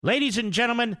Ladies and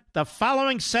gentlemen, the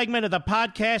following segment of the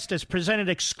podcast is presented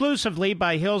exclusively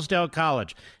by Hillsdale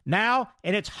College, now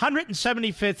in its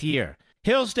 175th year.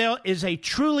 Hillsdale is a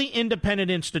truly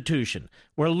independent institution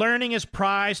where learning is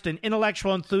prized and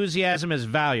intellectual enthusiasm is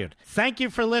valued. Thank you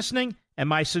for listening, and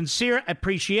my sincere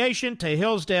appreciation to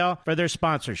Hillsdale for their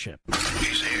sponsorship.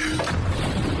 He's here.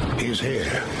 He's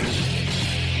here.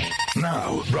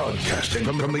 Now, broadcasting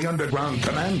from the underground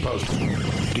command post,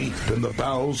 deep in the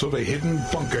bowels of a hidden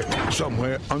bunker,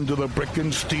 somewhere under the brick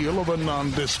and steel of a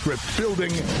nondescript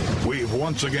building, we've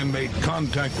once again made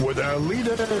contact with our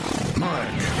leader, Mark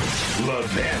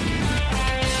Levin.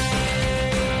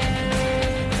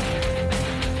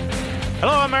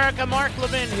 Hello, America. Mark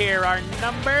Levin here. Our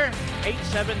number,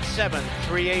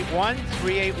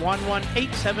 877-381-3811,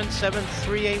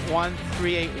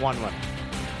 877-381-3811.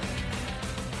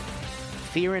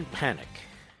 Fear and panic.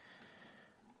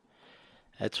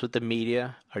 That's what the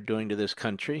media are doing to this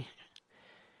country.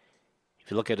 If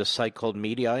you look at a site called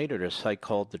Mediaite or a site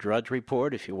called The Drudge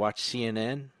Report, if you watch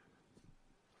CNN,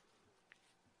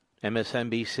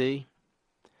 MSNBC,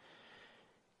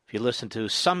 if you listen to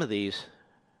some of these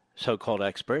so-called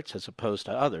experts as opposed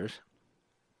to others.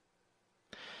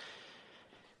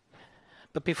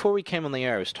 But before we came on the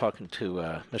air, I was talking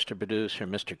to Mr. Producer,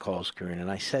 Mr. Kolskern,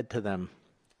 and I said to them,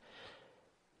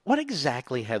 what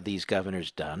exactly have these governors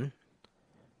done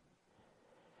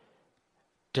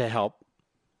to help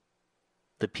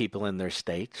the people in their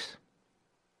states?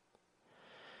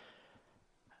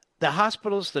 The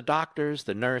hospitals, the doctors,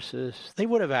 the nurses, they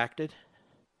would have acted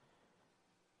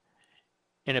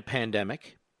in a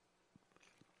pandemic.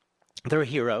 They're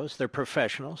heroes. They're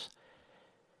professionals.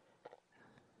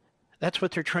 That's what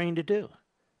they're trained to do.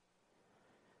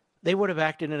 They would have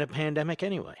acted in a pandemic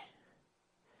anyway.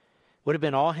 Would have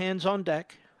been all hands on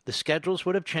deck. The schedules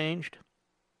would have changed.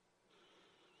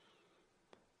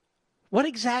 What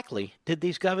exactly did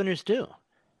these governors do?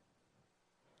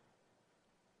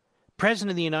 President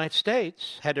of the United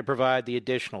States had to provide the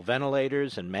additional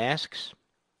ventilators and masks,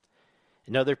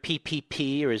 another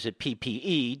PPP, or is it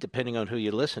PPE, depending on who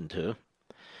you listen to,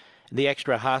 the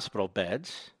extra hospital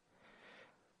beds.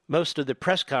 Most of the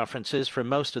press conferences from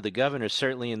most of the governors,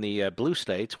 certainly in the blue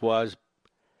states, was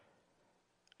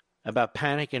about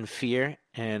panic and fear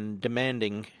and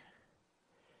demanding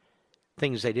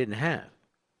things they didn't have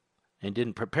and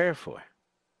didn't prepare for.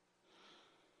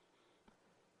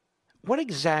 What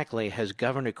exactly has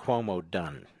Governor Cuomo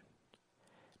done?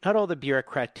 Not all the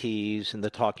bureaucraties and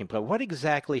the talking point. What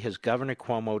exactly has Governor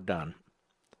Cuomo done?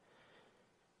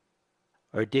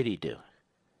 Or did he do?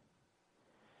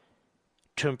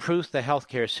 To improve the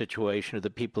healthcare situation of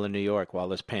the people in New York while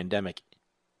this pandemic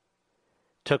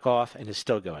took off and is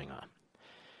still going on.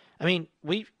 I mean,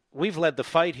 we've led the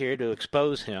fight here to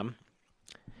expose him,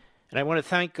 and I want to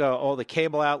thank all the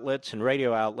cable outlets and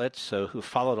radio outlets who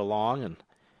followed along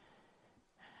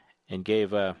and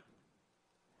gave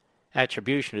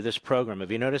attribution to this program.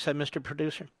 Have you noticed that, Mr.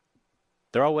 Producer?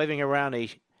 They're all waving around an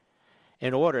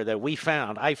order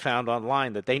that I found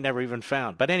online that they never even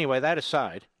found. But anyway, that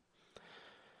aside,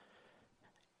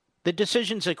 the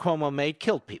decisions that Cuomo made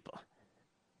killed people.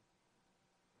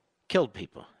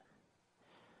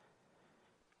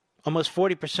 Almost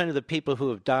 40% of the people who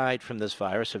have died from this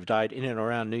virus have died in and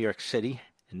around New York City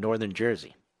and northern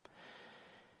Jersey.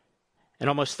 And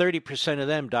almost 30% of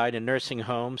them died in nursing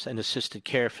homes and assisted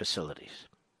care facilities.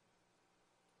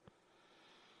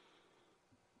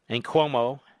 And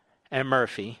Cuomo and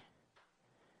Murphy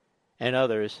and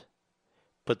others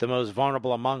put the most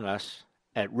vulnerable among us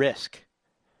at risk.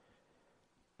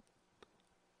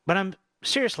 But I'm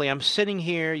sitting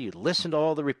here, you listen to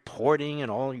all the reporting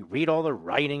and you read all the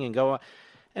writing and go on,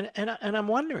 and I'm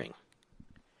wondering,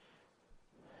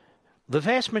 the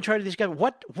vast majority of these guys,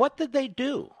 what did they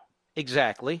do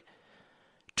exactly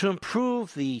to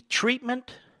improve the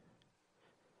treatment,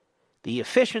 the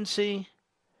efficiency,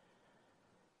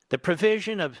 the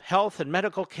provision of health and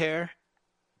medical care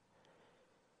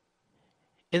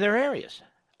in their areas?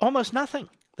 Almost nothing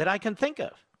that I can think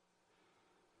of.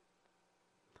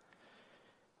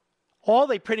 All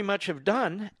they pretty much have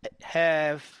done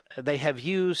they have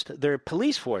used their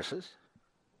police forces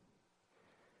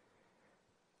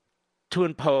to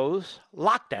impose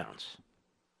lockdowns.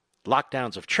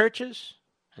 Lockdowns of churches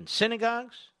and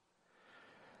synagogues,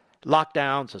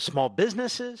 lockdowns of small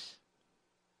businesses,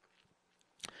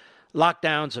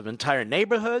 lockdowns of entire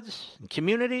neighborhoods and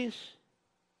communities,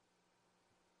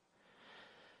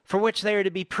 for which they are to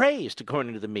be praised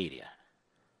according to the media.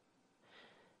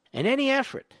 And any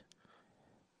effort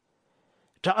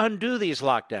to undo these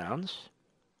lockdowns,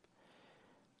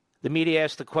 the media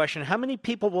asks the question, how many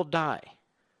people will die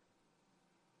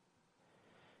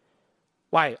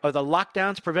Why? Are the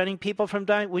lockdowns preventing people from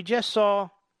dying? We just saw,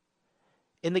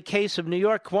 in the case of New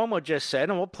York, Cuomo just said,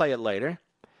 and we'll play it later,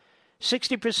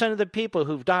 60% of the people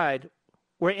who've died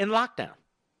were in lockdown,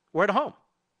 were at home.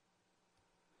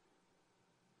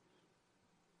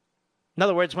 In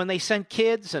other words, when they sent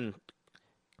kids and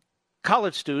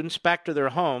college students back to their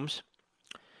homes,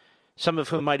 some of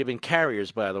whom might have been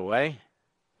carriers, by the way,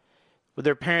 with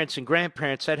their parents and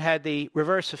grandparents, that had the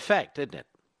reverse effect, didn't it?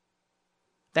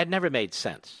 That never made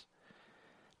sense.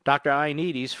 Dr.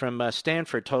 Ioannidis from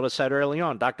Stanford told us that early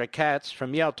on. Dr. Katz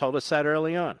from Yale told us that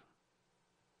early on.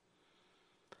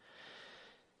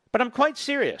 But I'm quite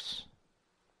serious.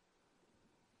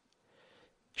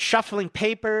 Shuffling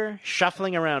paper,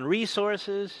 shuffling around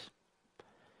resources,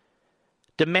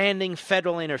 demanding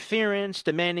federal interference,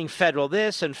 demanding federal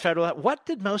this and federal that. What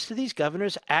did most of these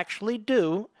governors actually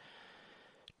do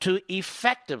to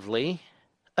effectively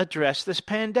address this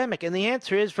pandemic? And the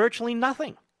answer is virtually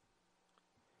nothing.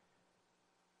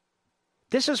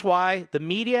 This is why the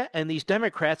media and these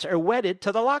Democrats are wedded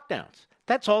to the lockdowns.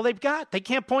 That's all they've got. They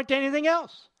can't point to anything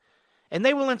else. And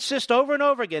they will insist over and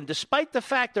over again, despite the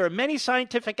fact there are many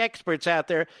scientific experts out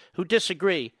there who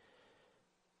disagree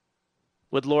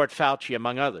with Lord Fauci,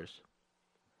 among others,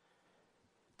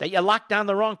 that you lock down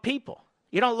the wrong people.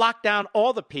 You don't lock down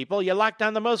all the people. You lock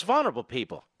down the most vulnerable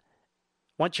people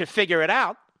once you figure it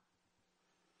out.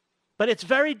 But it's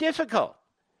very difficult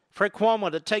for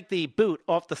Cuomo to take the boot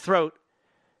off the throat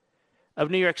of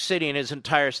New York City and his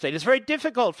entire state. It's very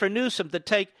difficult for Newsom to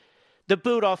take the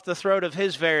boot off the throat of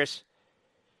his various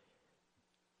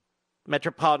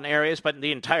metropolitan areas, but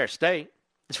the entire state.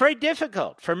 It's very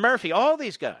difficult for Murphy, all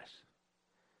these guys.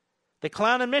 The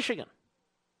clown in Michigan.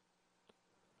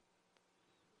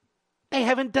 They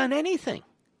haven't done anything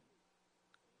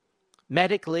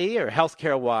medically or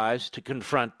healthcare-wise to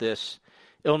confront this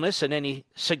illness in any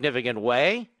significant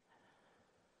way,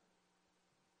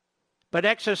 but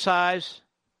exercise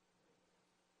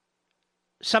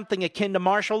something akin to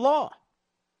martial law.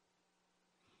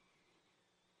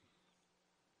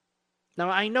 Now,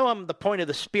 I know I'm the point of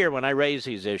the spear when I raise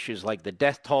these issues, like the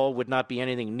death toll would not be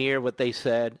anything near what they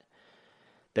said,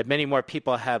 that many more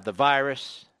people have the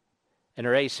virus and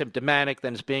are asymptomatic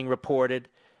than is being reported,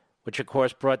 which, of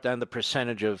course, brought down the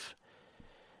percentage of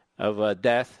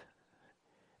death.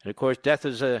 And, of course, death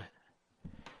is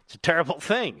it's a terrible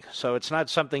thing, so it's not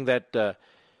something that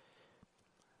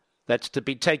that's to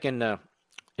be taken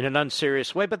in an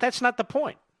unserious way, but that's not the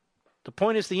point. The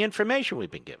point is the information we've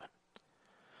been given.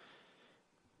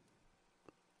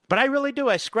 But I really do.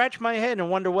 I scratch my head and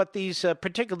wonder what these,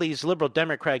 particularly these liberal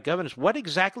Democrat governors, what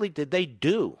exactly did they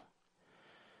do?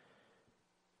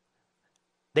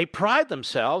 They pride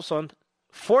themselves on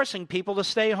forcing people to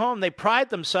stay home. They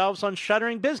pride themselves on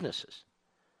shuttering businesses.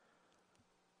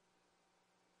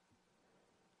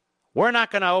 We're not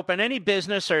going to open any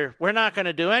business, or we're not going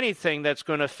to do anything that's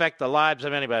going to affect the lives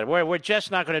of anybody. We're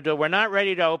just not going to do it. We're not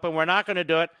ready to open. We're not going to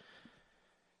do it.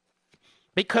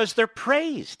 Because they're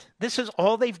praised. This is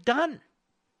all they've done.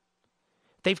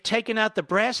 They've taken out the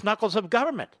brass knuckles of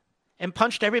government and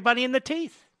punched everybody in the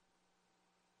teeth.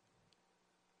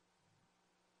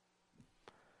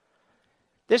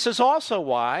 This is also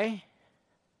why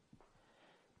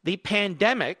the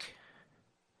pandemic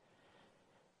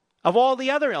of all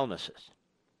the other illnesses,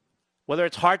 whether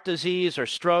it's heart disease or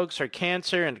strokes or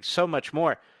cancer and so much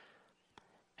more,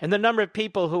 and the number of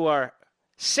people who are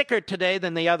sicker today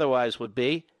than they otherwise would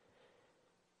be,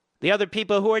 the other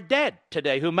people who are dead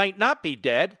today, who might not be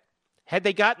dead, had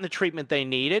they gotten the treatment they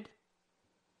needed,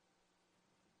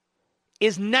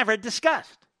 is never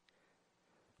discussed.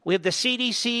 We have the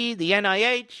CDC, the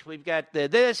NIH, we've got the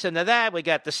this and the that, we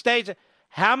got the states.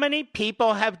 How many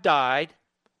people have died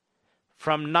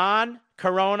from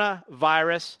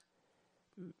non-coronavirus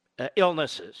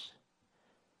illnesses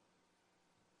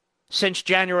since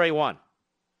January 1?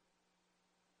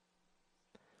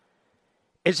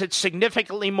 Is it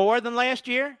significantly more than last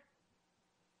year?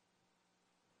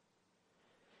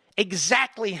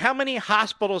 Exactly how many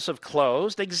hospitals have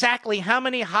closed? Exactly how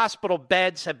many hospital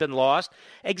beds have been lost?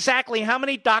 Exactly how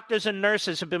many doctors and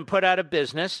nurses have been put out of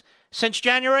business since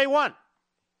January 1?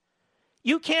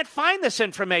 You can't find this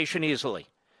information easily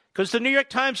because the New York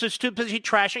Times is too busy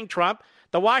trashing Trump.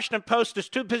 The Washington Post is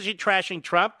too busy trashing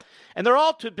Trump. And they're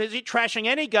all too busy trashing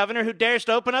any governor who dares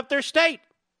to open up their state.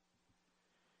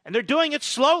 And they're doing it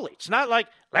slowly. It's not like,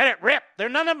 let it rip.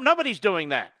 Nobody's doing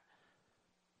that.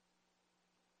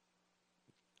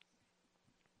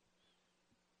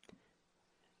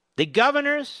 The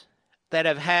governors that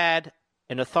have had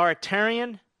an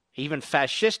authoritarian, even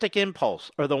fascistic impulse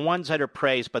are the ones that are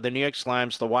praised by the New York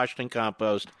Slimes, the Washington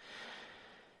Compost,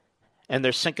 and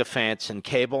their sycophants in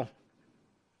cable,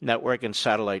 network, and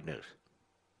satellite news.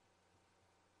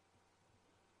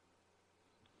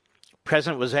 The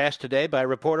president was asked today by a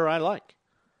reporter I like.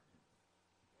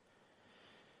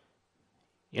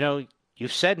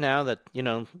 You've said now that,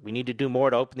 we need to do more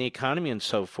to open the economy and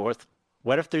so forth.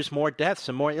 What if there's more deaths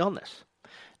and more illness?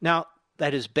 Now,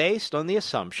 that is based on the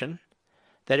assumption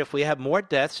that if we have more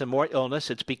deaths and more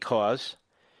illness, it's because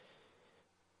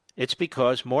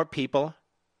more people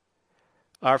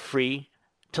are free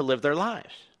to live their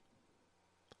lives.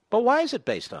 But why is it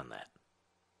based on that?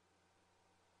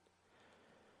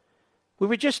 We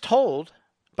were just told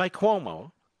by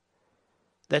Cuomo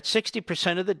that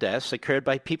 60% of the deaths occurred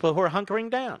by people who are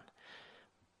hunkering down.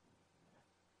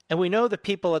 And we know that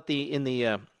people in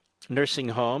the nursing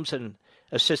homes and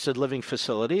assisted living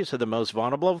facilities are the most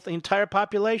vulnerable of the entire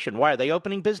population. Why? Are they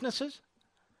opening businesses?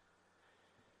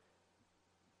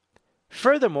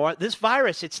 Furthermore, this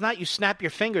virus, it's not you snap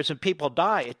your fingers and people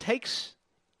die. It takes,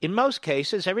 in most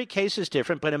cases, every case is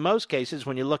different, but in most cases,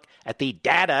 when you look at the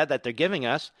data that they're giving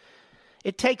us,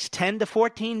 it takes 10 to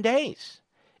 14 days.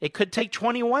 It could take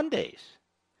 21 days.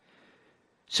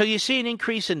 So you see an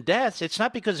increase in deaths. It's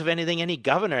not because of anything any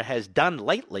governor has done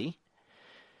lately.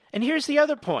 And here's the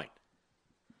other point.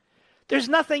 There's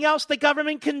nothing else the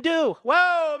government can do.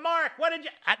 Whoa, Mark, what did you...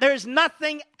 There's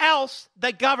nothing else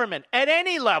the government at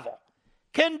any level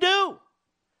can do.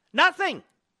 Nothing.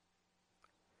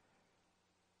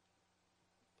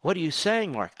 What are you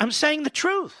saying, Mark? I'm saying the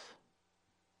truth.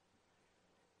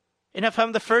 And if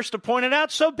I'm the first to point it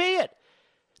out, so be it.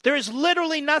 There is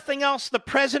literally nothing else the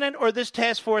president or this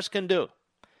task force can do.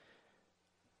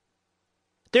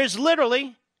 There's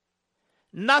literally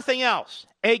nothing else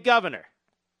a governor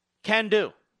can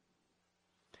do.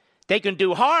 They can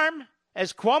do harm,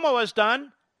 as Cuomo has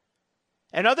done,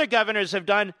 and other governors have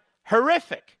done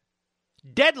horrific,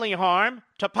 deadly harm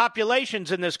to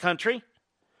populations in this country.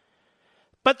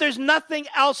 But there's nothing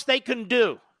else they can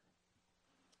do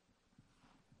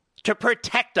to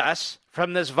protect us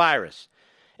from this virus.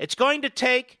 It's going to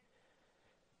take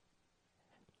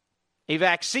a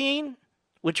vaccine,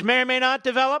 which may or may not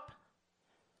develop.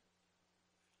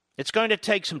 It's going to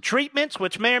take some treatments,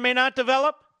 which may or may not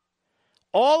develop.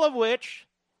 All of which,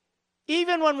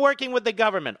 even when working with the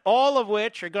government, all of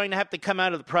which are going to have to come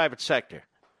out of the private sector.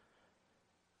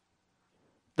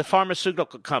 The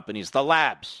pharmaceutical companies, the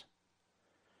labs,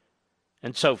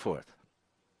 and so forth.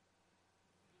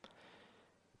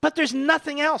 But there's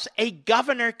nothing else a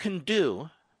governor can do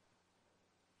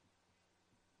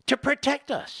to protect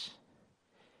us.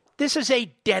 This is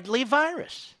a deadly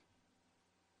virus.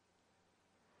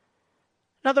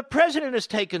 Now, the president has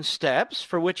taken steps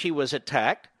for which he was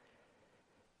attacked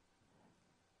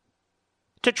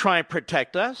to try and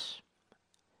protect us.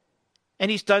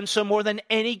 And he's done so more than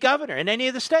any governor in any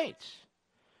of the states.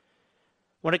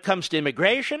 When it comes to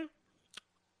immigration,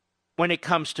 when it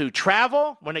comes to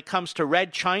travel, when it comes to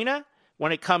Red China,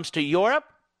 when it comes to Europe,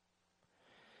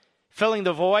 filling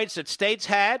the voids that states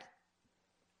had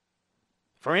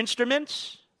for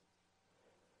instruments,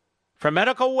 for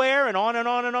medical wear, and on and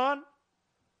on and on.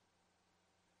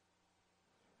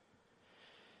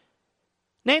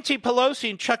 Nancy Pelosi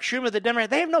and Chuck Schumer, the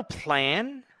Democrats, they have no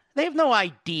plan. They have no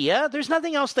idea. There's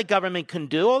nothing else the government can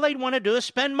do. All they want to do is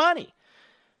spend money.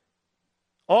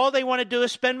 All they want to do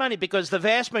is spend money because the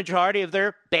vast majority of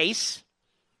their base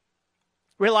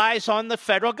relies on the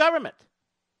federal government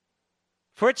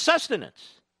for its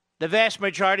sustenance. The vast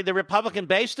majority of the Republican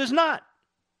base does not.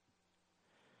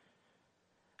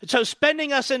 And so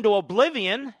spending us into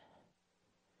oblivion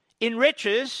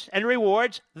enriches and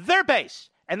rewards their base.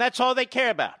 And that's all they care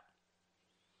about.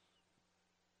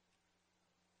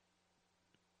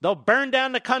 They'll burn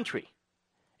down the country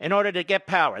in order to get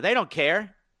power. They don't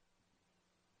care.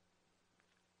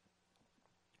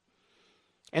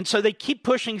 And so they keep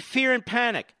pushing fear and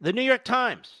panic. The New York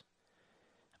Times,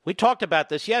 we talked about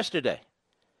this yesterday,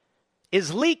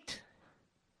 is leaked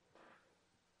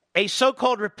a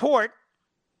so-called report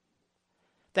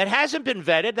that hasn't been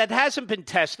vetted, that hasn't been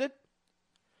tested,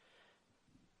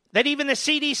 that even the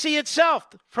CDC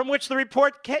itself, from which the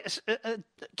report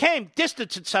came,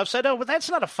 distanced itself, said, oh, well, that's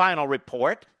not a final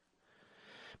report.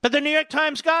 But the New York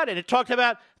Times got it. It talked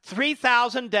about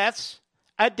 3,000 deaths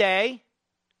a day,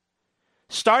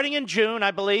 starting in June,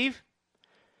 I believe.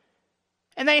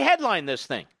 And they headlined this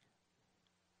thing.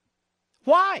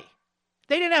 Why?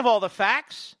 They didn't have all the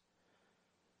facts.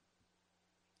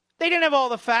 They didn't have all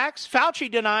the facts.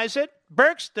 Fauci denies it.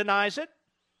 Birx denies it.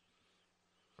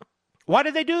 Why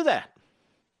did they do that?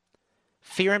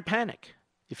 Fear and panic.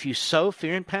 If you sow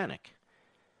fear and panic,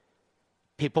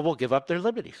 people will give up their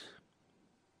liberties.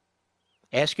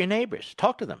 Ask your neighbors.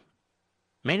 Talk to them.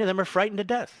 Many of them are frightened to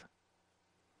death.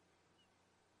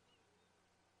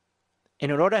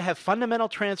 And in order to have fundamental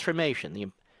transformation, the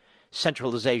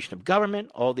centralization of government,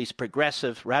 all these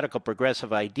radical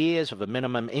progressive ideas of a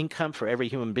minimum income for every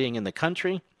human being in the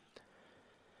country,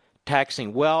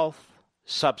 taxing wealth,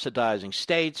 subsidizing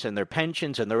states and their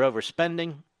pensions and their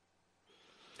overspending,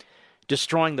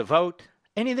 destroying the vote,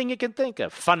 anything you can think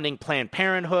of, funding Planned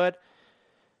Parenthood,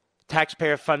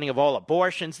 taxpayer funding of all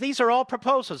abortions. These are all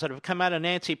proposals that have come out of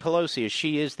Nancy Pelosi as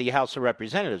she is the House of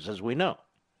Representatives, as we know.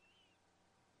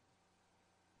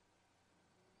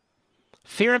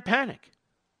 Fear and panic.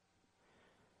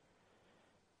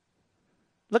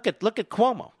 Look at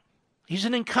Cuomo. He's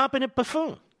an incompetent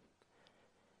buffoon.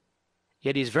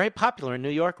 Yet he's very popular in New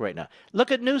York right now.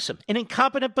 Look at Newsom, an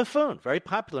incompetent buffoon, very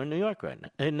popular in New York right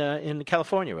now, in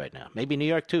California right now. Maybe New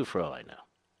York too, for all I know.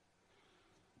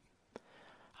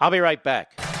 I'll be right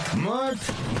back. Mark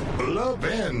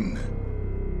Levin.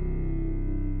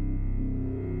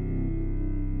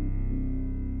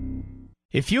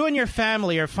 If you and your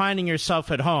family are finding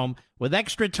yourself at home with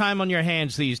extra time on your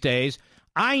hands these days,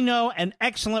 I know an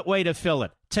excellent way to fill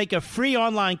it. Take a free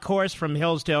online course from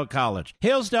Hillsdale College.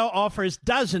 Hillsdale offers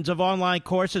dozens of online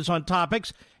courses on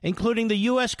topics including the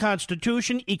U.S.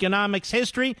 Constitution, economics,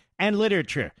 history, and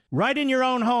literature. Right in your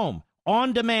own home,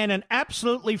 on demand, and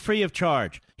absolutely free of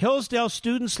charge. Hillsdale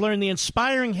students learn the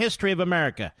inspiring history of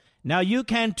America. Now you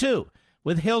can too,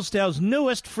 with Hillsdale's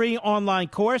newest free online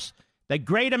course, The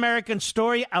Great American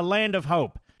Story, A Land of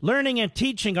Hope. Learning and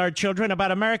teaching our children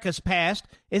about America's past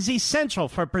is essential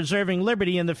for preserving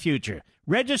liberty in the future.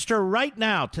 Register right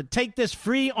now to take this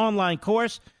free online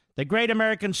course, The Great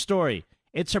American Story.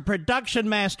 It's a production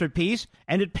masterpiece,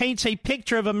 and it paints a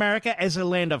picture of America as a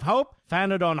land of hope,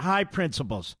 founded on high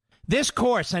principles. This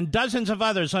course and dozens of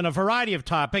others on a variety of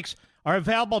topics are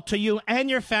available to you and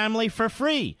your family for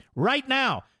free right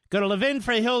now. Go to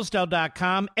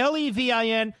levinforhillsdale.com,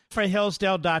 Levin for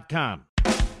Hillsdale.com.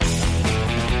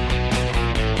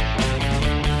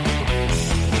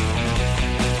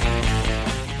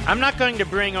 I'm not going to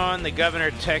bring on the governor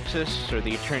of Texas or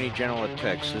the attorney general of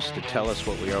Texas to tell us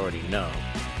what we already know,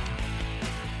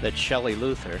 that Shelley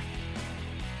Luther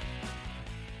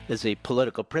is a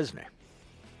political prisoner,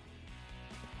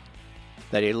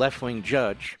 that a left-wing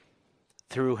judge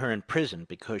threw her in prison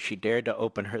because she dared to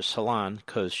open her salon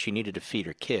because she needed to feed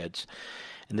her kids,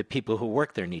 and the people who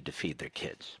work there need to feed their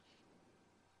kids.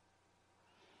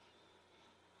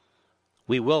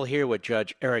 We will hear what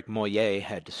Judge Eric Moyer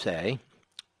had to say.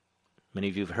 Many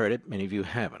of you have heard it, many of you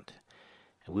haven't.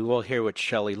 And we will hear what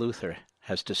Shelley Luther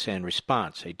has to say in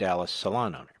response, a Dallas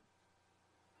salon owner.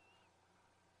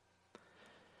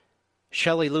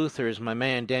 Shelley Luther, as my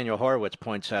man Daniel Horowitz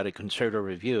points out at Conservative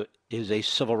Review, is a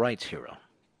civil rights hero.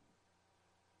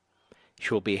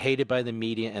 She will be hated by the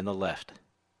media and the left.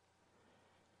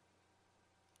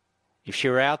 If she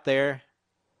were out there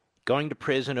going to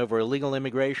prison over illegal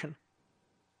immigration,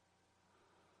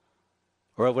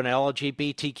 or over an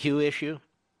LGBTQ issue,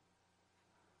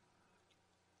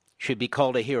 she'd be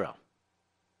called a hero.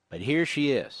 But here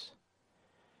she is,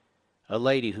 a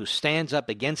lady who stands up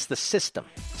against the system,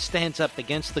 stands up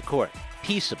against the court,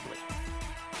 peaceably,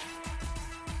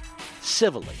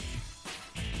 civilly,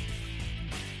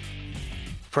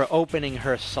 for opening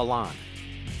her salon.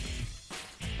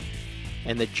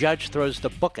 And the judge throws the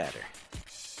book at her.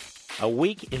 A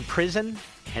week in prison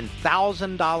and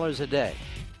 $1,000 a day.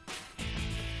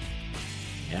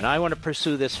 And I want to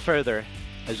pursue this further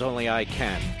as only I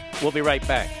can. We'll be right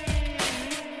back.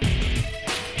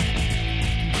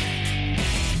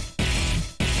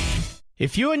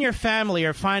 If you and your family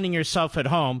are finding yourself at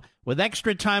home with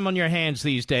extra time on your hands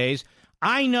these days,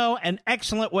 I know an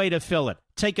excellent way to fill it.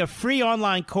 Take a free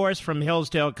online course from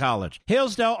Hillsdale College.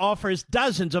 Hillsdale offers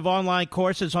dozens of online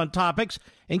courses on topics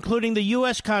including the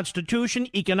U.S. Constitution,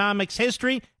 economics,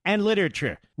 history, and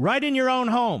literature. Right in your own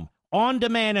home, on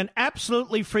demand, and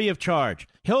absolutely free of charge.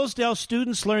 Hillsdale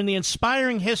students learn the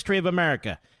inspiring history of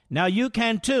America. Now you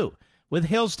can too, with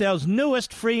Hillsdale's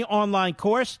newest free online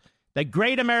course, The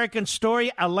Great American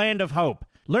Story, A Land of Hope.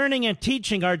 Learning and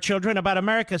teaching our children about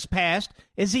America's past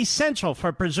is essential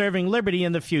for preserving liberty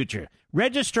in the future.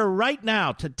 Register right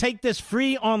now to take this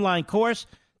free online course,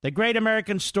 The Great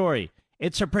American Story.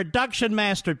 It's a production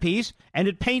masterpiece, and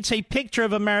it paints a picture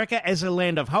of America as a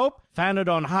land of hope, founded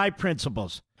on high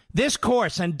principles. This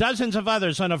course and dozens of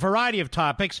others on a variety of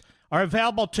topics are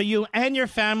available to you and your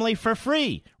family for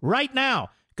free right now.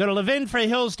 Go to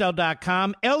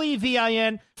levinforhillsdale.com,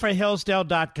 Levin for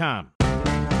Hillsdale.com.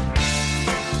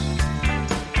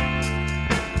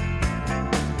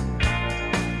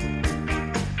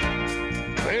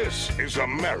 is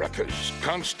America's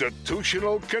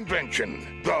Constitutional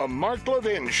Convention. The Mark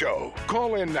Levin Show.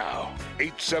 Call in now.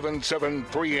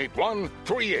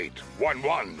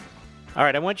 877-381-3811. All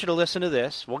right, I want you to listen to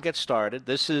this. We'll get started.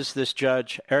 This is this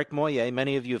Judge Eric Moyer.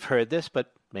 Many of you have heard this,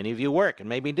 but many of you work and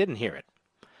maybe didn't hear it.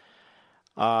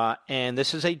 And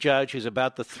this is a judge who's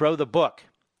about to throw the book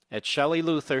at Shelley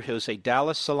Luther, who's a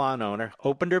Dallas salon owner,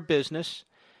 opened her business.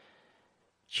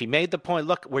 She made the point,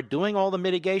 look, we're doing all the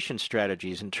mitigation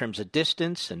strategies in terms of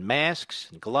distance and masks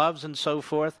and gloves and so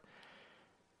forth.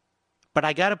 But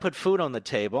I got to put food on the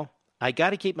table. I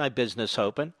got to keep my business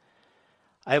open.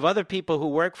 I have other people who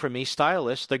work for me,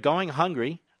 stylists. They're going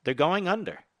hungry. They're going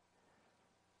under.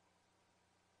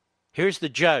 Here's the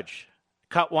judge.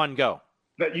 Cut one, go.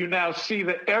 That you now see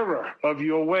the error of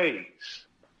your ways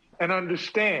and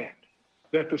understand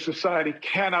that the society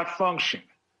cannot function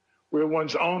where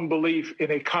one's own belief in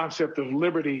a concept of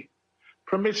liberty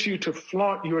permits you to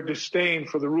flaunt your disdain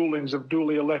for the rulings of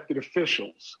duly elected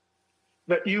officials,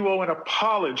 that you owe an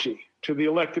apology to the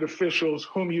elected officials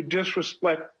whom you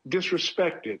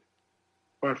disrespected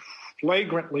by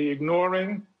flagrantly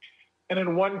ignoring and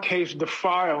in one case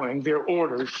defiling their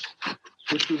orders,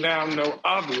 which you now know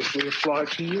obviously apply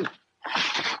to you.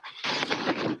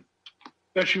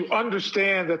 That you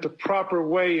understand that the proper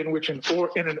way in which in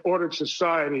an ordered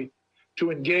society to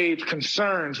engage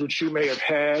concerns which you may have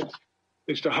had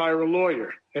is to hire a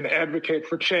lawyer and advocate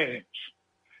for change,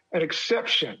 an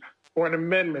exception or an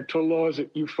amendment to laws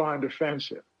that you find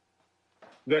offensive,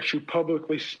 that you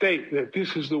publicly state that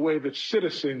this is the way that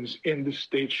citizens in the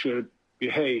state should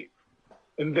behave,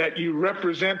 and that you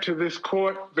represent to this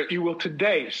court that you will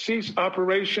today cease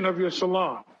operation of your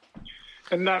salon.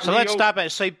 And not so let's stop it.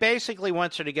 So he basically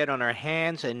wants her to get on her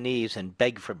hands and knees and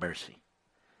beg for mercy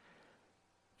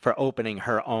for opening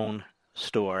her own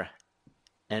store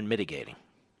and mitigating.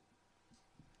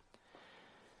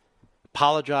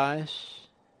 Apologize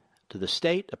to the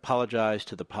state, apologize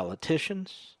to the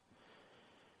politicians,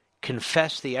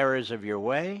 confess the errors of your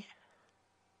way.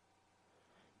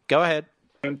 Go ahead.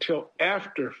 Until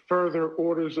after further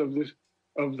orders of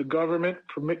the government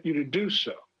permit you to do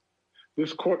so.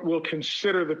 This court will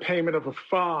consider the payment of a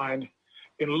fine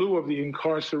in lieu of the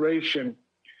incarceration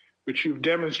which you've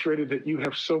demonstrated that you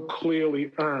have so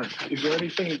clearly earned. Is there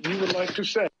anything that you would like to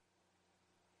say?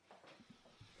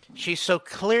 She so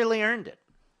clearly earned it.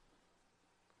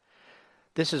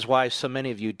 This is why so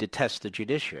many of you detest the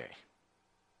judiciary.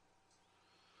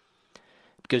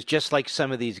 Because just like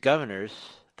some of these governors,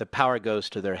 the power goes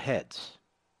to their heads.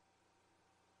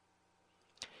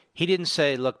 He didn't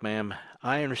say, look, ma'am,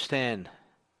 I understand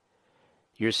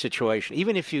your situation.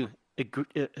 Even if you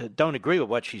don't agree with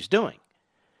what she's doing.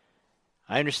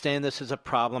 I understand this is a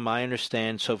problem. I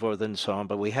understand so forth and so on,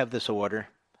 but we have this order.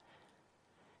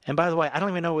 And by the way, I don't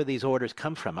even know where these orders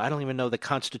come from. I don't even know the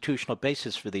constitutional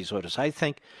basis for these orders. I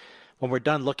think when we're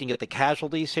done looking at the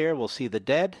casualties here, we'll see the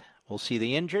dead, we'll see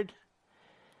the injured,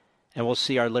 and we'll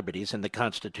see our liberties in the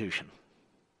Constitution.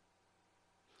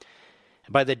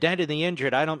 And by the dead and the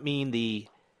injured, I don't mean the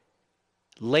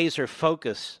laser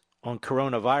focus on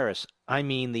coronavirus. I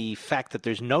mean the fact that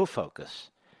there's no focus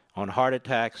on heart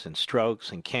attacks and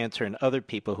strokes and cancer and other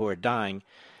people who are dying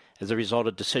as a result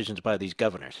of decisions by these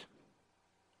governors.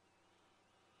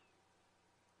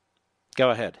 Go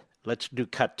ahead. Let's do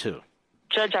cut two.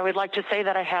 Judge, I would like to say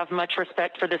that I have much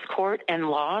respect for this court and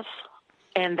laws,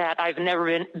 and that I've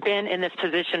never been in this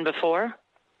position before,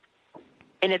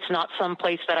 and it's not some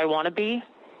place that I want to be.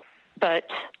 But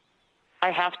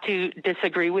I have to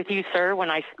disagree with you, sir,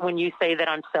 when you say that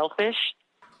I'm selfish,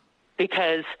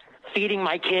 because feeding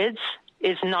my kids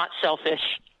is not selfish.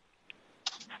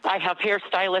 I have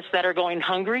hairstylists that are going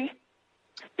hungry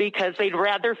because they'd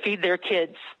rather feed their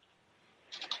kids.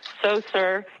 So,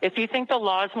 sir, if you think the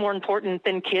law is more important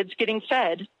than kids getting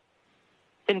fed,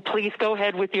 then please go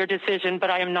ahead with your decision, but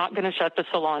I am not going to shut the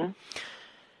salon.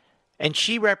 And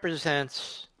she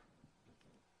represents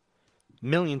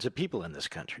millions of people in this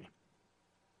country.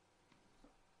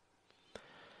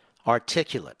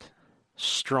 Articulate,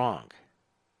 strong,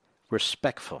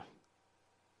 respectful,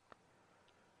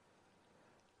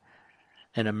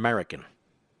 an American,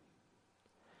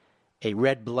 a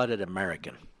red-blooded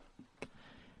American.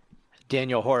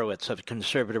 Daniel Horowitz of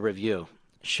Conservative Review.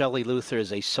 Shelley Luther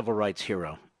is a civil rights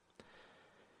hero.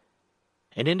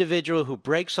 An individual who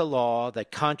breaks a law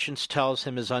that conscience tells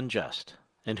him is unjust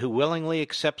and who willingly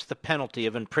accepts the penalty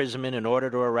of imprisonment in order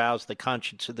to arouse the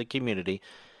conscience of the community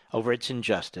over its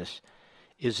injustice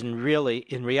is in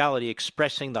reality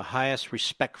expressing the highest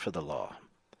respect for the law.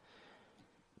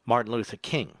 Martin Luther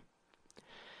King.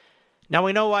 Now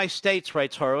we know why states,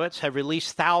 writes Horowitz, have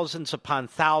released thousands upon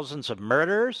thousands of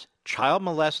murderers, child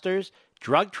molesters,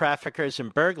 drug traffickers,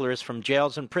 and burglars from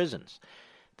jails and prisons.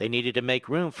 They needed to make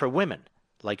room for women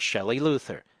like Shelley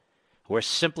Luther, who are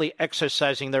simply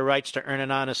exercising their rights to earn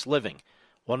an honest living,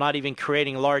 while not even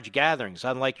creating large gatherings,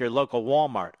 unlike your local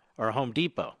Walmart or Home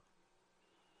Depot.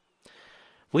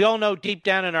 We all know deep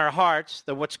down in our hearts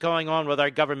that what's going on with our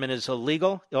government is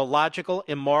illegal, illogical,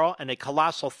 immoral, and a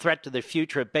colossal threat to the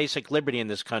future of basic liberty in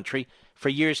this country for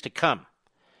years to come.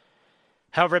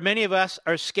 However, many of us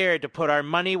are scared to put our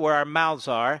money where our mouths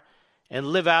are and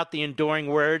live out the enduring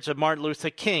words of Martin Luther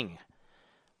King.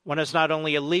 One has not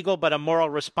only a legal but a moral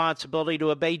responsibility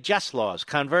to obey just laws.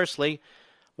 Conversely,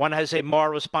 one has a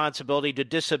moral responsibility to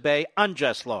disobey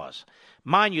unjust laws.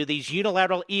 Mind you, these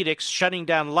unilateral edicts shutting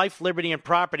down life, liberty, and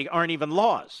property aren't even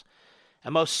laws,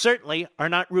 and most certainly are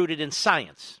not rooted in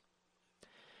science.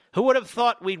 Who would have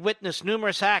thought we'd witness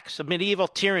numerous acts of medieval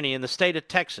tyranny in the state of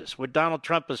Texas with Donald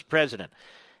Trump as president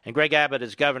and Greg Abbott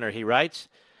as governor, he writes.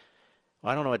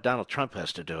 Well, I don't know what Donald Trump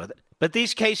has to do with it, but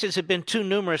these cases have been too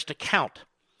numerous to count.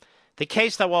 The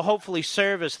case that will hopefully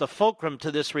serve as the fulcrum to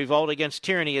this revolt against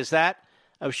tyranny is that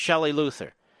of Shelley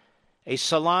Luther, a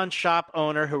salon shop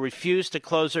owner who refused to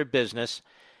close her business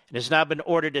and has now been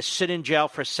ordered to sit in jail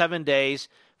for 7 days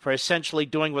for essentially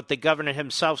doing what the governor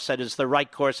himself said is the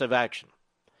right course of action.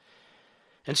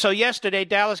 And so yesterday,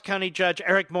 Dallas County Judge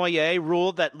Eric Moyer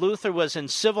ruled that Luther was in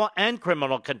civil and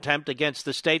criminal contempt against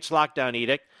the state's lockdown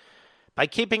edict by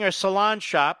keeping her salon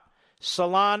shop,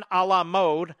 Salon a la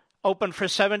Mode, open for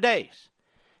 7 days.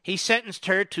 He sentenced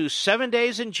her to 7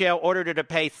 days in jail, ordered her to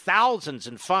pay thousands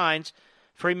in fines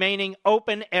for remaining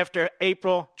open after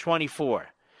April 24.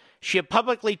 She had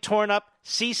publicly torn up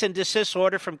cease and desist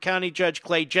order from County Judge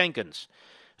Clay Jenkins,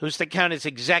 who's the county's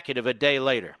executive a day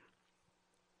later.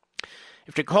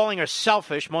 After calling her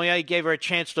selfish, Moyer gave her a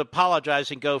chance to apologize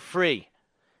and go free,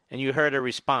 and you heard her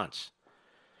response.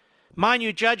 Mind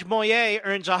you, Judge Moyer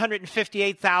earns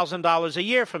 $158,000 a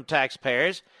year from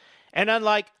taxpayers, and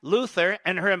unlike Luther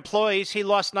and her employees, he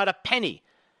lost not a penny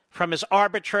from his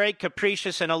arbitrary,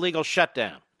 capricious, and illegal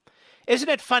shutdown. Isn't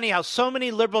it funny how so many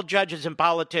liberal judges and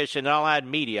politicians, and I'll add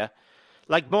media,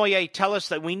 like Moyer, tell us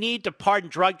that we need to pardon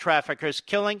drug traffickers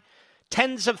killing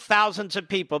tens of thousands of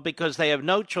people because they have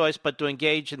no choice but to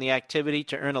engage in the activity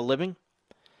to earn a living?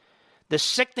 The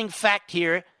sickening fact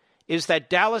here is that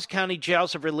Dallas County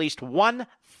jails have released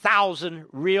 1,000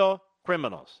 real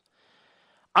criminals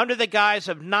under the guise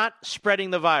of not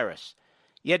spreading the virus.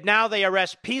 Yet now they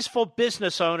arrest peaceful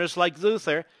business owners like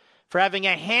Luther for having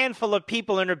a handful of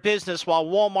people in her business while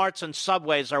Walmarts and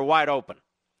Subways are wide open.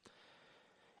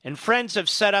 And friends have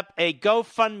set up a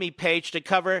GoFundMe page to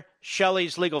cover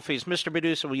Shelley's legal fees. Mr.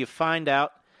 Producer, will you find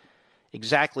out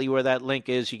exactly where that link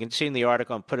is? You can see in the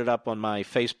article and put it up on my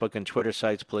Facebook and Twitter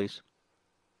sites, please.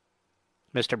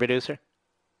 Mr. Producer?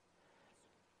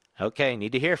 Okay,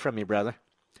 need to hear from you, brother.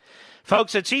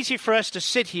 Folks, it's easy for us to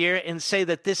sit here and say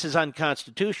that this is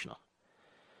unconstitutional.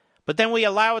 But then we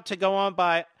allow it to go on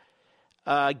by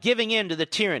giving in to the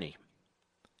tyranny.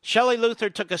 Shelley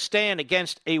Luther took a stand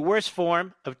against a worse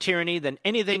form of tyranny than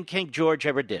anything King George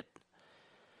ever did.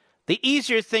 The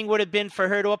easier thing would have been for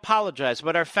her to apologize,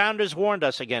 but our founders warned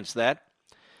us against that.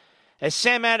 As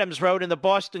Sam Adams wrote in the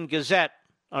Boston Gazette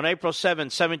on April 7,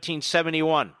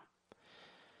 1771,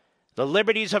 the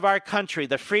liberties of our country,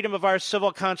 the freedom of our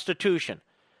civil constitution,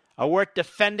 are worth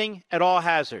defending at all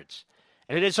hazards,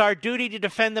 and it is our duty to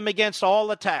defend them against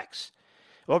all attacks.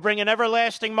 It will bring an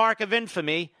everlasting mark of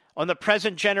infamy on the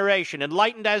present generation,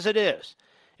 enlightened as it is,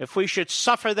 if we should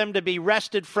suffer them to be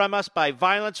wrested from us by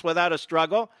violence without a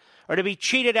struggle, or to be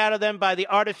cheated out of them by the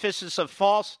artifices of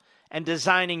false and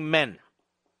designing men.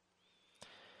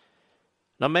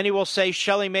 Now, many will say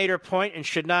Shelley made her point and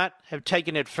should not have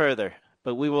taken it further,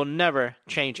 but we will never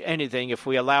change anything if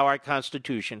we allow our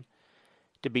Constitution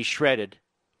to be shredded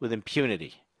with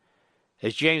impunity.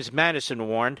 As James Madison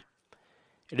warned,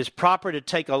 it is proper to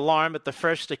take alarm at the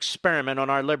first experiment on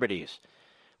our liberties.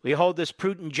 We hold this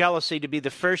prudent jealousy to be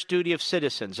the first duty of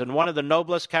citizens and one of the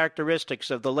noblest characteristics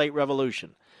of the late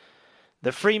Revolution.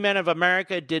 The free men of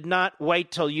America did not wait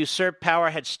till usurped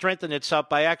power had strengthened itself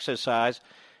by exercise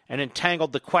and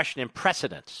entangled the question in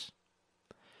precedents.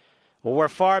 Well, we're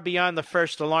far beyond the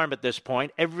first alarm at this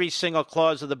point. Every single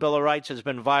clause of the Bill of Rights has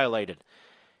been violated,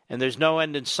 and there's no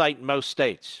end in sight in most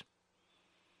states.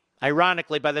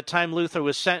 Ironically, by the time Luther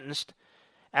was sentenced,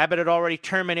 Abbott had already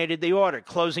terminated the order,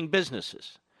 closing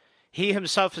businesses. He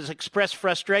himself has expressed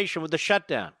frustration with the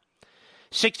shutdown.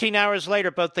 16 hours later,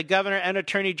 both the governor and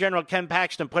Attorney General Ken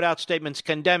Paxton put out statements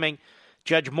condemning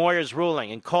Judge Moyer's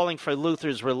ruling and calling for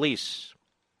Luther's release.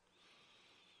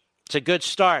 It's a good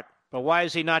start, but why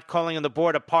is he not calling on the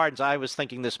Board of Pardons? I was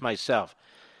thinking this myself.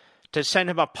 To send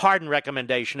him a pardon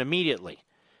recommendation immediately.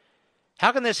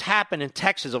 How can this happen in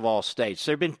Texas of all states?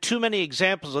 There have been too many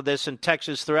examples of this in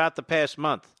Texas throughout the past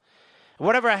month.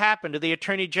 Whatever happened to the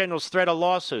Attorney General's threat of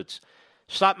lawsuits?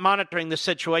 Stop monitoring the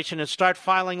situation and start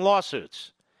filing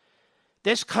lawsuits.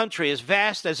 This country, as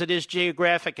vast as its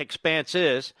geographic expanse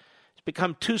is, has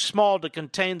become too small to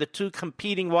contain the two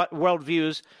competing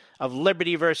worldviews of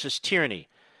liberty versus tyranny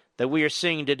that we are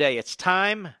seeing today. It's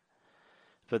time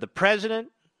for the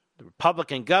president, the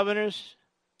Republican governors,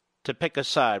 to pick a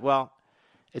side. Well,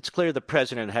 it's clear the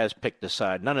president has picked a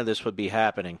side. None of this would be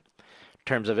happening in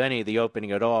terms of any of the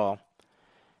opening at all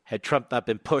had Trump not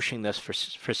been pushing this for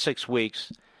 6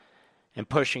 weeks and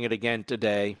pushing it again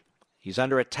today. He's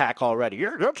under attack already.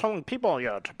 You're telling people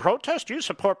to protest? You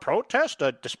support protest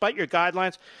despite your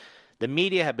guidelines? The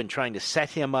media have been trying to set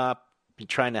him up, been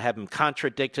trying to have him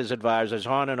contradict his advisors,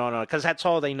 on and on, because that's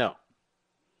all they know.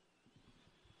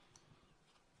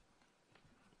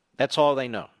 That's all they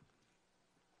know.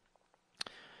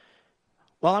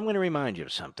 Well, I'm going to remind you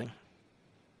of something.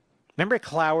 Remember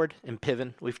Cloward and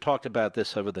Piven? We've talked about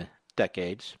this over the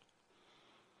decades.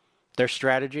 Their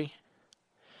strategy?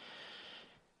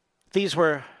 These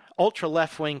were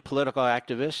ultra-left-wing political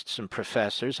activists and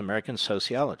professors, American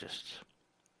sociologists.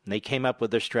 And they came up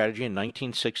with their strategy in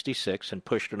 1966 and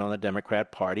pushed it on the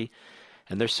Democrat Party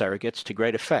and their surrogates to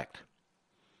great effect.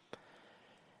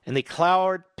 And the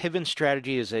Cloward-Piven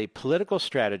strategy is a political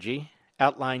strategy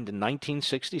outlined in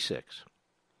 1966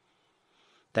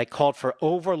 that called for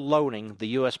overloading the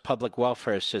U.S. public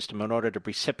welfare system in order to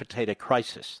precipitate a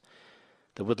crisis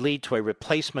that would lead to a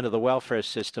replacement of the welfare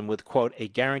system with, quote, a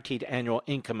guaranteed annual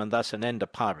income and thus an end to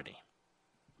poverty.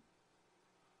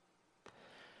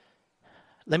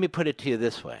 Let me put it to you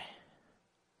this way.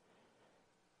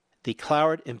 The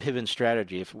Cloward and Piven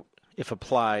strategy, if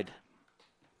applied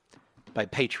by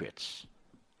patriots,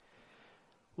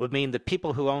 would mean that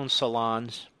people who own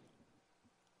salons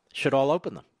should all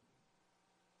open them.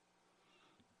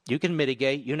 You can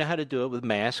mitigate. You know how to do it with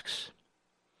masks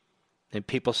and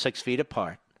people 6 feet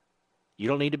apart. You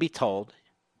don't need to be told.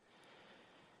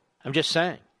 I'm just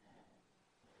saying,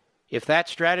 if that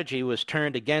strategy was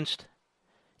turned against,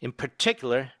 in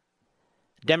particular,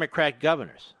 Democrat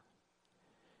governors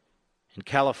in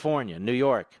California, New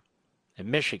York, and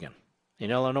Michigan,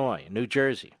 in Illinois, New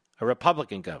Jersey, or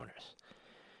Republican governors,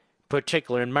 in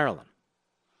particular in Maryland,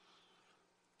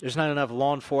 there's not enough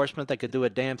law enforcement that could do a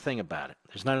damn thing about it.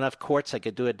 There's not enough courts that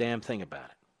could do a damn thing about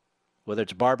it. Whether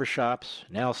it's barbershops,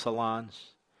 nail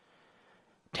salons,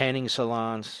 tanning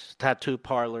salons, tattoo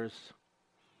parlors,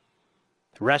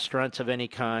 restaurants of any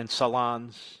kind,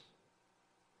 salons,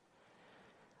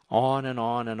 on and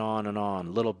on and on and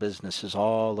on. Little businesses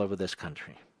all over this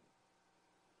country.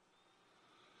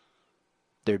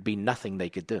 There'd be nothing they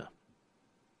could do.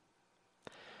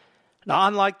 Now,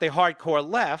 unlike the hardcore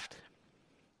left,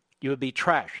 you would be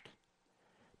trashed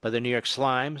by the New York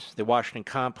Slimes, the Washington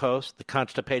Compost, the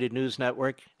Constipated News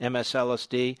Network,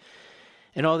 MSLSD,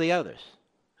 and all the others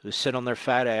who sit on their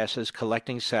fat asses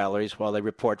collecting salaries while they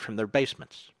report from their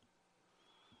basements.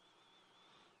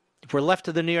 If we're left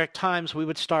to the New York Times, we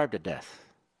would starve to death.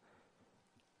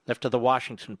 Left to the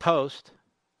Washington Post,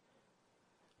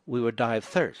 we would die of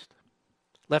thirst.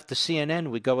 Left to CNN,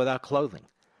 we'd go without clothing.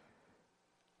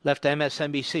 Left to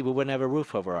MSNBC, we wouldn't have a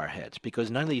roof over our heads because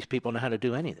none of these people know how to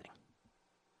do anything.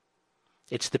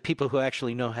 It's the people who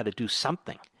actually know how to do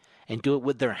something and do it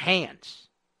with their hands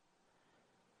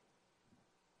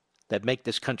that make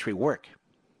this country work.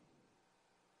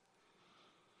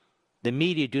 The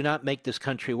media do not make this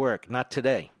country work, not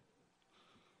today.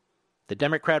 The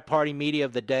Democrat Party media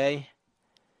of the day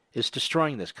is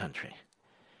destroying this country.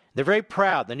 They're very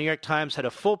proud. The New York Times had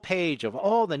a full page of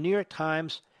all the New York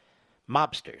Times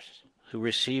mobsters who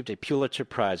received a Pulitzer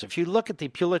Prize. If you look at the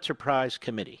Pulitzer Prize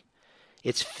committee,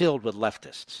 it's filled with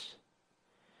leftists.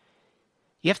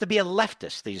 You have to be a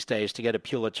leftist these days to get a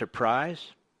Pulitzer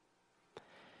Prize.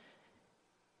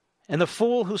 And the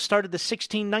fool who started the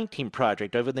 1619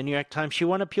 Project over the New York Times, she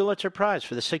won a Pulitzer Prize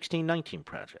for the 1619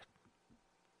 Project.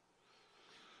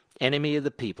 Enemy of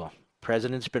the people.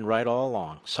 President's been right all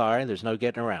along. Sorry, there's no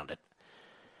getting around it.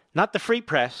 Not the free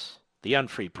press, the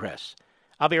unfree press.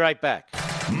 I'll be right back.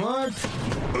 Mark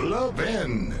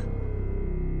Levin.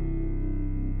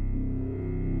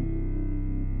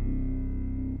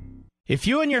 If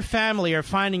you and your family are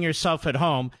finding yourself at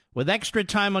home with extra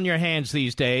time on your hands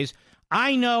these days,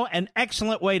 I know an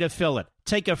excellent way to fill it.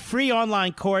 take a free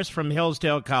online course from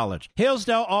Hillsdale College.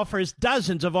 Hillsdale offers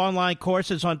dozens of online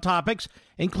courses on topics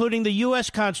including the U.S.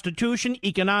 Constitution,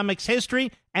 economics, history,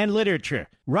 and literature.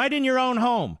 Right in your own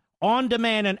home, on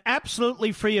demand, and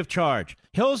absolutely free of charge.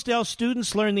 Hillsdale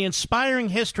students learn the inspiring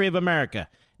history of America.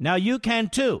 Now you can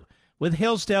too, with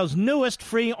Hillsdale's newest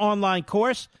free online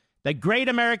course, The Great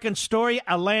American Story,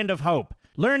 A Land of Hope.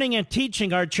 Learning and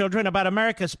teaching our children about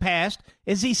America's past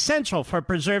is essential for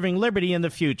preserving liberty in the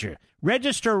future.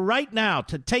 Register right now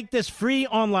to take this free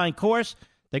online course,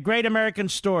 The Great American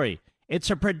Story. It's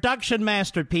a production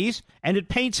masterpiece, and it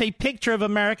paints a picture of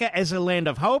America as a land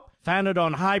of hope founded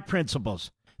on high principles.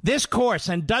 This course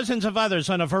and dozens of others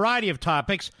on a variety of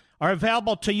topics are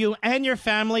available to you and your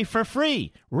family for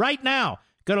free right now.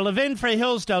 Go to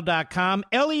levinforhillsdale.com,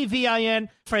 Levin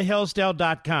for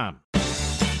Hillsdale.com.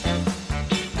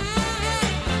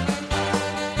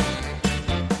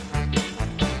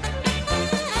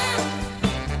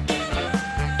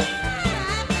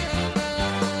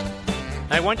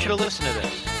 I want you to listen to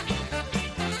this.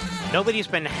 Nobody's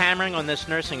been hammering on this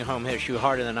nursing home issue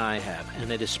harder than I have,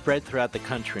 and it has spread throughout the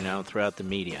country now, throughout the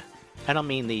media. I don't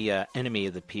mean the enemy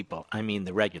of the people. I mean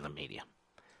the regular media.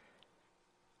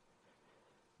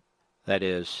 That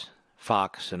is,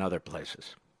 Fox and other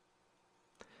places.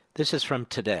 This is from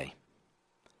today.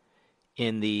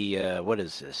 In the,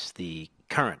 the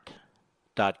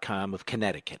Current.com of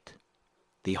Connecticut,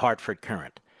 the Hartford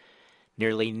Current.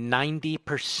 Nearly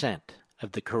 90%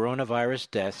 of the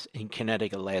coronavirus deaths in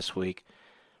Connecticut last week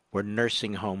were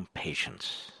nursing home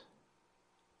patients.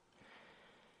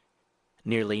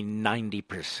 Nearly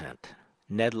 90%.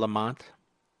 Ned Lamont,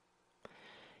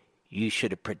 you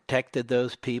should have protected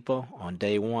those people on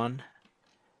day one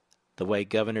the way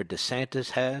Governor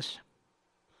DeSantis has.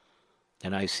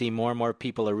 And I see more and more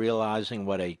people are realizing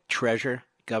what a treasure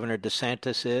Governor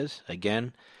DeSantis is.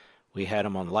 Again, we had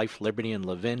him on Life, Liberty, and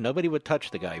Levin. Nobody would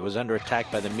touch the guy. He was under attack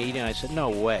by the media. And I said, no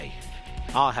way.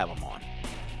 I'll have him on.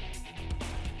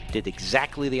 Did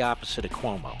exactly the opposite of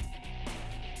Cuomo.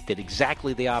 Did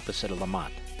exactly the opposite of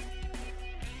Lamont.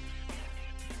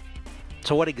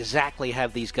 So what exactly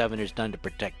have these governors done to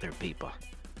protect their people?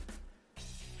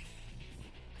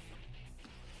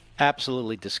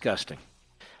 Absolutely disgusting.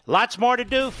 Lots more to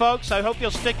do, folks. I hope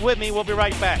you'll stick with me. We'll be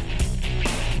right back.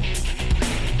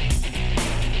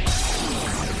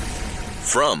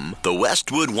 From the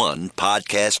Westwood One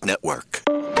Podcast Network.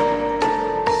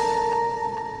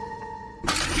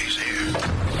 He's here.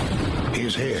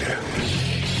 He's here.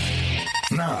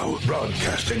 Now,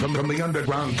 broadcasting from the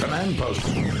underground command post,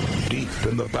 deep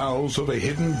in the bowels of a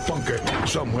hidden bunker,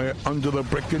 somewhere under the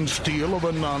brick and steel of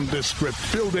a nondescript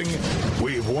building,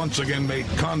 we've once again made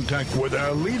contact with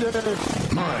our leader,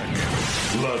 Mark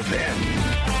Levin.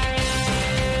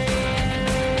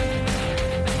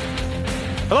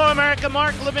 Hello, America.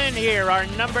 Mark Levin here. Our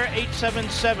number,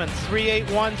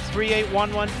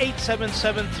 877-381-3811,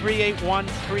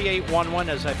 877-381-3811,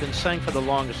 as I've been saying for the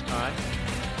longest time.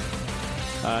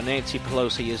 Nancy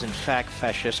Pelosi is, in fact,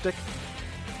 fascistic.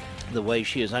 The way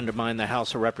she has undermined the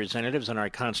House of Representatives and our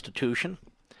Constitution.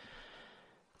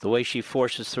 The way she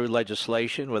forces through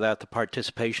legislation without the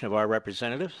participation of our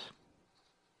representatives.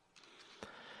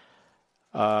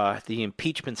 The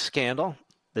impeachment scandal.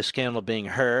 The scandal being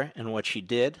her and what she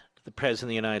did to the President of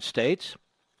the United States.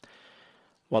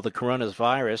 While the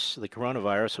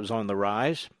coronavirus was on the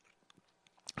rise.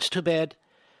 It's too bad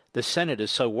the Senate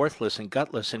is so worthless and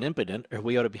gutless and impotent, or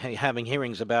we ought to be having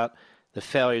hearings about the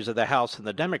failures of the House and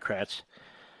the Democrats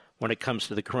when it comes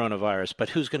to the coronavirus. But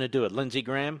who's going to do it? Lindsey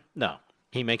Graham? No.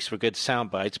 He makes for good sound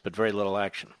bites, but very little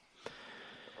action.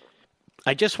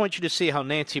 I just want you to see how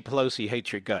Nancy Pelosi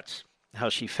hates your guts. How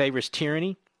she favors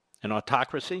tyranny and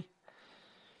autocracy.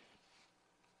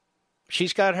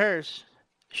 She's got hers.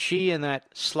 She and that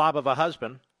slob of a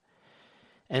husband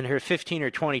and her 15 or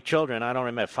 20 children, I don't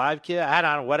remember, 5 kids, I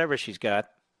don't know, whatever she's got.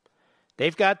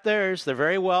 They've got theirs. They're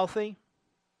very wealthy.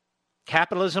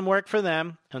 Capitalism worked for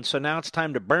them, and so now it's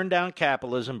time to burn down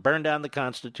capitalism, burn down the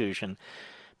Constitution,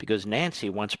 because Nancy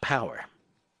wants power.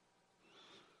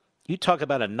 You talk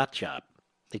about a nut job.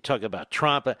 They talk about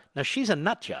Trump. Now, she's a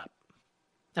nut job.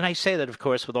 And I say that, of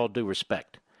course, with all due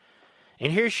respect.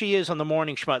 And here she is on the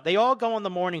morning schmo. They all go on the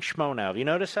morning schmo now. Have you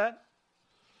noticed that?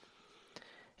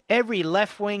 Every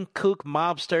left-wing kook,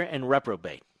 mobster, and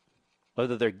reprobate,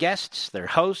 whether they're guests, they're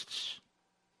hosts,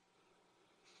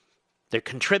 they're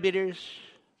contributors,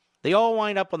 they all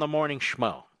wind up on the morning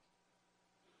schmo.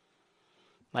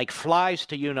 Like flies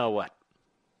to you-know-what.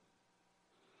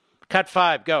 Cut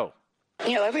 5, go.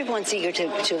 You know, everyone's eager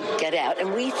to get out,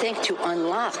 and we think to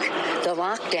unlock the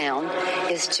lockdown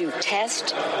is to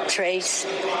test, trace,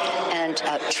 and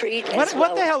treat.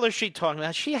 What the hell is she talking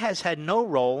about? She has had no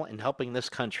role in helping this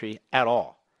country at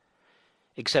all,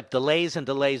 except delays and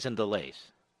delays and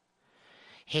delays.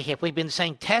 Hey, we've been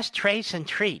saying test, trace, and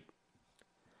treat.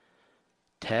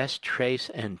 Test, trace,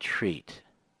 and treat.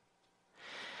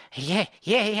 Yeah.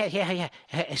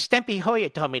 Stempy Hoyer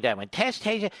told me that one. Test,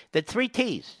 trace, the 3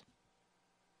 T's.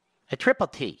 A triple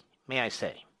T, may I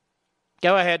say.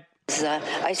 Go ahead.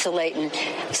 Isolate and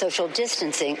social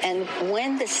distancing. And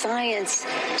when the science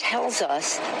tells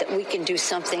us that we can do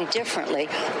something differently,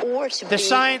 or to The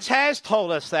science has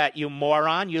told us that, you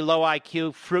moron, you low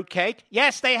IQ fruitcake.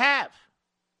 Yes, they have.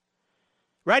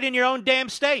 Right in your own damn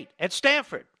state, at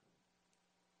Stanford.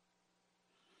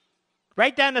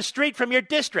 Right down the street from your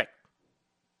district.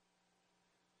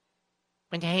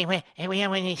 The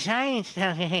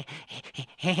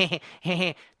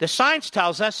science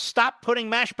tells us stop putting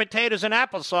mashed potatoes and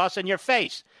applesauce in your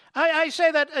face. I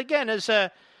say that again as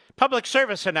a public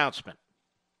service announcement.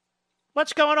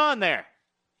 What's going on there?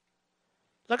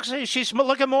 Look, she's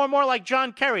looking more and more like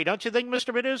John Kerry, don't you think,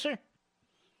 Mr. Producer?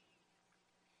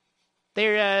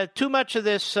 They're too much of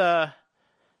this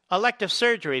elective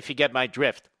surgery, if you get my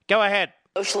drift. Go ahead.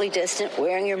 Socially distant,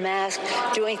 wearing your mask,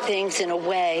 doing things in a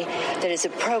way that is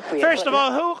appropriate. First of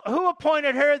all, who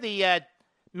appointed her the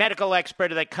medical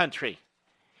expert of the country?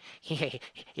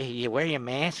 You wear your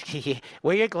mask,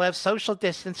 wear your gloves, social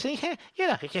distancing.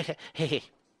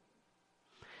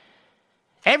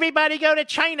 Everybody go to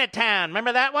Chinatown.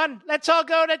 Remember that one? Let's all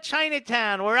go to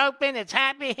Chinatown. We're open. It's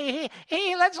happy.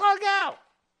 Let's all go.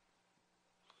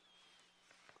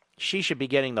 She should be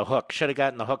getting the hook. Should have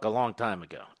gotten the hook a long time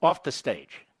ago. Off the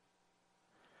stage.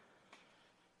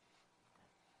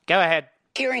 Go ahead.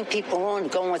 Cheering people on,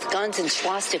 going with guns and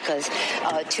swastikas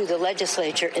to the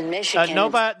legislature in Michigan.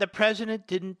 The president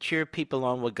didn't cheer people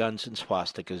on with guns and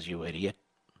swastikas, you idiot.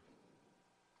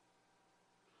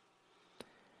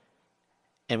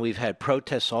 And we've had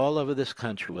protests all over this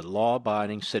country with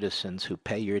law-abiding citizens who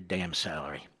pay your damn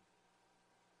salary.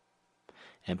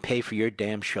 And pay for your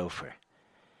damn chauffeur.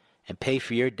 And pay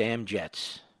for your damn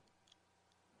jets.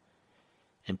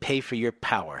 And pay for your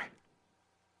power.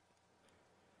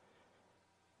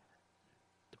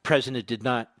 The president did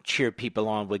not cheer people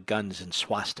on with guns and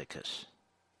swastikas.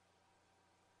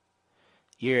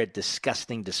 You're a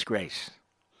disgusting disgrace.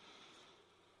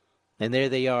 And there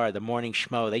they are, the morning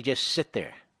schmo. They just sit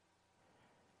there.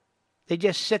 They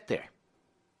just sit there.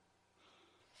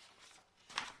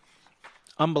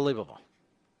 Unbelievable.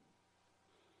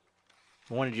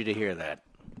 I wanted you to hear that.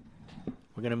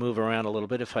 We're going to move around a little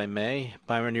bit, if I may.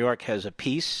 Byron New York has a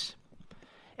piece.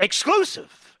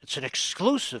 Exclusive. It's an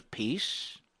exclusive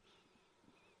piece.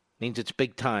 Means it's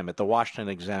big time at the Washington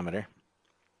Examiner.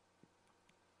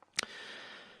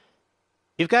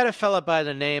 You've got a fellow by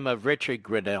the name of Richard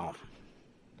Grenell,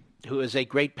 who is a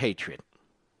great patriot.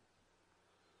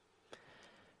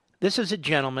 This is a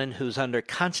gentleman who's under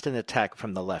constant attack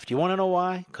from the left. You want to know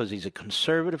why? Because he's a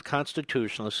conservative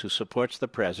constitutionalist who supports the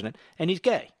president, and he's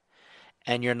gay.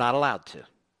 And you're not allowed to.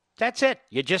 That's it.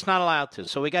 You're just not allowed to.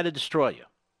 So we got to destroy you.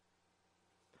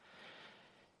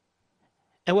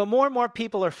 And what more and more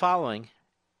people are following,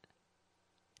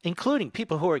 including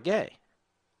people who are gay,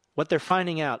 what they're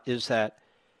finding out is that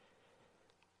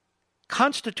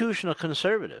constitutional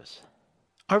conservatives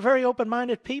are very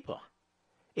open-minded people.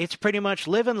 It's pretty much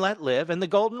live and let live and the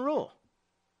golden rule.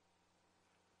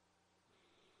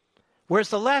 Whereas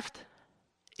the left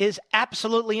is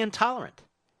absolutely intolerant.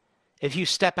 If you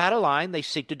step out of line, they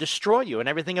seek to destroy you and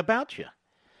everything about you.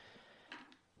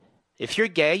 If you're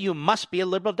gay, you must be a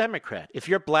liberal Democrat. If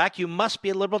you're black, you must be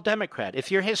a liberal Democrat.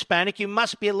 If you're Hispanic, you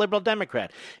must be a liberal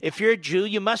Democrat. If you're a Jew,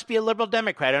 you must be a liberal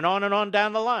Democrat, and on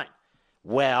down the line.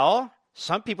 Well,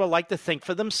 some people like to think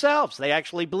for themselves. They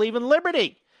actually believe in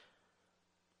liberty.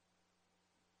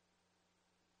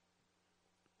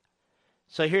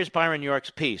 So here's Byron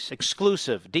York's piece,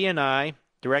 exclusive, DNI,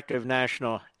 Director of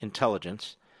National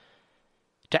Intelligence,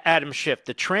 to Adam Schiff.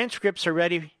 The transcripts are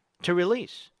ready to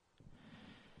release.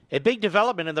 A big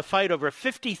development in the fight over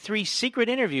 53 secret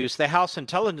interviews the House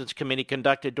Intelligence Committee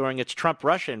conducted during its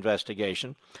Trump-Russia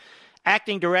investigation.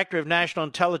 Acting Director of National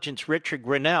Intelligence Richard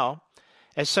Grenell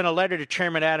has sent a letter to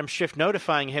Chairman Adam Schiff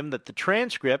notifying him that the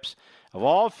transcripts of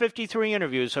all 53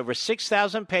 interviews, over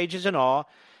 6,000 pages in all,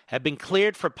 have been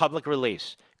cleared for public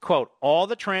release. Quote, all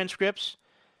the transcripts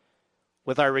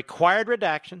with our required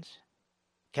redactions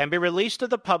can be released to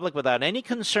the public without any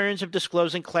concerns of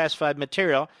disclosing classified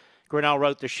material, Grenell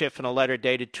wrote to Schiff in a letter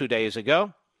dated 2 days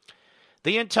ago.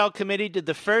 The Intel Committee did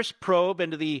the first probe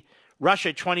into the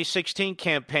Russia 2016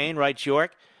 campaign, writes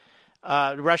York,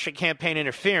 Russia campaign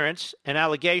interference, and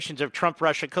allegations of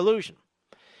Trump-Russia collusion.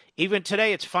 Even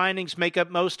today, its findings make up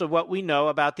most of what we know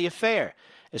about the affair.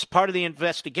 As part of the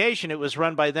investigation, it was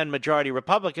run by then-majority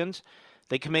Republicans.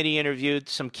 The committee interviewed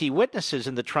some key witnesses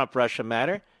in the Trump-Russia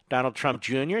matter: Donald Trump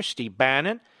Jr., Steve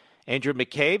Bannon, Andrew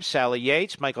McCabe, Sally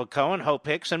Yates, Michael Cohen, Hope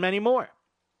Hicks, and many more.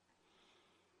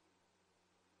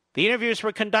 The interviews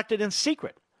were conducted in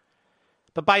secret.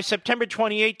 But by September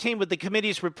 2018, with the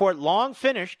committee's report long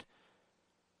finished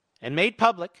and made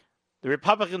public, the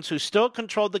Republicans who still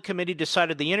controlled the committee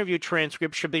decided the interview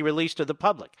transcript should be released to the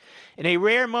public. In a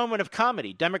rare moment of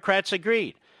comedy, Democrats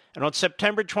agreed. And on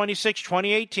September 26,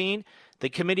 2018, the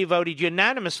committee voted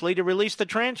unanimously to release the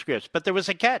transcripts. But there was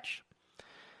a catch.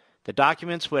 The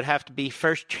documents would have to be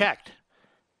first checked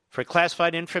for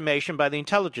classified information by the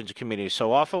intelligence community.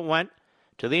 So off it went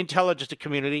to the intelligence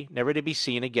community, never to be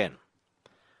seen again.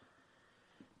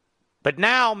 But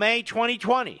now, May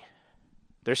 2020,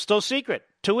 they're still secret.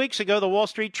 2 weeks ago, the Wall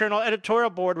Street Journal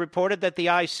editorial board reported that the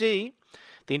IC,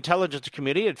 the intelligence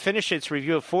community, had finished its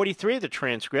review of 43 of the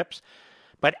transcripts,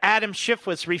 but Adam Schiff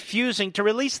was refusing to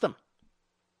release them.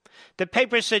 The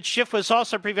paper said Schiff was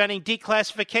also preventing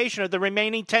declassification of the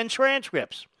remaining 10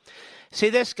 transcripts. See,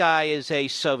 this guy is a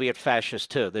Soviet fascist,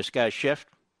 too, this guy Schiff.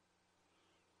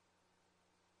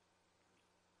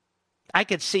 I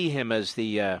could see him as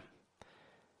the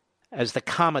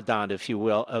commandant, if you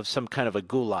will, of some kind of a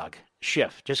gulag.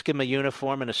 Schiff. Just give him a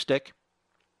uniform and a stick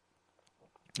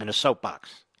and a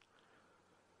soapbox.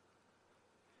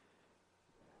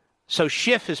 So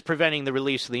Schiff is preventing the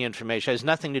release of the information. It has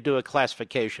nothing to do with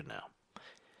classification now.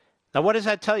 Now, what does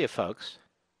that tell you, folks?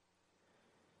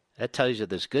 That tells you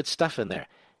there's good stuff in there.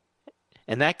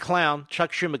 And that clown,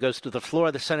 Chuck Schumer, goes to the floor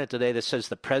of the Senate today that says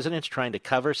the president's trying to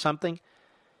cover something,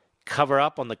 cover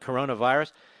up on the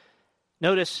coronavirus.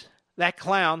 Notice that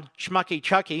clown, Schmucky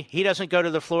Chucky, he doesn't go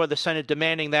to the floor of the Senate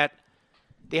demanding that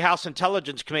the House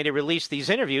Intelligence Committee release these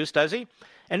interviews, does he?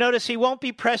 And notice he won't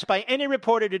be pressed by any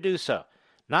reporter to do so.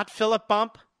 Not Philip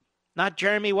Bump, not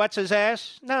Jeremy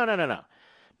What's-His-Ass. No.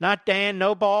 Not Dan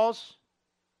No Balls.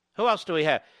 Who else do we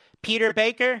have? Peter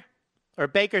Baker? Or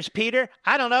Baker's Peter?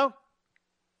 I don't know.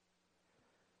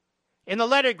 In the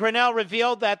letter, Grinnell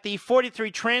revealed that the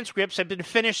 43 transcripts have been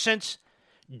finished since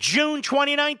June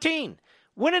 2019.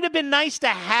 Wouldn't it have been nice to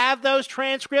have those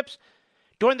transcripts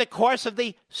during the course of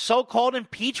the so-called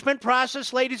impeachment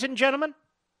process, ladies and gentlemen?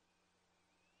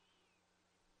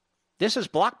 This is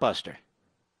blockbuster.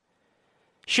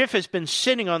 Schiff has been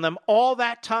sitting on them all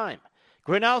that time.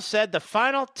 Grinnell said the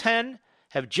final 10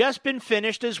 have just been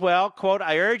finished as well. Quote,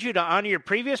 I urge you to honor your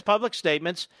previous public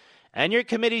statements and your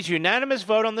committee's unanimous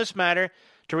vote on this matter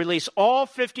to release all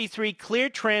 53 clear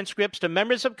transcripts to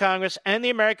members of Congress and the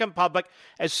American public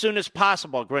as soon as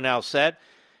possible, Grinnell said.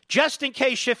 Just in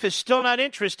case Schiff is still not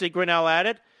interested, Grinnell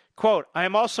added, quote, I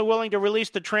am also willing to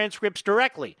release the transcripts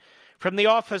directly from the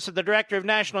Office of the Director of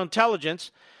National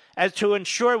Intelligence as to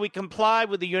ensure we comply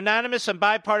with the unanimous and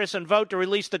bipartisan vote to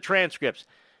release the transcripts.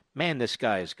 Man, this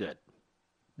guy is good.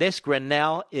 This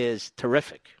Grinnell is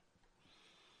terrific.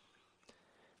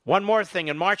 One more thing.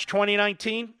 In March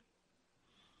 2019,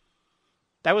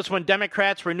 that was when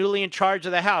Democrats were newly in charge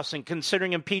of the House and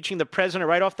considering impeaching the president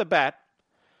right off the bat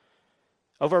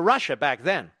over Russia back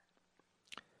then.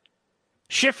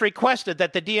 Schiff requested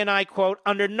that the DNI, quote,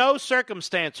 under no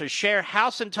circumstances share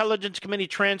House Intelligence Committee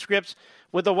transcripts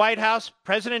with the White House,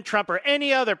 President Trump, or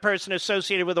any other person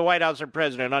associated with the White House or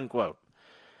president, unquote.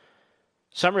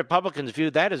 Some Republicans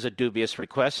viewed that as a dubious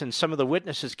request, and some of the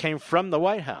witnesses came from the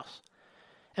White House.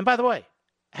 And by the way,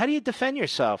 how do you defend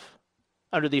yourself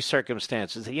under these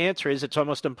circumstances? The answer is it's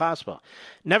almost impossible.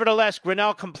 Nevertheless,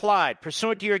 Grinnell complied.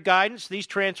 Pursuant to your guidance, these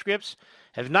transcripts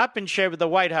have not been shared with the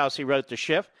White House, he wrote to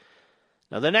Schiff.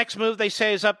 Now, the next move, they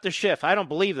say, is up to Schiff. I don't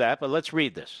believe that, but let's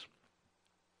read this.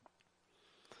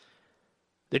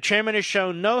 The chairman has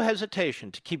shown no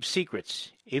hesitation to keep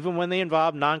secrets, even when they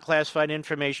involve non-classified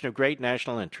information of great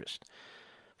national interest.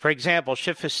 For example,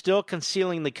 Schiff is still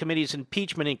concealing the committee's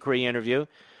impeachment inquiry interview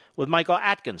with Michael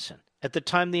Atkinson, at the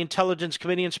time the Intelligence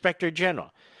Committee Inspector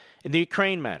General, in the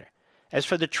Ukraine matter. As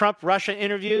for the Trump-Russia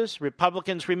interviews,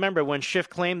 Republicans remember when Schiff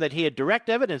claimed that he had direct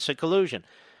evidence of collusion,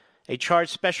 a charge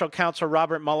Special Counsel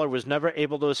Robert Mueller was never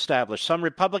able to establish. Some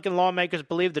Republican lawmakers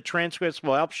believe the transcripts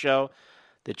will help show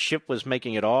that Schiff was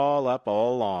making it all up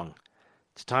all along.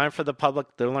 It's time for the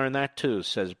public to learn that too,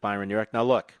 says Byron York. Now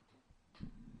look.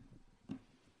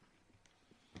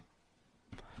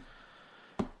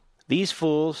 These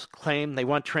fools claim they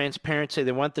want transparency,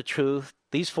 they want the truth.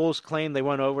 These fools claim they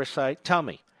want oversight. Tell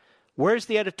me, Where's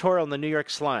the editorial in the New York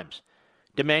Slimes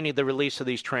demanding the release of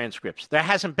these transcripts? There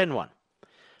hasn't been one.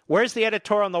 Where's the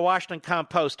editorial in the Washington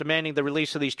Compost demanding the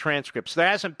release of these transcripts? There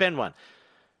hasn't been one.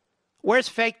 Where's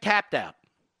Fake Tapped Out?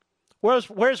 Where's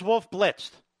Wolf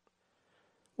Blitzed?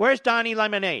 Where's Donnie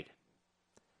Lemonade?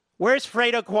 Where's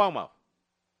Fredo Cuomo?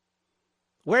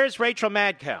 Where's Rachel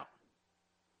Madcow?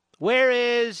 Where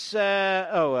is,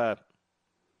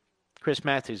 Chris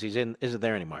Matthews? Isn't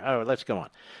there anymore. Oh, let's go on.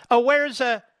 Oh, where's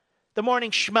the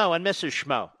Morning Schmo and Mrs.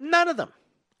 Schmo? None of them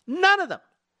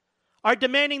are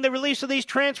demanding the release of these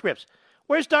transcripts.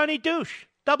 Where's Donnie Douche?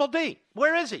 Double D.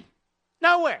 Where is he?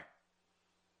 Nowhere.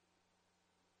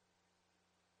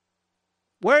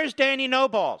 Where's Danny No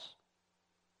Balls?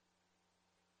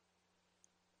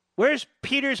 Where's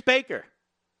Peter's Baker?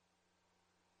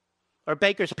 Or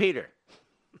Baker's Peter?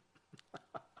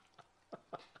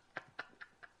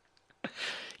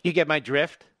 You get my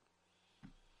drift?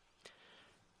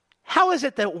 How is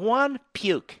it that one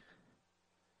puke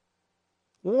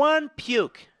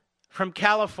from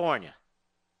California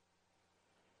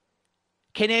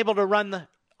can be able to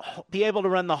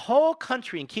run the whole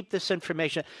country and keep this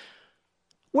information?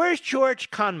 Where's George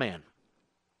Conman?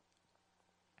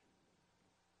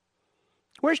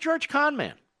 Where's George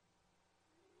Conman?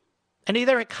 And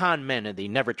they're a con men in the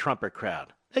Never Trumper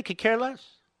crowd. They could care less.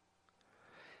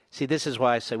 See, this is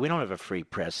why I say we don't have a free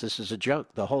press. This is a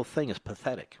joke. The whole thing is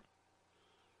pathetic.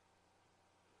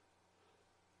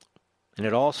 And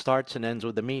it all starts and ends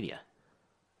with the media.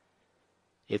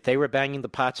 If they were banging the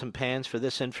pots and pans for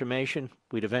this information,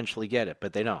 we'd eventually get it,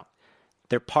 but they don't.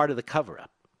 They're part of the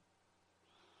cover-up.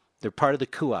 They're part of the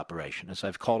coup operation, as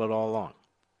I've called it all along.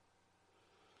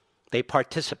 They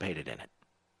participated in it.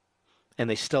 And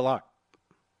they still are.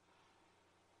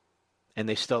 And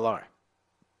they still are.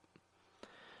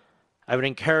 I would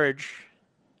encourage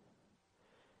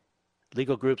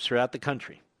legal groups throughout the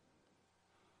country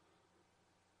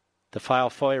to file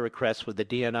FOIA requests with the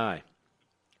DNI.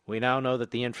 We now know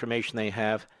that the information they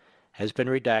have has been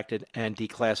redacted and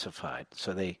declassified.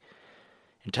 So the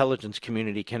intelligence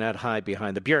community cannot hide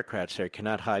behind, the bureaucrats there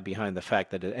cannot hide behind the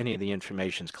fact that any of the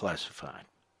information is classified.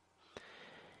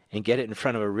 And get it in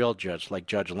front of a real judge like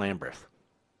Judge Lamberth.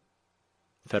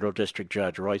 Federal District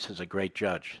Judge. Royce is a great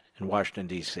judge in Washington,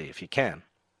 D.C., if you can.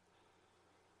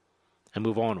 And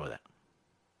move on with it.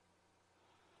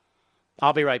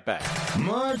 I'll be right back.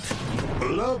 Mark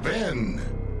Levin.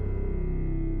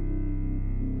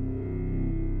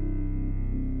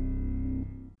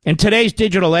 In today's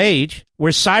digital age,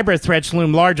 where cyber threats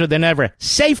loom larger than ever,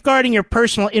 safeguarding your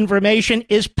personal information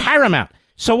is paramount.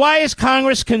 So why is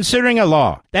Congress considering a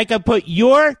law that could put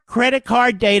your credit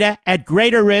card data at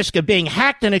greater risk of being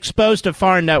hacked and exposed to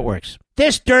foreign networks?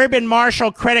 This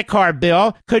Durbin-Marshall credit card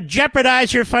bill could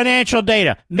jeopardize your financial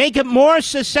data, make it more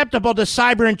susceptible to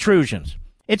cyber intrusions.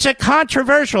 It's a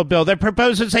controversial bill that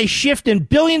proposes a shift in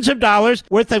billions of dollars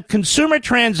worth of consumer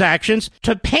transactions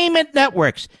to payment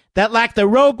networks that lack the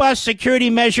robust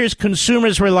security measures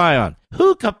consumers rely on.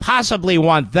 Who could possibly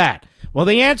want that? Well,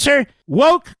 the answer?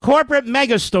 Woke corporate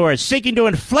megastores seeking to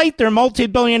inflate their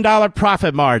multi-billion-dollar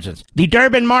profit margins. The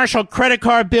Durbin-Marshall credit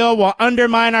card bill will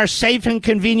undermine our safe and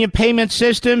convenient payment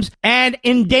systems and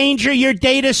endanger your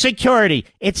data security.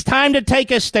 It's time to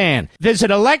take a stand.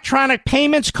 Visit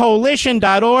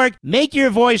electronicpaymentscoalition.org. Make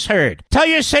your voice heard. Tell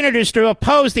your senators to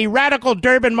oppose the radical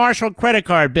Durbin-Marshall credit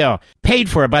card bill, paid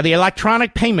for by the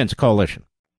Electronic Payments Coalition.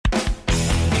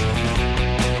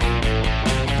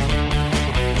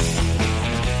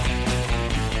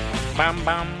 Bum,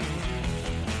 bum.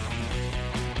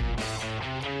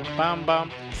 Bum,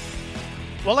 bum.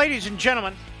 Well, ladies and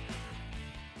gentlemen,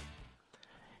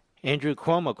 Andrew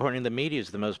Cuomo, according to the media,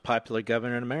 is the most popular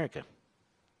governor in America.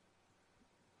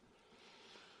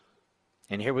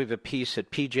 And here we have a piece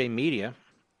at PJ Media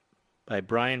by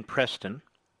Brian Preston.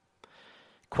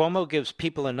 Cuomo gives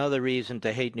people another reason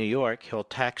to hate New York. He'll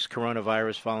tax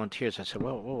coronavirus volunteers. I said,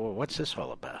 whoa, what's this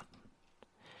all about?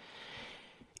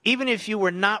 Even if you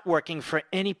were not working for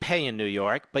any pay in New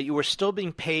York, but you were still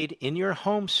being paid in your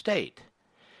home state,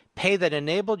 pay that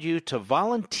enabled you to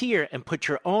volunteer and put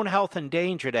your own health in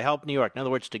danger to help New York. In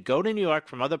other words, to go to New York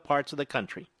from other parts of the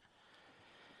country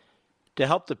to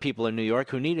help the people in New York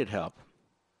who needed help.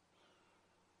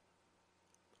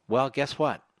 Well, guess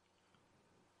what?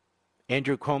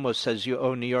 Andrew Cuomo says you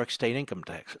owe New York state income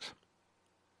taxes.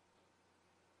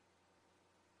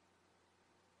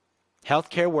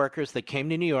 Healthcare workers that came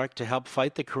to New York to help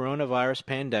fight the coronavirus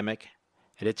pandemic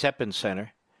at its epicenter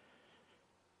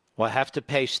will have to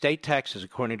pay state taxes,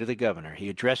 according to the governor. He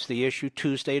addressed the issue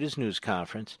Tuesday at his news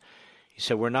conference. He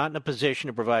said, we're not in a position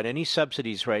to provide any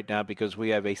subsidies right now because we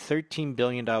have a $13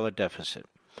 billion deficit.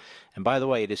 And by the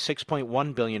way, it is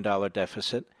 $6.1 billion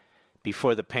deficit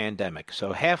before the pandemic.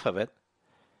 So half of it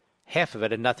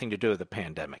had nothing to do with the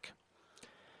pandemic.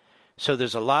 So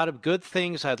there's a lot of good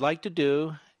things I'd like to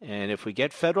do, and if we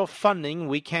get federal funding,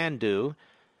 we can do,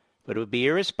 but it would be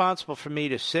irresponsible for me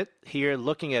to sit here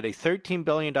looking at a $13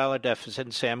 billion deficit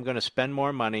and say I'm going to spend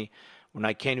more money when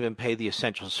I can't even pay the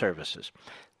essential services.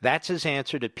 That's his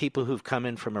answer to people who've come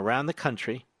in from around the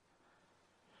country.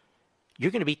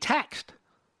 You're going to be taxed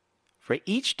for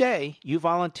each day you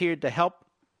volunteered to help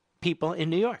people in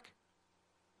New York.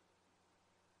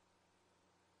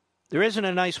 There isn't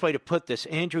a nice way to put this.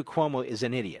 Andrew Cuomo is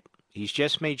an idiot. He's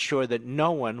just made sure that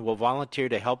no one will volunteer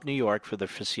to help New York for the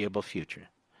foreseeable future.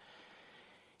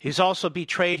 He's also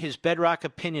betrayed his bedrock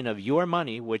opinion of your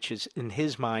money, which is, in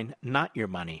his mind, not your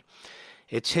money.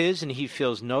 It's his, and he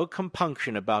feels no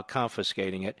compunction about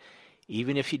confiscating it,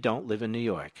 even if you don't live in New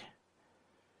York.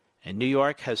 And New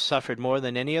York has suffered more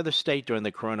than any other state during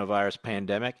the coronavirus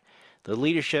pandemic. The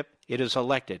leadership it has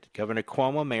elected, Governor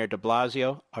Cuomo, Mayor de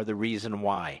Blasio, are the reason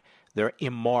why. They're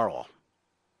immoral.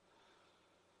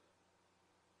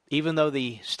 Even though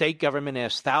the state government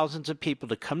asked thousands of people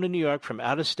to come to New York from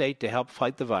out of state to help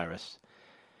fight the virus,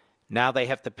 now they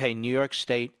have to pay New York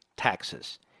State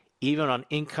taxes, even on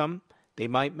income they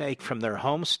might make from their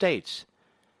home states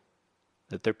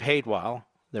that they're paid while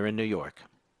they're in New York.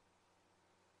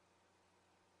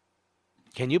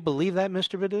 Can you believe that,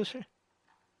 Mr. Producer?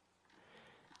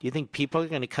 Do you think people are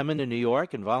going to come into New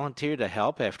York and volunteer to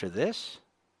help after this?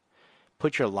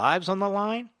 Put your lives on the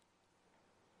line?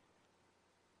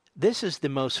 This is the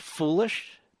most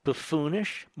foolish,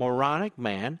 buffoonish, moronic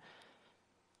man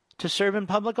to serve in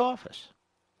public office.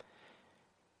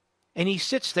 And he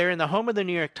sits there in the home of the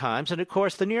New York Times, and of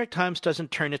course the New York Times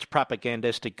doesn't turn its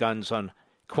propagandistic guns on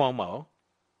Cuomo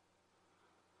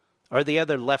or the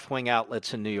other left-wing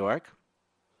outlets in New York.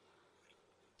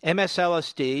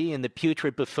 MSLSD and the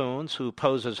putrid buffoons who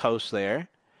pose as hosts there,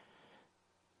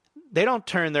 they don't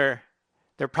turn their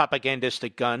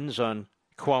propagandistic guns on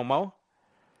Cuomo.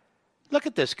 Look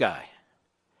at this guy.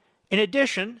 In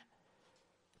addition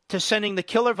to sending the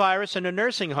killer virus into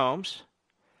nursing homes,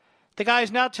 the guy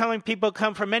is now telling people who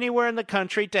come from anywhere in the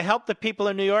country to help the people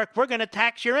in New York, we're going to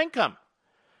tax your income.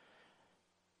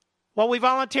 Well, we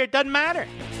volunteered, doesn't matter.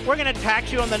 We're going to tax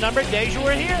you on the number of days you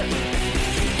were here.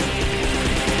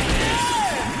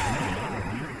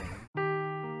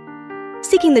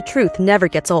 Seeking the truth never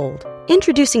gets old.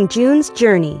 Introducing June's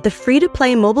Journey, the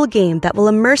free-to-play mobile game that will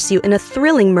immerse you in a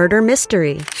thrilling murder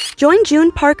mystery. Join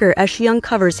June Parker as she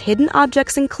uncovers hidden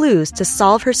objects and clues to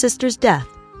solve her sister's death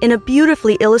in a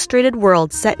beautifully illustrated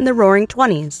world set in the Roaring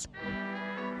 '20s.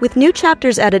 With new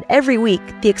chapters added every week,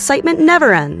 the excitement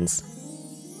never ends.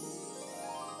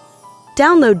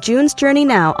 Download June's Journey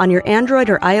now on your Android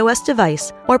or iOS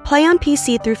device, or play on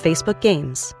PC through Facebook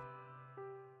Games.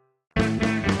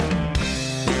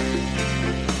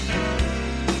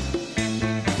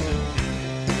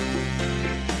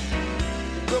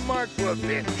 Mark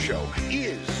Levin Show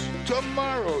is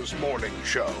tomorrow's morning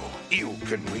show. You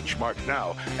can reach Mark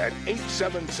now at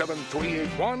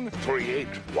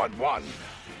 877-381-3811.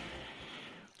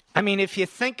 I mean, if you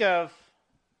think of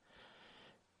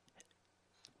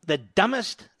the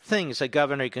dumbest things a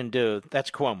governor can do,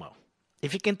 that's Cuomo.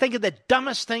 If you can think of the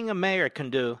dumbest thing a mayor can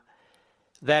do,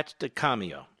 that's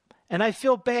DeCamio. And I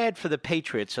feel bad for the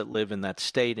patriots that live in that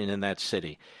state and in that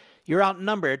city. You're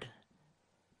outnumbered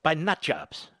by nut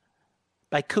jobs,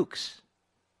 by kooks.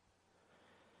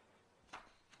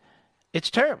 It's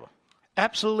terrible.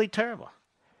 Absolutely terrible.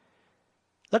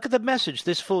 Look at the message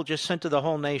this fool just sent to the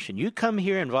whole nation. You come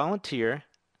here and volunteer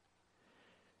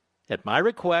at my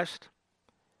request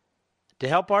to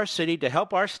help our city, to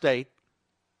help our state.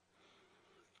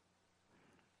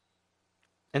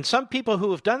 And some people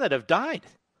who have done that have died.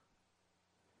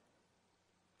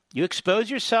 You expose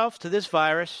yourself to this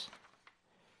virus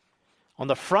on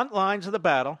the front lines of the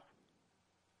battle.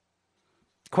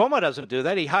 Cuomo doesn't do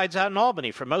that. He hides out in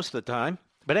Albany for most of the time.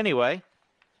 But anyway,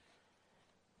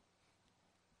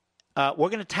 we're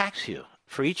going to tax you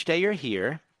for each day you're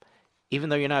here. Even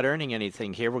though you're not earning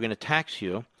anything here, we're going to tax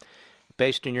you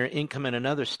based on your income in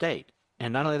another state.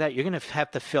 And not only that, you're going to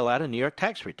have to fill out a New York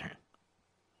tax return.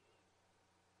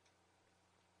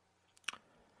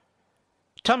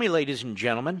 Tell me, ladies and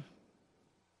gentlemen,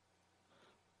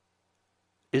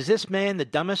 is this man the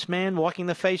dumbest man walking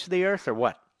the face of the earth or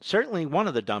what? Certainly one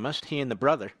of the dumbest, he and the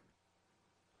brother.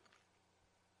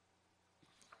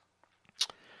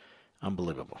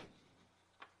 Unbelievable.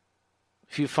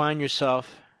 If you find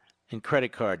yourself in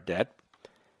credit card debt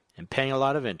and paying a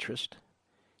lot of interest,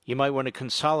 you might want to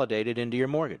consolidate it into your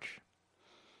mortgage.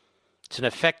 It's an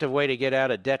effective way to get out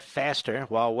of debt faster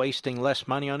while wasting less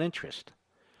money on interest.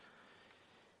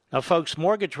 Now, folks,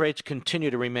 mortgage rates continue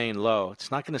to remain low.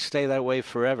 It's not going to stay that way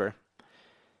forever.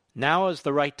 Now is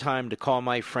the right time to call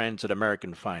my friends at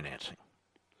American Financing.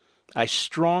 I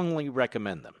strongly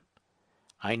recommend them.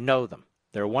 I know them.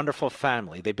 They're a wonderful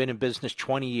family. They've been in business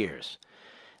 20 years.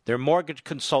 Their mortgage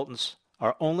consultants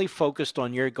are only focused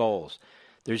on your goals.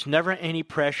 There's never any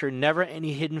pressure, never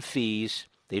any hidden fees.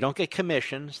 They don't get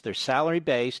commissions. They're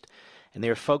salary-based, and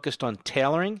they're focused on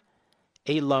tailoring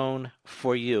a loan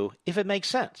for you, if it makes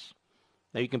sense.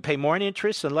 Now, you can pay more in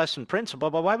interest and less in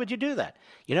principal, but why would you do that?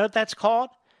 You know what that's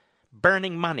called?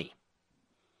 Burning money.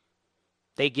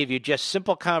 They give you just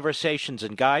simple conversations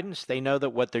and guidance. They know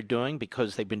that what they're doing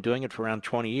because they've been doing it for around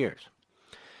 20 years.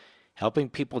 Helping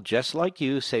people just like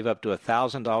you save up to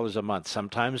 $1,000 a month,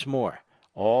 sometimes more,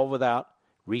 all without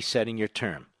resetting your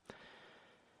term.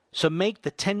 So make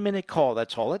the 10-minute call.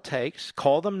 That's all it takes.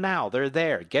 Call them now. They're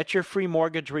there. Get your free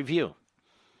mortgage review.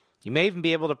 You may even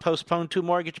be able to postpone 2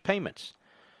 mortgage payments.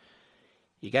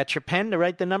 You got your pen to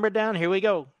write the number down? Here we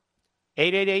go.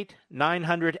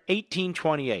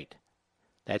 888-900-1828.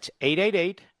 That's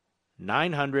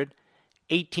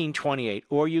 888-900-1828.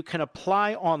 Or you can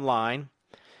apply online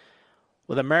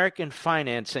with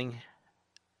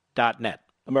AmericanFinancing.net.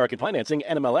 American Financing,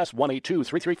 NMLS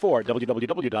 182334,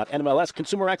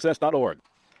 www.nmlsconsumeraccess.org.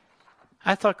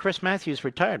 I thought Chris Matthews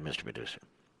retired, Mr. Producer.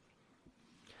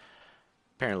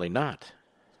 Apparently not.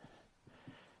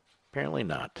 Apparently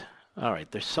not. All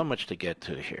right, there's so much to get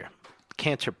to here.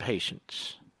 Cancer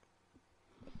patients.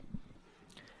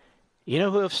 You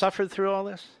know who have suffered through all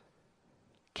this?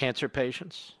 Cancer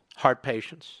patients, heart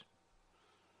patients,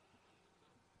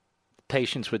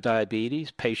 patients with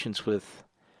diabetes, patients with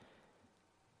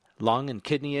lung and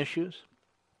kidney issues.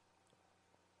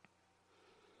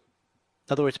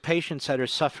 In other words, patients that are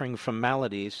suffering from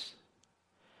maladies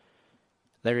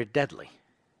that are deadly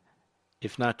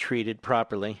if not treated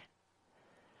properly,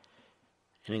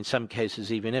 and in some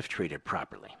cases even if treated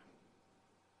properly.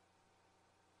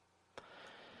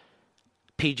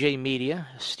 PJ Media,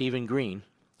 Stephen Green,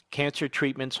 Cancer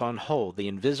Treatments on Hold, the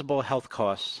Invisible Health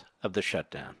Costs of the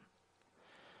Shutdown.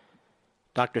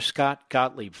 Dr. Scott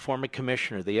Gottlieb, former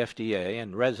commissioner of the FDA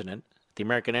and resident at the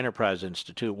American Enterprise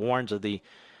Institute, warns of the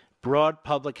broad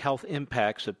public health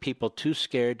impacts of people too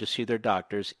scared to see their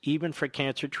doctors, even for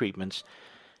cancer treatments,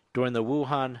 during the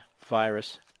Wuhan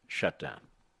virus shutdown.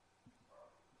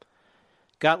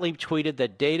 Gottlieb tweeted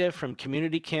that data from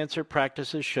community cancer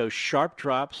practices shows sharp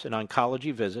drops in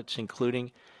oncology visits,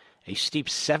 including a steep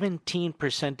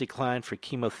 17% decline for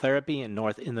chemotherapy in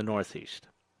the Northeast.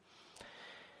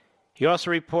 He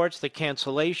also reports that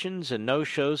cancellations and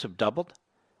no-shows have doubled,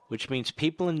 which means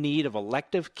people in need of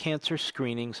elective cancer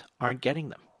screenings aren't getting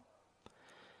them.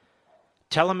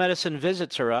 Telemedicine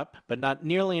visits are up, but not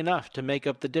nearly enough to make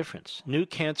up the difference. New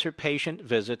cancer patient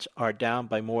visits are down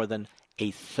by more than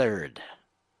a third.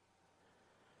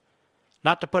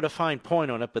 Not to put a fine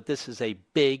point on it, but this is a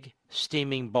big,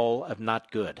 steaming bowl of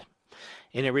not good.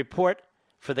 In a report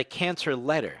for the Cancer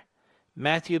Letter,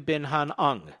 Matthew Bin Han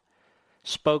Ung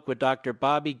spoke with Dr.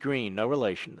 Bobby Green, no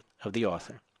relation of the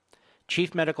author,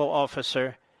 Chief Medical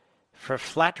Officer for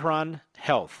Flatron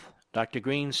Health. Dr.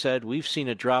 Green said, "We've seen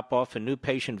a drop-off in new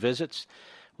patient visits.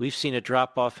 We've seen a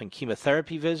drop-off in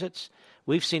chemotherapy visits.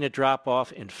 We've seen a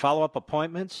drop-off in follow-up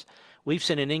appointments. We've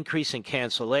seen an increase in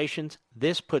cancellations.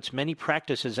 This puts many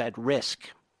practices at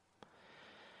risk.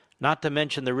 Not to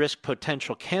mention the risk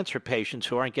potential cancer patients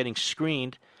who aren't getting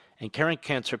screened and current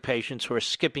cancer patients who are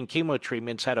skipping chemo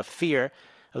treatments out of fear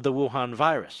of the Wuhan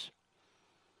virus."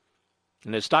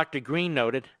 And as Dr. Green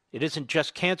noted, it isn't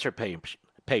just cancer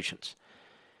patients.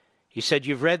 He said,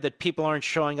 "You've read that people aren't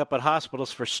showing up at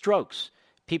hospitals for strokes.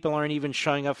 People aren't even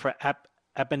showing up for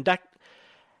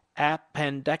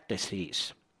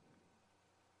appendectomies."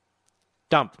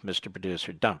 Dump, Mr.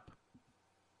 Producer, dump.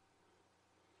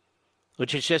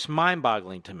 Which is just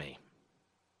mind-boggling to me.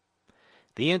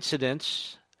 The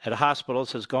incidence at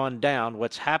hospitals has gone down.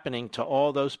 What's happening to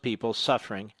all those people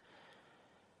suffering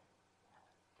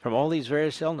from all these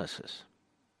various illnesses?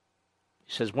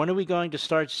 He says, when are we going to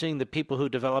start seeing the people who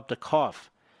developed a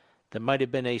cough that might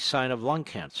have been a sign of lung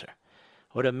cancer,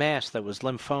 or a mass that was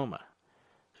lymphoma,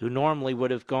 who normally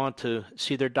would have gone to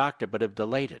see their doctor but have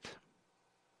delayed it?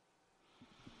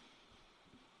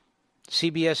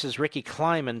 CBS's Ricky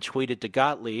Kleiman tweeted to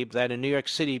Gottlieb that in New York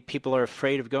City, people are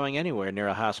afraid of going anywhere near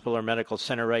a hospital or medical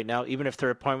center right now, even if their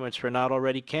appointments were not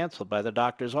already canceled by the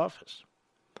doctor's office.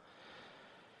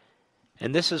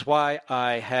 And this is why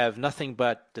I have nothing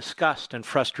but disgust and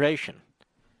frustration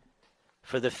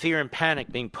for the fear and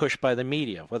panic being pushed by the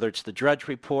media, whether it's the Drudge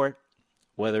Report,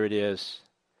 whether it is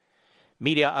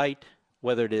Mediaite,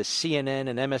 whether it is CNN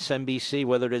and MSNBC,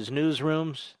 whether it is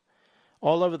newsrooms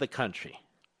all over the country.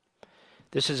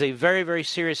 This is a very, very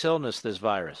serious illness, this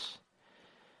virus.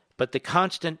 But the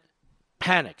constant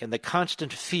panic and the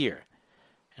constant fear,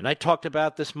 and I talked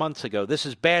about this months ago, this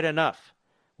is bad enough.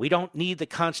 We don't need the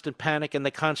constant panic and the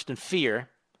constant fear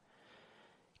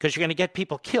because you're going to get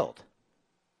people killed.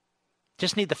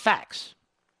 Just need the facts.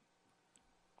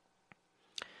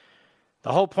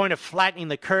 The whole point of flattening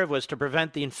the curve was to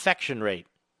prevent the infection rate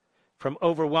from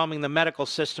overwhelming the medical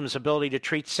system's ability to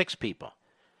treat sick people.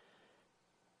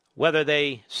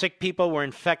 Whether sick people were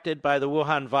infected by the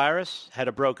Wuhan virus, had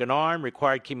a broken arm,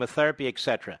 required chemotherapy,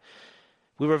 etc.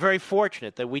 We were very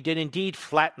fortunate that we did indeed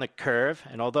flatten the curve,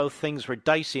 and although things were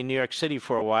dicey in New York City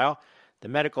for a while, the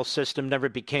medical system never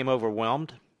became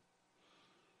overwhelmed.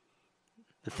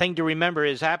 The thing to remember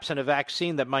is, absent a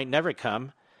vaccine that might never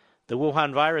come, the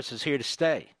Wuhan virus is here to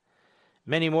stay.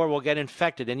 Many more will get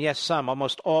infected, and yes, some,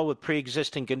 almost all with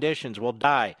pre-existing conditions, will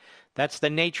die. That's the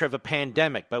nature of a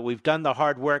pandemic, but we've done the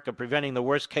hard work of preventing the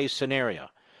worst-case scenario,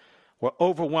 where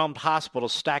overwhelmed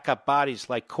hospitals stack up bodies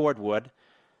like cordwood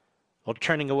while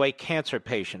turning away cancer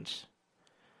patients,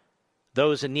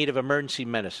 those in need of emergency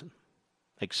medicine,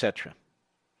 etc.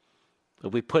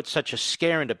 But we put such a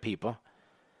scare into people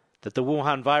that the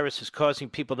Wuhan virus is causing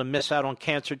people to miss out on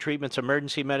cancer treatments,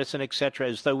 emergency medicine, etc.,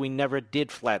 as though we never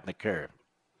did flatten the curve.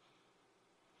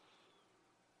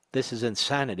 This is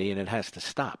insanity, and it has to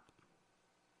stop.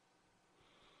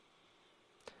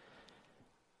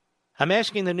 I'm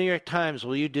asking the New York Times,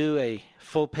 will you do a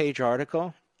full-page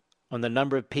article on the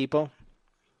number of people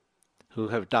who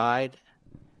have died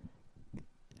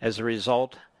as a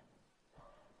result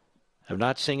of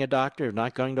not seeing a doctor, of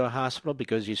not going to a hospital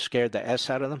because you scared the S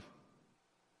out of them?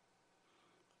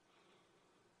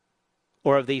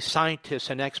 Or of these scientists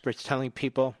and experts telling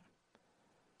people,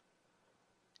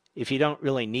 if you don't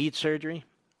really need surgery,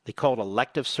 they call it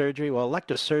elective surgery. Well,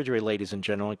 elective surgery, ladies and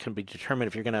gentlemen, can be determined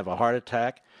if you're going to have a heart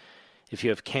attack, if you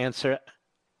have cancer,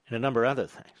 and a number of other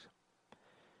things.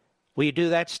 Will you do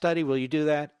that study? Will you do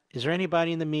that? Is there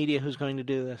anybody in the media who's going to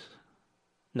do this?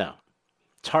 No.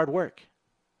 It's hard work.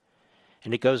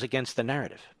 And it goes against the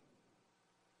narrative.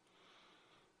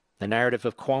 The narrative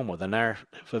of Cuomo, the narrative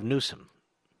of Newsom,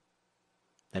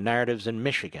 the narratives in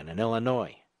Michigan and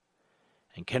Illinois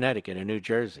and Connecticut and New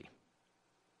Jersey.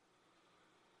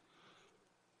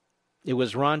 It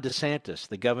was Ron DeSantis,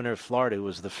 the governor of Florida, who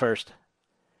was the first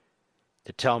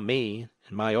to tell me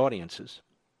and my audiences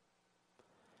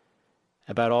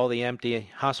about all the empty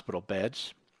hospital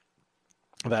beds,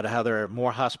 about how there are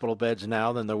more hospital beds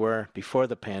now than there were before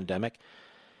the pandemic,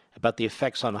 about the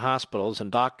effects on hospitals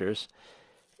and doctors.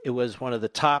 It was one of the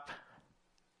top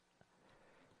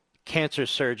cancer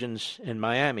surgeons in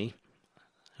Miami,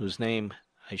 whose name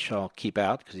I shall keep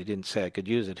out because he didn't say I could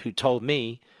use it, who told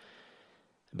me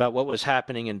about what was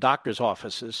happening in doctors'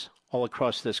 offices all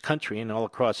across this country and all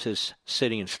across his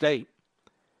city and state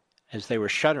as they were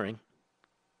shuttering.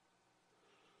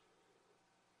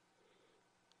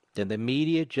 Then the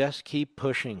media just keep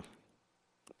pushing.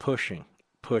 The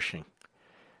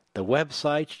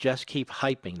websites just keep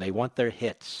hyping. They want their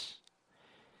hits.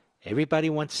 Everybody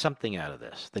wants something out of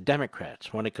this. The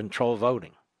Democrats want to control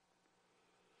voting.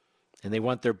 And they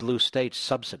want their blue states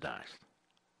subsidized.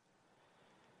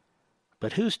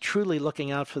 But who's truly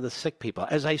looking out for the sick people?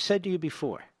 As I said to you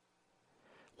before,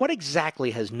 what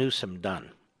exactly has Newsom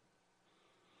done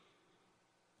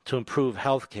to improve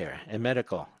health care and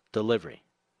medical delivery?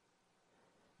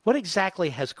 What exactly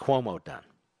has Cuomo done?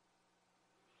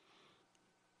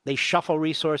 They shuffle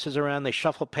resources around. They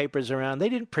shuffle papers around. They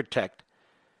didn't protect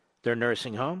their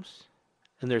nursing homes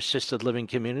and their assisted living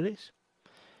communities.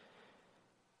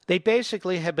 They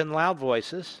basically have been loud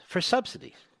voices for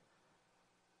subsidies.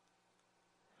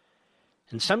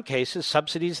 In some cases,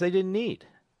 subsidies they didn't need,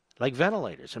 like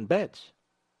ventilators and beds.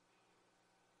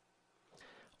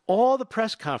 All the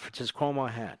press conferences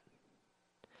Cuomo had,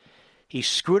 he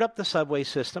screwed up the subway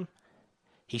system.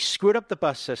 He screwed up the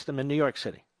bus system in New York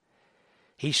City.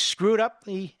 He screwed up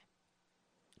the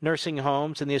nursing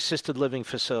homes and the assisted living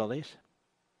facilities.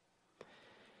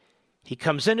 He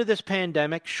comes into this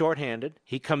pandemic shorthanded.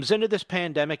 He comes into this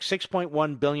pandemic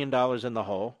 $6.1 billion in the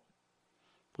hole,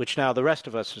 which now the rest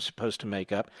of us are supposed to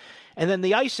make up. And then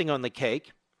the icing on the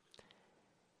cake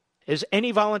is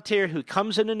any volunteer who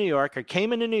comes into New York or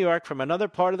came into New York from another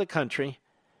part of the country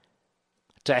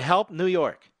to help New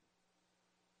York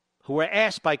who were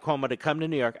asked by Cuomo to come to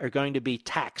New York are going to be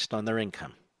taxed on their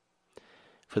income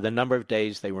for the number of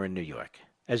days they were in New York,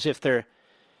 as if they're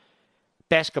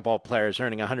basketball players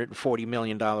earning $140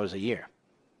 million a year.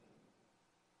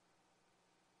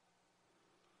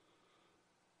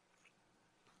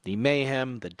 The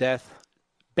mayhem, the death,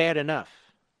 bad enough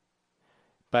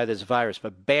by this virus,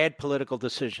 but bad political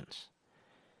decisions,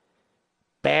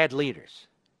 bad leaders.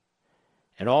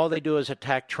 And all they do is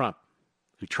attack Trump,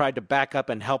 who tried to back up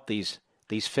and help these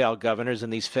failed governors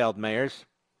and these failed mayors,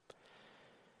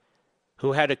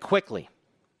 who had to quickly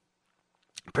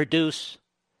produce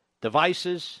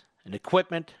devices and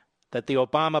equipment that the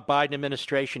Obama-Biden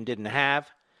administration didn't have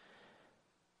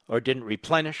or didn't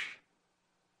replenish,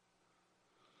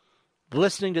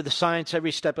 listening to the science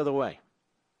every step of the way.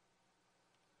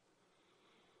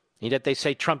 And yet they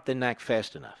say Trump didn't act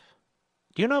fast enough.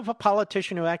 Do you know of a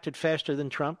politician who acted faster than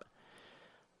Trump?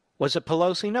 Was it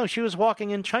Pelosi? No, she was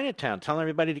walking in Chinatown, telling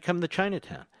everybody to come to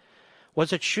Chinatown.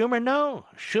 Was it Schumer? No.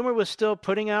 Schumer was still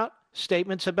putting out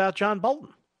statements about John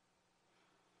Bolton.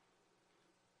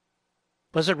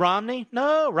 Was it Romney?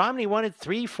 No, Romney wanted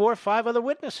 3, 4, 5 other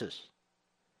witnesses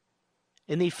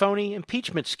in the phony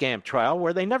impeachment scam trial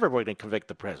where they never were going to convict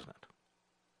the president.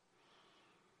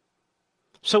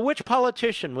 So which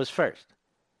politician was first?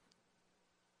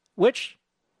 Which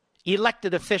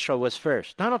elected official was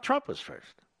first? Donald Trump was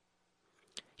first.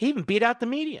 He even beat out the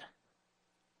media.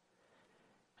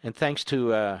 And thanks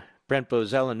to Brent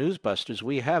Bozell and Newsbusters,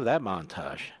 we have that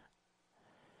montage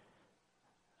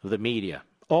of the media,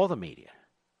 all the media,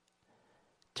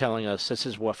 telling us this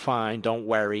is what fine, don't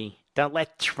worry. Don't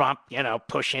let Trump,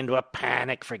 push into a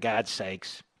panic, for God's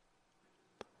sakes.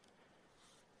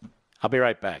 I'll be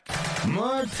right back.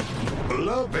 Mark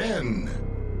Levin.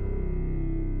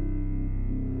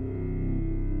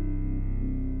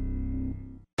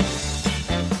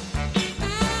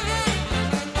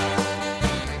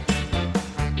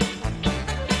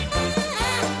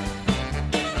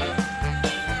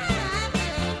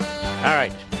 All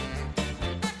right.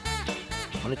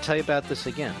 I want to tell you about this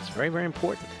again. It's very, very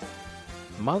important.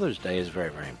 Mother's Day is very,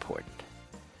 very important.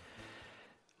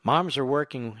 Moms are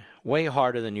working way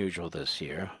harder than usual this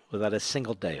year without a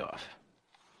single day off.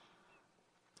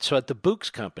 So at the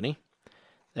Bouquets Company,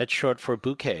 that's short for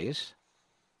bouquets,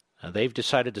 they've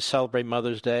decided to celebrate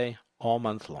Mother's Day all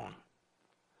month long.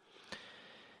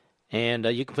 And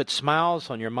you can put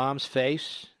smiles on your mom's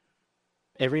face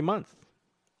every month.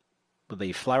 With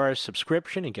a Flower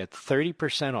subscription, you get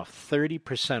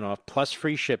 30% off, plus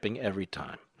free shipping every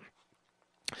time.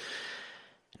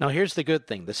 Now, here's the good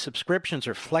thing. The subscriptions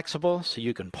are flexible, so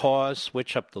you can pause,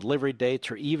 switch up delivery dates,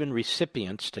 or even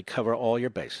recipients to cover all your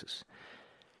bases.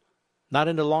 Not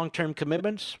into long-term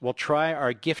commitments? Well, try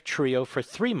our gift trio for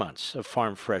 3 months of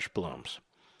farm fresh blooms.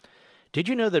 Did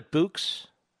you know that Bouquets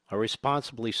are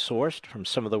responsibly sourced from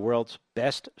some of the world's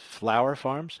best flower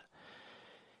farms?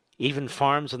 Even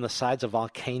farms on the sides of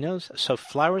volcanoes, so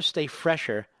flowers stay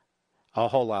fresher a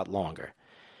whole lot longer.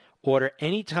 Order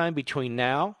anytime between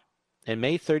now and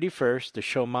May 31st to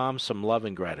show Mom some love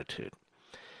and gratitude.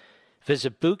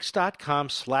 Visit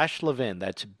Bouquets.com/Levin.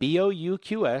 That's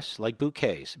BOUQS, like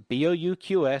bouquets,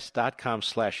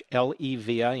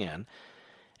 BOUQS.com/LEVIN,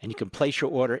 and you can place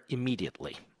your order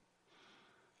immediately.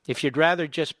 If you'd rather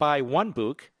just buy one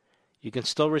bouquet, you can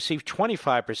still receive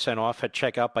 25% off at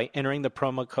checkout by entering the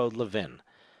promo code Levin.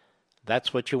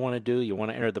 That's what you want to do. You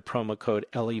want to enter the promo code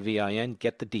LEVIN,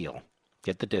 get the deal.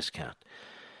 Get the discount.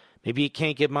 Maybe you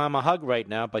can't give Mom a hug right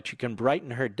now, but you can brighten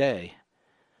her day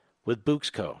with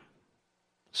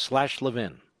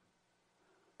Bouquesco/Levin.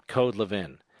 Code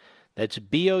Levin. That's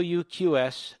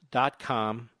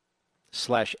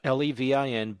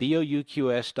BOUQS.com/LEVIN.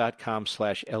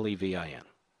 BOUQS.com/LEVIN.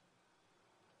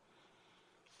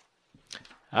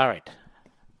 All right.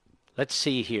 Let's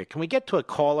see here. Can we get to a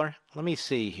caller? Let me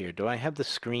see here. Do I have the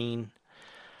screen?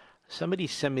 Somebody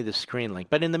send me the screen link.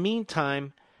 But in the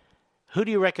meantime, who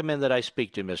do you recommend that I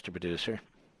speak to, Mr. Producer?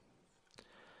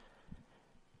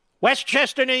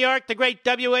 Westchester, New York, the great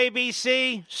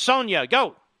WABC. Sonia,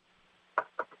 go.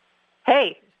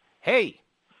 Hey. Hey.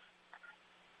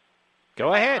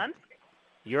 Go ahead. On?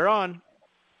 You're on.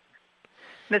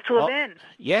 Ms. Levin.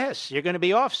 Yes, you're going to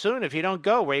be off soon if you don't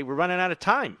go. We're running out of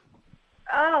time.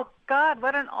 Oh, God,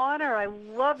 what an honor. I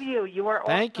love you. You are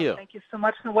awesome. Thank you. Thank you so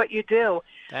much for what you do.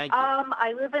 Thank you.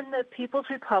 I live in the People's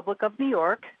Republic of New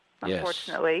York,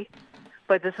 unfortunately,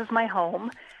 but this is my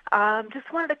home.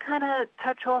 Just wanted to kind of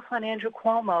touch off on Andrew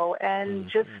Cuomo and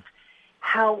just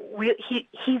how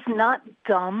he's not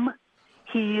dumb.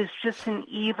 He is just an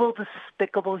evil,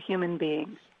 despicable human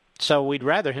being. So we'd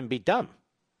rather him be dumb.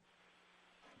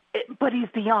 But he's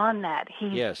beyond that.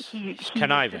 He's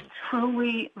conniving. He's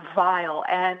truly vile.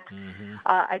 And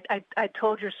I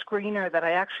told your screener that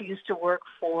I actually used to work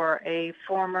for a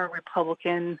former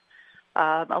Republican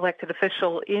elected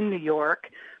official in New York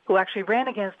who actually ran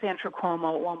against Andrew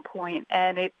Cuomo at one point,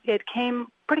 and it came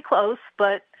pretty close,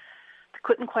 but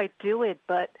couldn't quite do it.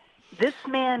 But this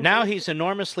man... Now he's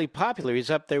enormously popular. He's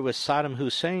up there with Saddam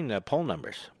Hussein poll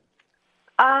numbers.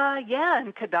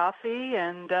 And Gaddafi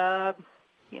and...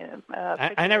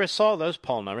 I never saw those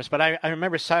poll numbers, but I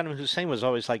remember Saddam Hussein was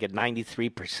always like at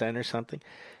 93% or something.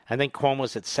 I think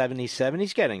Cuomo's at 77.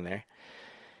 He's getting there.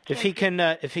 If he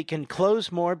can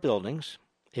close more buildings,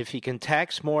 if he can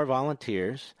tax more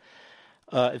volunteers,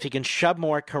 if he can shove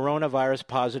more coronavirus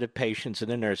positive patients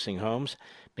into nursing homes,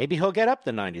 maybe he'll get up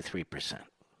to 93%.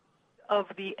 Of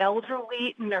the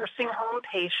elderly nursing home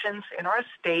patients in our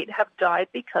state have died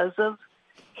because of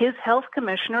his health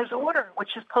commissioner's order, which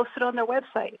is posted on their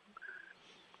website.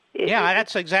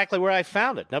 That's exactly where I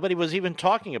found it. Nobody was even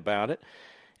talking about it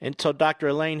until Dr.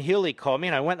 Elaine Healy called me,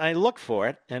 and I went and I looked for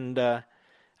it, and I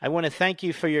want to thank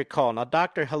you for your call. Now,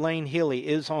 Dr. Elaine Healy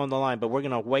is on the line, but we're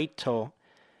going to wait till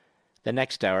the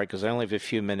next hour because I only have a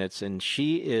few minutes, and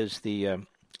she is the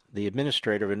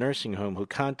administrator of a nursing home who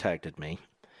contacted me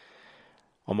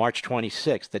on March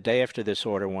 26th, the day after this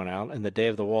order went out, and the day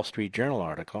of the Wall Street Journal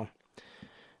article,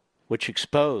 which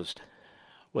exposed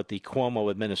what the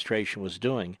Cuomo administration was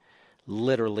doing,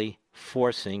 literally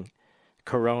forcing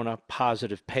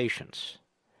corona-positive patients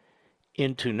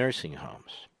into nursing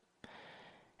homes.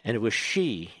 And it was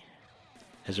she,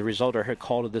 as a result of her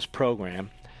call to this program,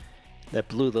 that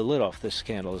blew the lid off this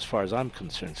scandal as far as I'm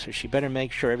concerned. So she better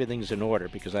make sure everything's in order,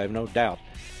 because I have no doubt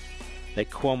that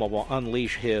Cuomo will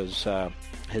unleash his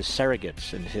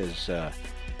surrogates and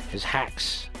his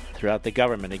hacks throughout the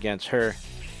government against her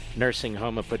nursing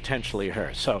home and potentially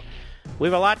her. So we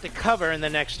have a lot to cover in the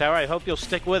next hour. I hope you'll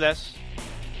stick with us.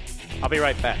 I'll be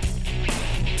right back.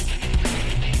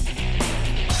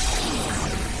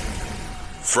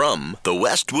 From the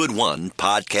Westwood One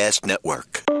Podcast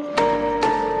Network.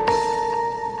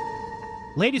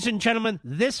 Ladies and gentlemen,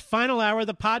 this final hour of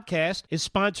the podcast is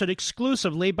sponsored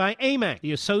exclusively by AMAC,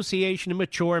 the Association of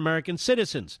Mature American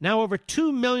Citizens. Now over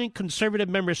 2 million conservative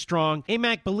members strong,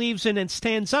 AMAC believes in and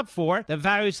stands up for the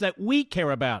values that we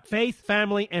care about: faith,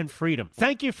 family, and freedom.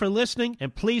 Thank you for listening,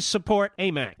 and please support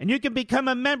AMAC. And you can become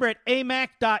a member at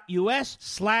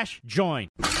amac.us/join.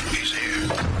 He's here.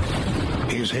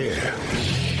 He's here.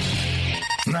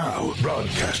 Now,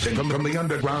 broadcasting from the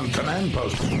underground command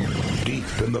post, deep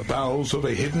in the bowels of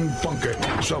a hidden bunker,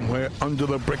 somewhere under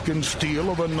the brick and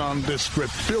steel of a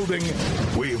nondescript building,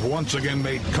 we've once again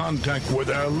made contact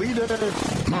with our leader,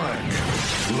 Mark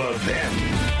Levin.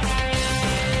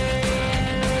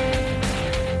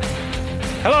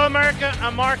 Hello, America.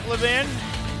 I'm Mark Levin.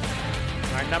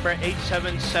 Our number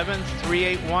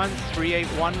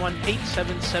 877-381-3811,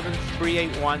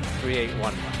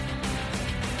 877-381-3811.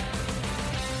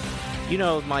 You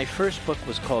know, my first book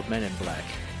was called Men in Black,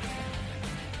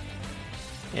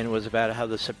 and it was about how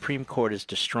the Supreme Court is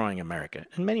destroying America.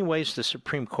 In many ways, the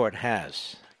Supreme Court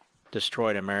has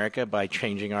destroyed America by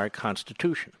changing our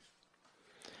Constitution.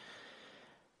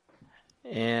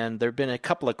 And there have been a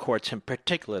couple of courts in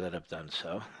particular that have done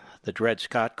so. The Dred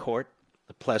Scott Court,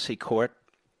 the Plessy Court,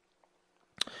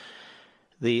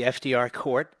 the FDR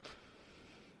Court,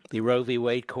 the Roe v.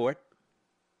 Wade Court,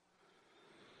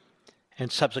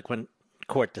 and subsequent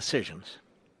court decisions.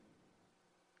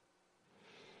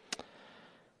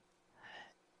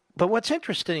 But what's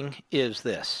interesting is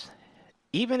this: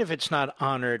 even if it's not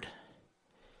honored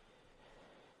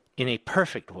in a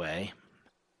perfect way,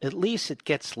 at least it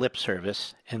gets lip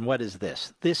service. And what is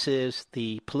this? This is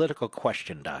the political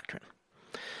question doctrine.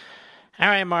 All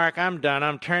right, Mark, I'm done.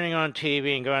 I'm turning on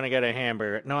TV and going to get a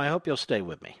hamburger. No, I hope you'll stay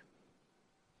with me.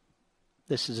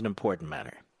 This is an important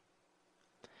matter.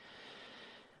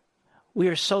 We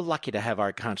are so lucky to have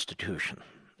our Constitution.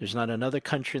 There's not another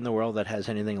country in the world that has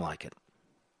anything like it.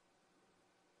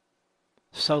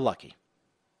 So lucky.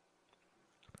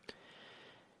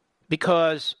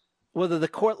 Because whether the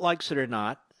court likes it or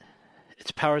not,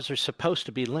 its powers are supposed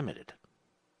to be limited.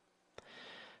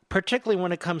 Particularly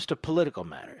when it comes to political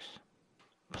matters.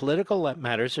 Political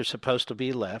matters are supposed to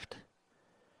be left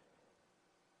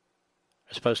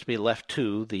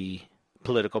to the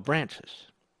political branches.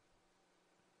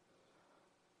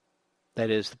 That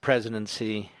is, the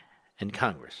presidency and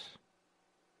Congress.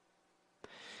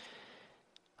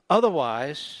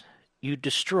 Otherwise, you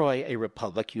destroy a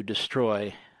republic, you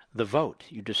destroy the vote,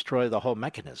 you destroy the whole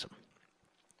mechanism,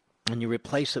 and you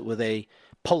replace it with a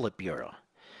Politburo,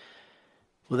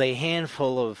 with a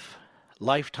handful of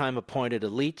lifetime appointed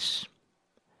elites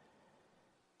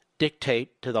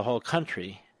dictate to the whole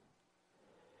country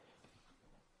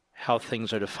how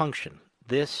things are to function.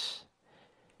 This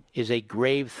is a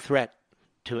grave threat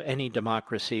to any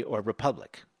democracy or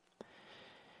republic.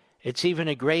 It's even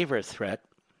a graver threat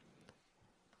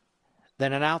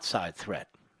than an outside threat,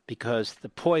 because the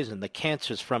poison, the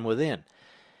cancer, is from within,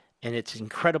 and it's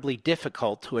incredibly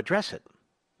difficult to address it.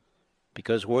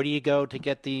 Because where do you go to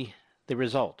get the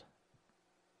result?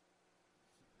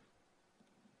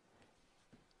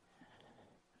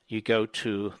 You go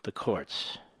to the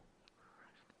courts.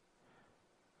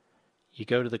 You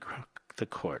go to the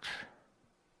courts.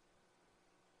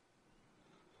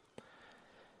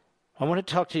 I want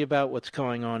to talk to you about what's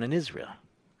going on in Israel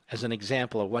as an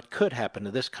example of what could happen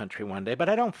to this country one day, but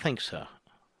I don't think so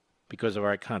because of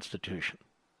our Constitution.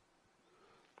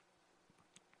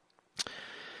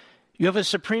 You have a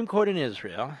Supreme Court in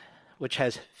Israel which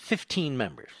has 15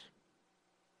 members.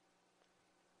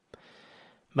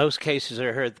 Most cases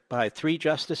are heard by 3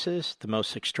 justices. The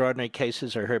most extraordinary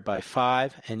cases are heard by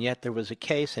 5, and yet there was a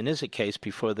case, and is a case,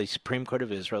 before the Supreme Court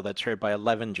of Israel that's heard by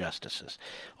 11 justices.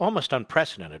 Almost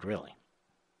unprecedented, really.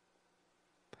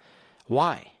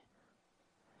 Why?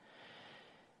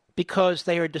 Because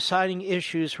they are deciding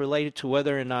issues related to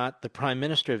whether or not the Prime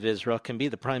Minister of Israel can be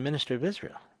the Prime Minister of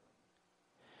Israel.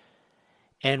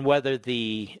 And whether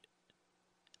the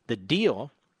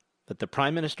deal that the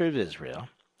Prime Minister of Israel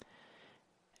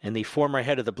and the former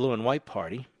head of the Blue and White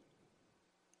Party,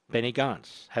 Benny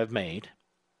Gantz, have made,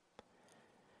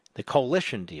 the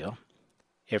coalition deal,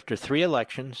 after 3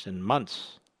 elections and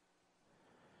months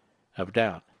of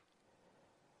doubt,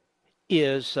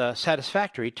 is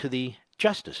satisfactory to the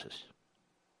justices.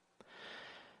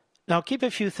 Now, keep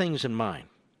a few things in mind.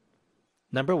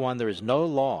 Number one, there is no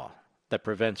law that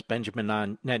prevents Benjamin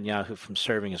Netanyahu from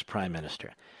serving as prime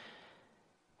minister.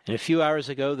 And a few hours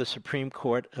ago, the Supreme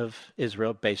Court of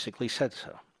Israel basically said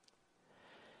so.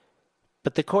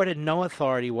 But the court had no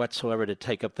authority whatsoever to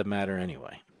take up the matter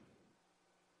anyway.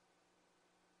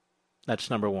 That's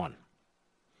number one.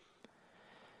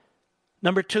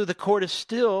 Number two, the court is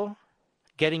still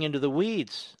getting into the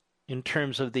weeds in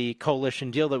terms of the coalition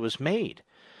deal that was made,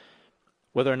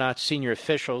 whether or not senior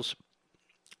officials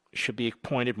should be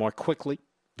appointed more quickly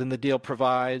than the deal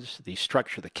provides, the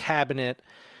structure of the cabinet,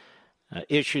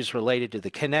 issues related to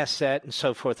the Knesset, and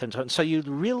so forth and so on. So you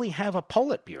really have a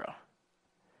Politburo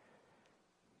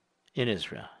in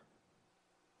Israel.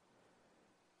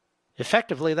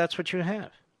 Effectively, that's what you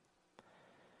have.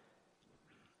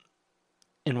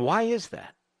 And why is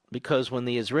that? Because when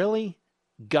the Israeli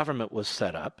government was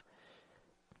set up,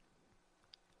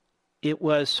 it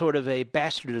was sort of a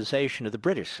bastardization of the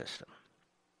British system.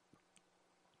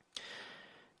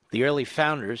 The early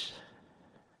founders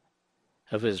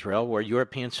of Israel were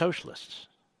European socialists,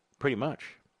 pretty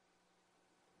much.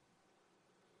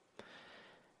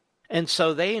 And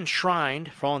so they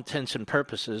enshrined, for all intents and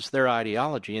purposes, their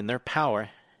ideology and their power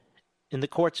in the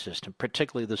court system,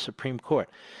 particularly the Supreme Court.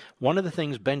 One of the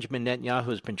things Benjamin Netanyahu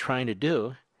has been trying to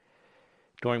do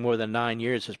during more than 9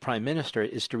 years as prime minister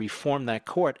is to reform that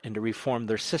court and to reform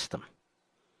their system.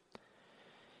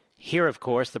 Here, of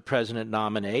course, the president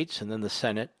nominates, and then the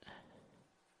Senate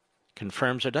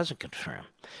confirms or doesn't confirm.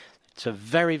 It's a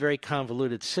very, very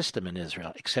convoluted system in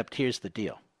Israel, except here's the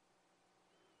deal.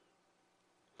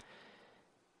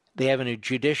 They have a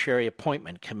judiciary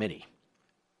appointment committee.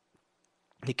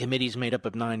 The committee is made up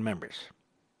of 9 members.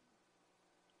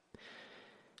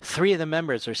 3 of the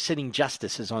members are sitting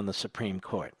justices on the Supreme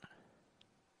Court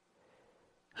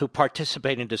who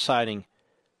participate in deciding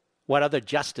what other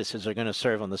justices are going to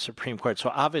serve on the Supreme Court.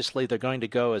 So obviously they're going to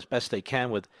go as best they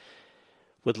can with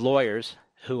lawyers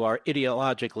who are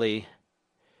ideologically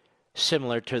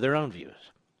similar to their own views.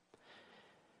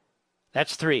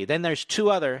 That's 3. Then there's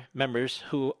 2 other members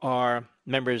who are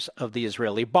members of the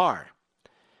Israeli bar.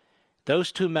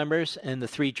 Those 2 members and the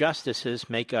 3 justices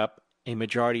make up a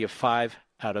majority of 5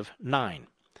 out of 9.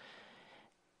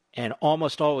 And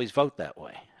almost always vote that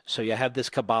way. So you have this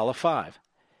cabal of 5.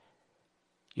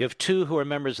 You have 2 who are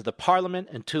members of the parliament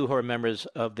and 2 who are members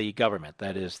of the government,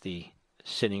 that is the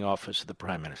sitting office of the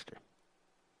prime minister.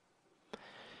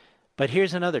 But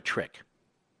here's another trick.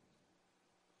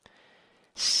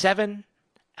 7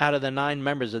 out of the 9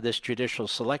 members of this judicial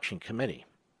selection committee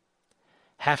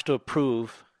have to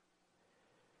approve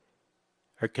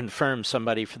or confirm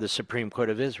somebody for the Supreme Court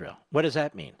of Israel. What does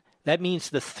that mean? That means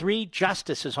the 3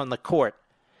 justices on the court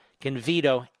can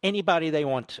veto anybody they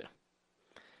want to.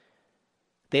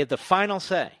 They have the final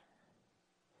say.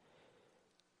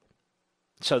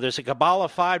 So there's a cabal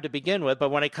of 5 to begin with, but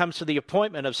when it comes to the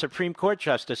appointment of Supreme Court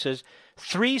justices,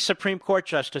 3 Supreme Court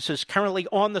justices currently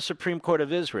on the Supreme Court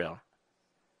of Israel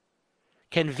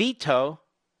can veto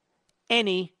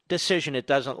any decision it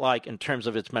doesn't like in terms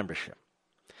of its membership.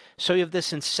 So you have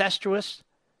this incestuous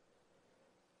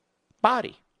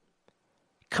body,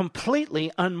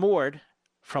 completely unmoored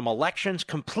from elections,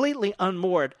 completely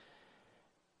unmoored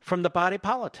from the body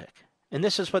politic. And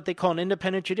this is what they call an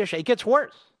independent judiciary. It gets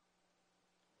worse.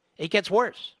 It gets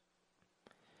worse.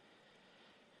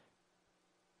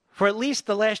 For at least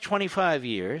the last 25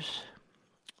 years,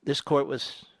 this court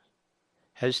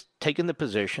has taken the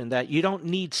position that you don't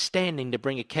need standing to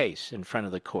bring a case in front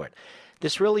of the court.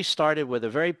 This really started with a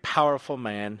very powerful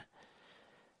man,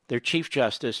 their Chief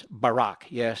Justice, Barak,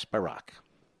 yes, Barak,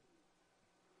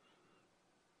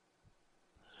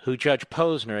 who Judge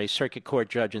Posner, a circuit court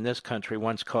judge in this country,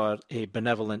 once called a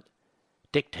benevolent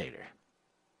dictator,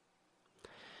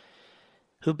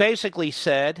 who basically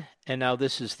said, and now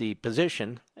this is the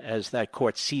position, as that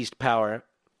court seized power,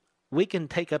 we can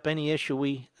take up any issue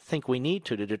we think we need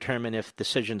to determine if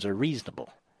decisions are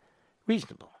reasonable.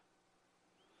 Reasonable.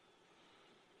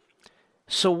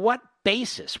 So what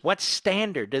basis, what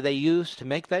standard do they use to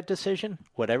make that decision?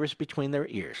 Whatever's between their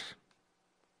ears.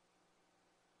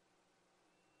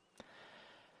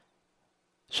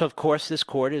 So, of course, this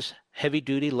court is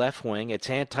heavy-duty left-wing. It's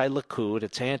anti-Likud.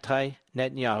 It's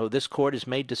anti-Netanyahu. This court has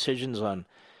made decisions on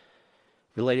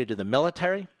related to the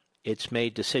military. It's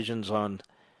made decisions on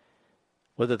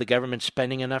whether the government's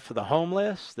spending enough for the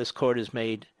homeless. This court has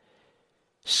made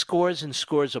scores and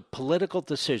scores of political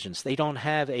decisions. They don't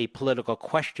have a political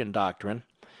question doctrine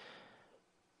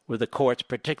where the courts,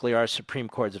 particularly our Supreme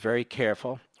Court, is very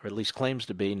careful, or at least claims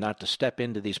to be, not to step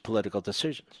into these political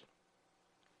decisions.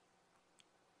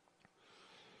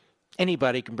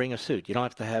 Anybody can bring a suit. You don't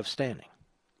have to have standing.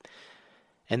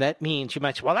 And that means, you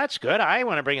might say, well, that's good. I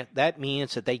want to bring it. That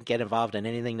means that they can get involved in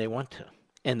anything they want to.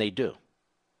 And they do.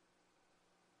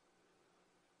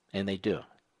 And they do.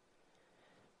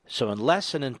 So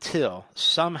unless and until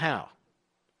somehow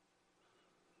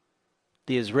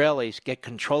the Israelis get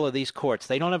control of these courts,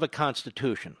 they don't have a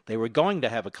constitution. They were going to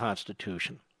have a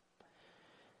constitution.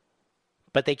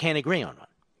 But they can't agree on one.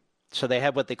 So they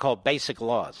have what they call basic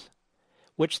laws,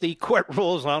 which the court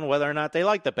rules on whether or not they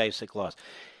like the basic laws.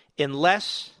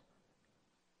 Unless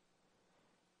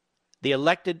the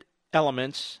elected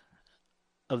elements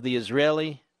of the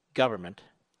Israeli government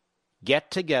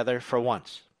get together for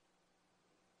once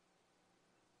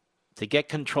to get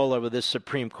control over this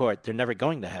Supreme Court, they're never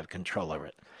going to have control over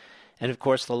it. And, of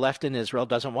course, the left in Israel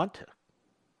doesn't want to.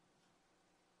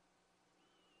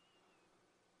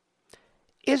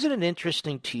 Isn't it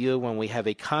interesting to you when we have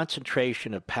a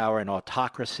concentration of power and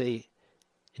autocracy,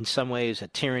 in some ways a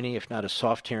tyranny, if not a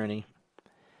soft tyranny,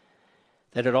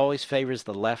 that it always favors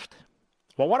the left?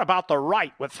 Well, what about the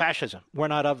right with fascism? We're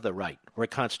not of the right. We're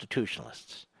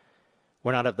constitutionalists.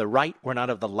 We're not of the right. We're not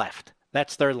of the left.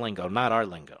 That's their lingo, not our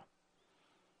lingo.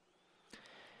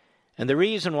 And the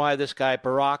reason why this guy,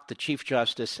 Barak, the Chief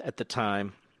Justice at the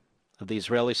time of the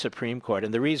Israeli Supreme Court,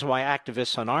 and the reason why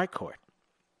activists on our court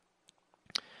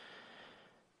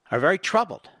are very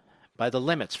troubled by the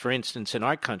limits, for instance, in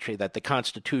our country, that the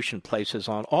Constitution places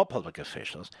on all public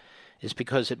officials, is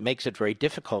because it makes it very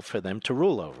difficult for them to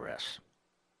rule over us.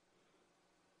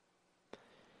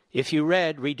 If you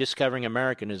read Rediscovering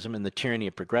Americanism and the Tyranny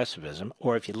of Progressivism,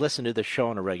 or if you listen to the show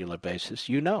on a regular basis,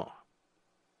 you know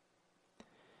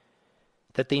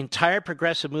that the entire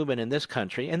progressive movement in this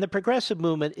country, and the progressive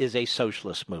movement is a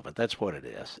socialist movement. That's what it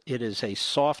is. It is a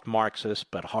soft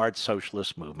Marxist but hard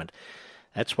socialist movement.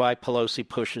 That's why Pelosi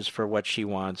pushes for what she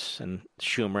wants, and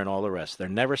Schumer and all the rest. They're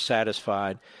never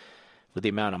satisfied with the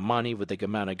amount of money, with the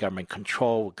amount of government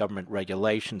control, with government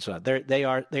regulations. They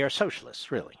are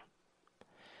socialists, really.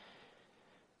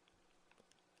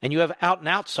 And you have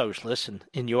out-and-out socialists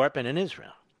in Europe and in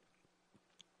Israel.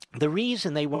 The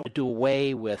reason they want to do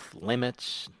away with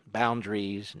limits,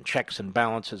 boundaries, and checks and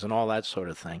balances and all that sort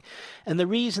of thing, and the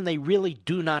reason they really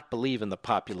do not believe in the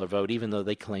popular vote, even though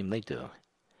they claim they do,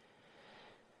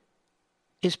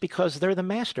 is because they're the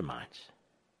masterminds.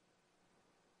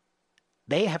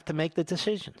 They have to make the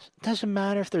decisions. It doesn't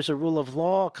matter if there's a rule of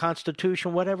law, a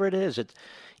constitution, whatever it is.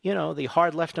 The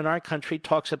hard left in our country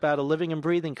talks about a living and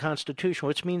breathing constitution,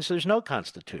 which means there's no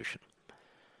constitution.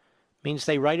 It means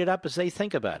they write it up as they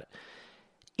think about it.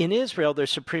 In Israel, their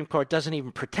Supreme Court doesn't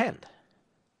even pretend.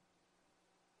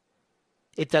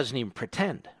 It doesn't even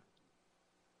pretend.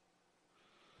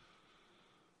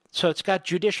 So it's got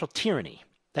judicial tyranny.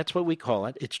 That's what we call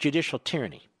it. It's judicial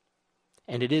tyranny.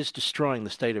 And it is destroying the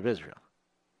state of Israel.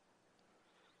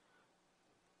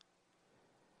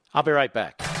 I'll be right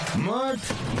back. Mark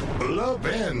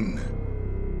Levin.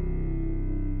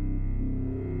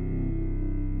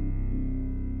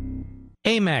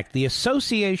 AMAC, the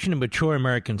Association of Mature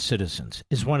American Citizens,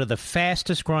 is one of the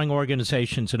fastest-growing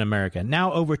organizations in America,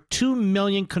 now over 2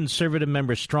 million conservative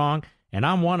members strong, and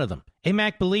I'm one of them.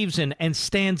 AMAC believes in and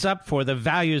stands up for the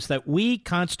values that we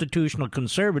constitutional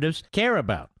conservatives care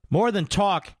about. More than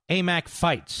talk, AMAC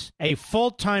fights. A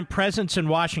full-time presence in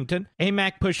Washington,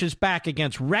 AMAC pushes back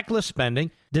against reckless spending,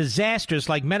 disasters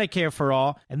like Medicare for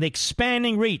All, and the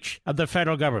expanding reach of the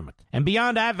federal government. And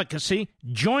beyond advocacy,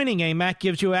 joining AMAC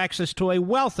gives you access to a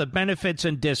wealth of benefits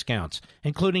and discounts,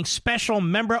 including special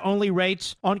member-only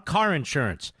rates on car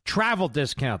insurance, travel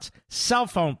discounts, cell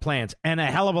phone plans, and a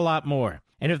hell of a lot more.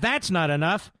 And if that's not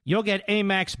enough, you'll get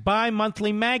AMAC's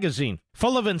bi-monthly magazine,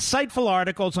 full of insightful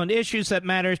articles on issues that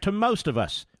matter to most of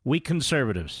us, we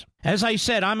conservatives. As I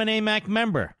said, I'm an AMAC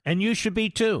member, and you should be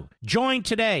too. Join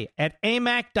today at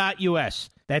amac.us.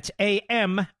 That's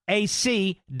AMAC.us.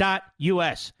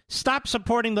 Stop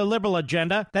supporting the liberal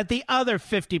agenda that the other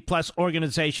 50-plus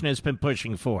organization has been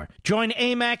pushing for. Join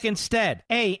AMAC instead.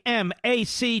 AMAC.us.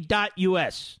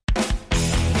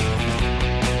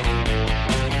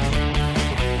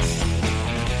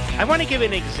 I want to give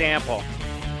an example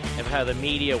of how the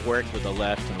media worked with the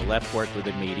left and the left worked with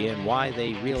the media and why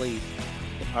they really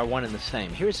are one and the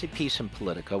same. Here's a piece in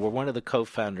Politico where one of the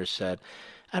co-founders said,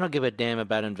 I don't give a damn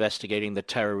about investigating the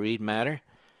Tara Reade matter.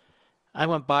 I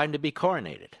want Biden to be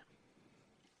coronated.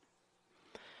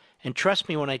 And trust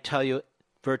me when I tell you,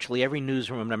 virtually every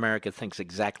newsroom in America thinks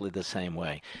exactly the same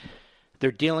way.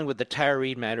 They're dealing with the Tara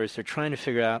Reade matter as they're trying to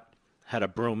figure out how to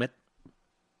broom it,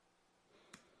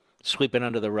 sweep it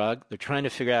under the rug. They're trying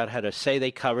to figure out how to say they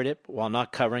covered it while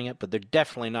not covering it, but they're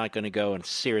definitely not going to go and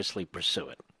seriously pursue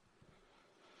it.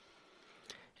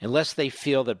 Unless they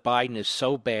feel that Biden is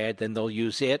so bad, then they'll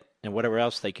use it and whatever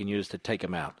else they can use to take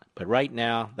him out. But right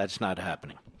now, that's not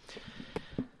happening.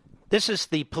 This is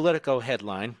the Politico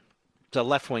headline. It's a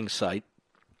left-wing site.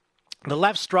 The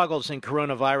left struggles in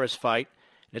coronavirus fight.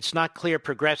 It's not clear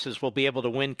progressives will be able to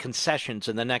win concessions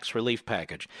in the next relief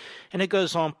package. And it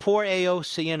goes on, poor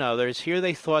AOC and others. Here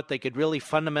they thought they could really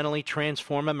fundamentally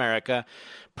transform America.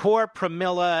 Poor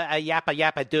Pramila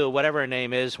Yappa-Yappa-Doo, whatever her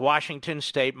name is, Washington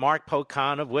State, Mark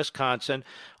Pocan of Wisconsin.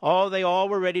 Oh, they all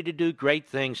were ready to do great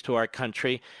things to our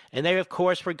country. And they, of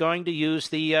course, were going to use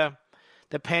the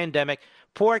pandemic.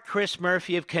 Poor Chris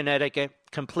Murphy of Connecticut,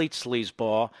 complete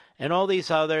sleazeball. And all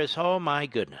these others, oh, my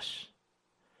goodness.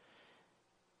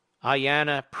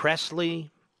 Ayanna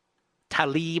Pressley,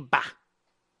 Taliba,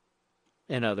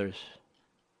 and others.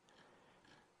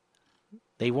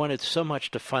 They wanted so much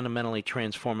to fundamentally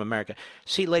transform America.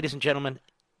 See, ladies and gentlemen,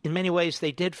 in many ways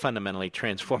they did fundamentally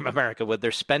transform America with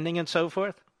their spending and so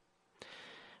forth.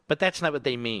 But that's not what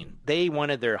they mean. They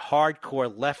wanted their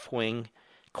hardcore left-wing,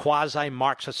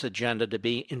 quasi-Marxist agenda to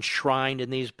be enshrined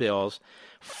in these bills,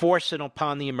 force it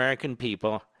upon the American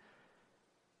people,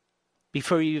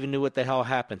 before you even knew what the hell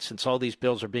happened, since all these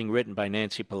bills are being written by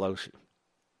Nancy Pelosi,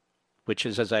 which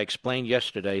is, as I explained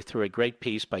yesterday through a great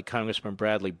piece by Congressman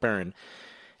Bradley Byrne,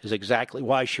 is exactly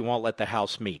why she won't let the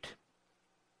House meet.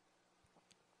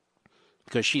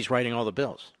 Because she's writing all the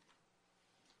bills.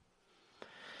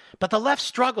 But the left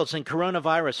struggles in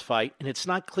coronavirus fight, and it's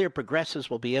not clear progressives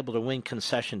will be able to win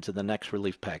concessions in the next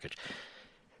relief package.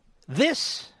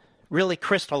 This really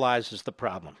crystallizes the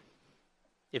problem.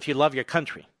 If you love your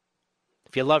country,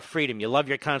 if you love freedom, you love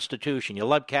your Constitution, you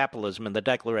love capitalism and the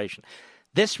Declaration,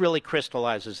 this really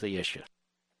crystallizes the issue.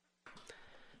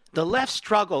 The left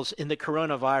struggles in the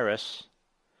coronavirus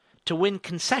to win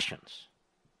concessions.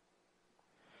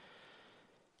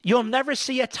 You'll never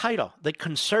see a title, The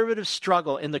Conservatives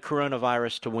Struggle in the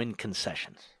Coronavirus to Win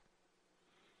Concessions.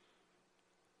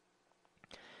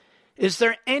 Is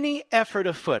there any effort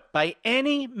afoot by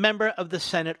any member of the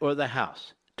Senate or the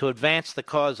House to advance the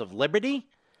cause of liberty,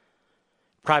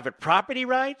 private property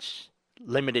rights,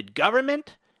 limited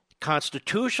government,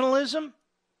 constitutionalism,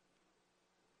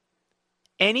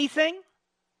 anything?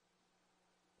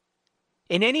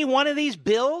 In any one of these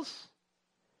bills,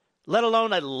 let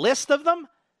alone a list of them,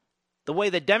 the way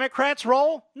the Democrats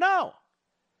roll? No.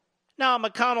 Now,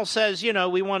 McConnell says,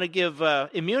 we want to give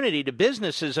immunity to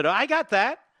businesses. I got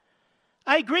that.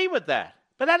 I agree with that.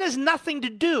 But that has nothing to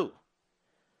do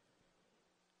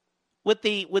with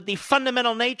the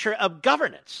fundamental nature of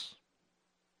governance.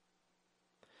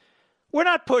 We're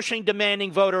not pushing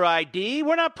demanding voter ID.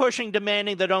 We're not pushing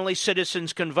demanding that only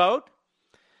citizens can vote.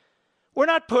 We're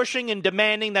not pushing and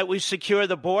demanding that we secure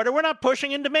the border. We're not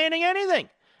pushing and demanding anything.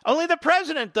 Only the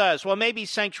president does. Well, maybe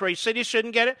sanctuary cities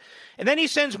shouldn't get it. And then he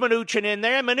sends Mnuchin in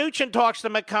there, and Mnuchin talks to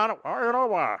McConnell. Oh, you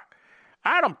know,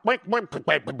 I don't...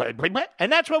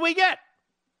 And that's what we get.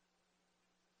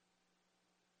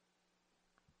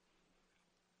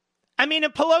 I mean,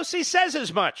 and Pelosi says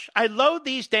as much. I load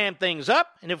these damn things up,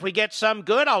 and if we get some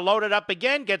good, I'll load it up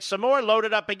again, get some more, load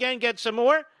it up again, get some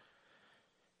more.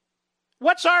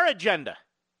 What's our agenda?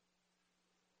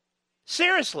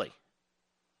 Seriously.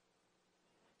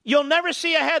 You'll never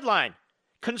see a headline.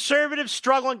 Conservatives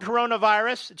struggling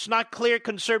coronavirus. It's not clear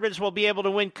conservatives will be able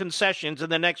to win concessions in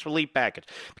the next relief package.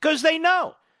 Because they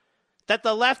know that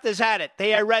the left is at it.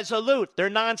 They are resolute.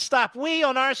 They're nonstop. We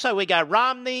on our side, we got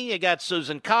Romney, you got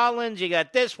Susan Collins, you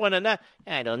got this one and that.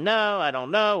 I don't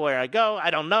know where I go. I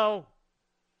don't know.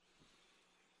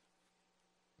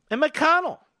 And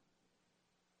McConnell.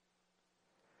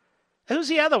 Who's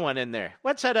the other one in there?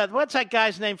 What's that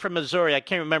guy's name from Missouri? I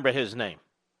can't remember his name.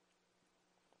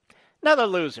 Another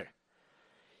loser.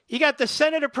 You got the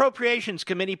Senate Appropriations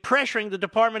Committee pressuring the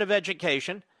Department of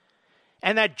Education,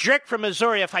 and that jerk from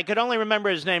Missouri, if I could only remember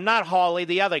his name, not Hawley,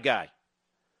 the other guy.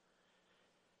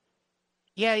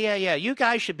 Yeah. You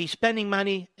guys should be spending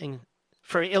money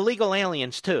for illegal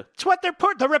aliens, too. It's what they're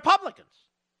the Republicans.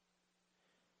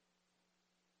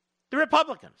 The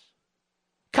Republicans.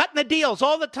 Cutting the deals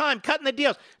all the time, cutting the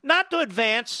deals. Not to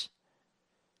advance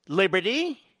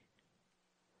liberty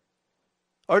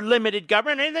or limited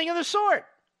government or anything of the sort.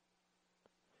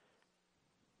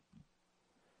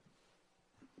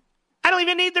 I don't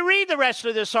even need to read the rest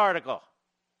of this article.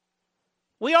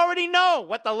 We already know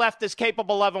what the left is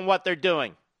capable of and what they're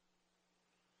doing.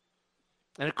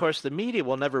 And, of course, the media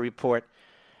will never report,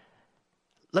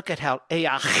 look at how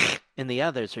Ayach and the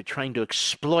others are trying to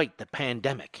exploit the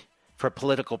pandemic for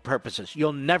political purposes.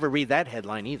 You'll never read that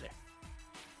headline either.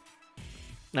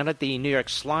 Not at the New York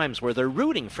Slimes, where they're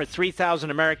rooting for 3,000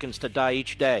 Americans to die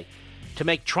each day to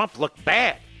make Trump look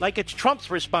bad, like it's Trump's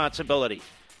responsibility.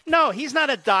 No, he's not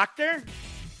a doctor.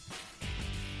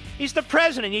 He's the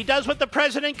president. He does what the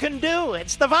president can do.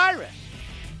 It's the virus.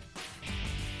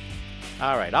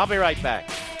 All right, I'll be right back.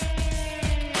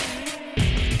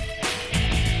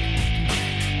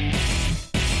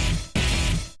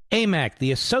 AMAC,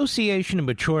 the Association of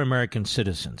Mature American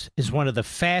Citizens, is one of the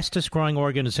fastest growing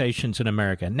organizations in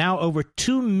America. Now over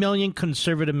 2 million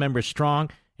conservative members strong,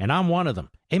 and I'm one of them.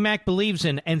 AMAC believes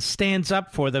in and stands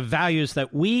up for the values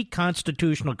that we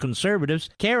constitutional conservatives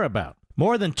care about.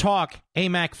 More than talk,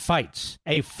 AMAC fights.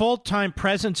 A full-time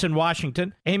presence in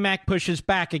Washington, AMAC pushes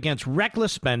back against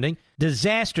reckless spending,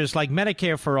 disasters like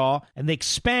Medicare for All, and the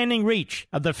expanding reach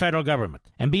of the federal government.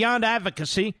 And beyond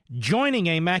advocacy, joining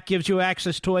AMAC gives you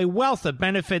access to a wealth of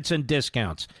benefits and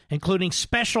discounts, including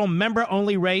special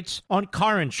member-only rates on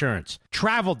car insurance,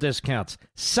 travel discounts,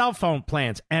 cell phone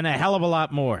plans, and a hell of a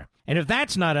lot more. And if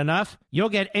that's not enough, you'll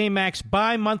get AMAC's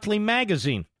bi-monthly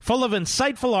magazine, full of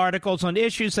insightful articles on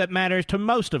issues that matter to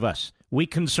most of us, we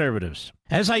conservatives.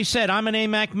 As I said, I'm an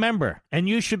AMAC member, and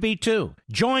you should be too.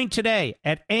 Join today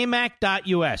at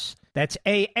amac.us. That's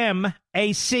AMAC.us.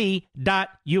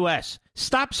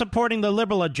 Stop supporting the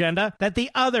liberal agenda that the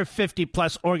other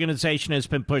 50-plus organization has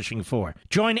been pushing for.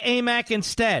 Join AMAC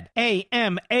instead.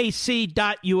 AMAC.us.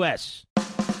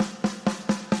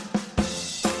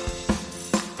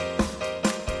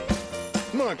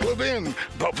 Mark Levin,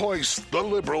 the voice the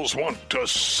liberals want to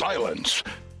silence.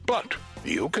 But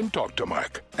you can talk to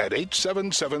Mark at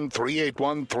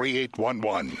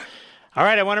 877-381-3811. All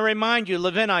right, I want to remind you,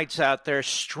 Levinites out there,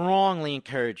 strongly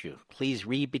encourage you. Please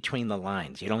read between the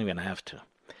lines. You don't even have to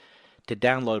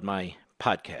download my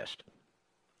podcast.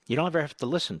 You don't ever have to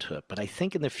listen to it, but I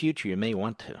think in the future you may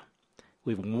want to.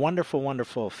 We have wonderful,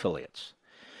 wonderful affiliates.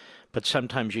 But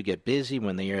sometimes you get busy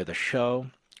when they air the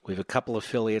show. We have a couple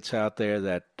affiliates out there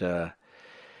that,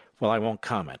 well, I won't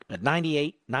comment. But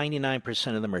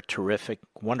 99% of them are terrific,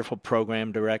 wonderful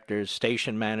program directors,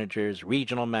 station managers,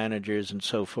 regional managers, and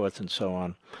so forth and so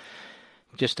on.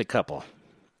 Just a couple.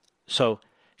 So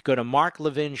go to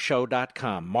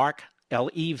marklevinshow.com, Mark,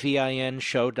 Levin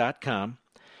show.com.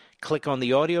 Click on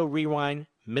the audio rewind,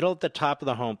 middle at the top of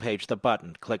the homepage, the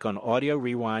button. Click on audio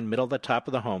rewind, middle at the top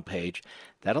of the homepage.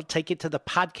 That'll take you to the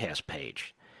podcast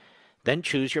page. Then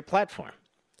choose your platform.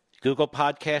 Google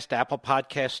Podcast, Apple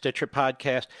Podcast, Stitcher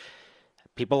Podcast.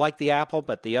 People like the Apple,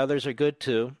 but the others are good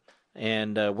too.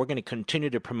 And we're going to continue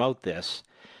to promote this.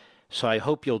 So I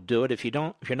hope you'll do it. If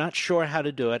you're not sure how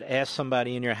to do it, ask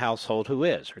somebody in your household who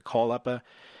is, or call up a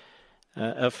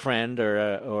friend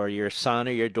or your son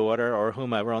or your daughter or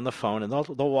whomever on the phone, and they'll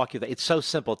walk you there. It's so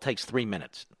simple. It takes 3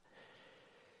 minutes.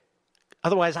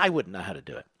 Otherwise, I wouldn't know how to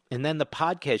do it. And then the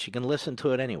podcast, you can listen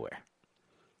to it anywhere.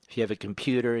 If you have a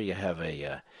computer, you have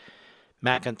a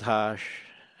Macintosh,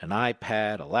 an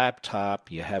iPad, a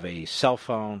laptop, you have a cell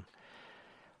phone.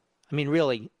 I mean,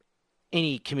 really,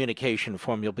 any communication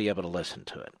form, you'll be able to listen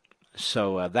to it.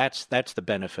 So that's the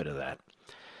benefit of that.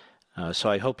 So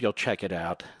I hope you'll check it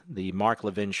out, the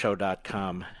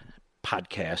marklevinshow.com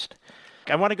podcast.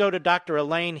 I want to go to Dr.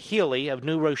 Elaine Healy of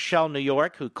New Rochelle, New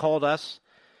York, who called us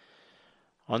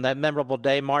on that memorable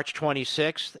day, March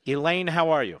 26th. Elaine,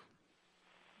 how are you?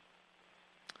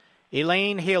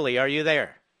 Elaine Healy, are you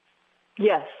there?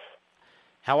 Yes.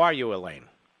 How are you, Elaine?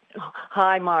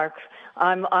 Hi, Mark.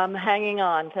 I'm hanging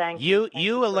on. Thank you.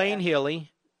 You, Elaine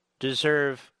Healy,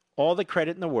 deserve all the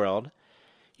credit in the world.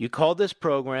 You called this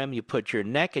program. You put your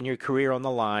neck and your career on the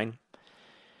line.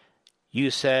 You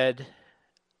said,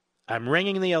 I'm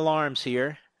ringing the alarms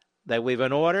here that we have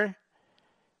an order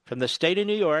from the state of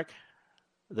New York,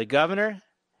 the governor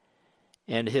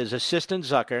and his assistant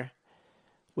Zucker,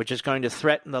 which is going to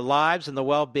threaten the lives and the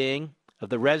well-being of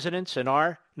the residents in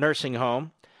our nursing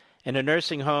home and the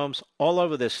nursing homes all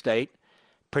over this state,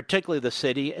 particularly the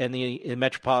city and the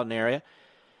metropolitan area,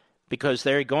 because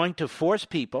they're going to force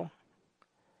people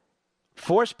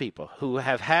who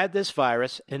have had this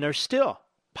virus and are still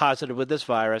positive with this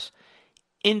virus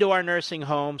into our nursing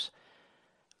homes.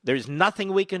 There's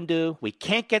nothing we can do. We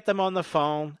can't get them on the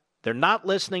phone. They're not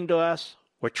listening to us.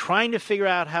 We're trying to figure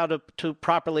out how to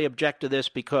properly object to this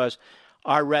because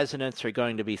our residents are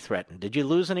going to be threatened. Did you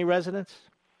lose any residents?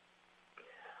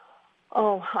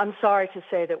 Oh, I'm sorry to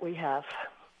say that we have.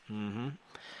 Mm-hmm.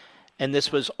 And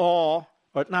this was all,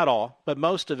 or not all, but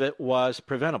most of it was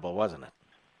preventable, wasn't it?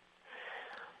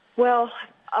 Well,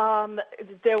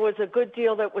 there was a good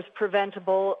deal that was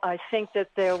preventable. I think that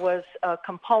there was a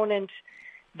component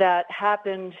that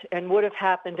happened and would have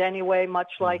happened anyway,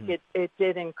 much like it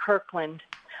did in Kirkland.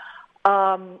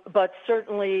 But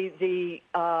certainly the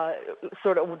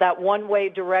sort of that one-way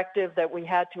directive that we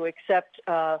had to accept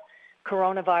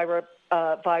coronavirus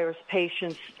virus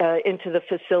patients into the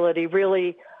facility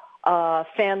really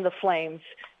fanned the flames,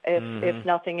 if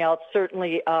nothing else.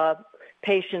 Certainly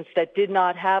patients that did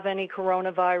not have any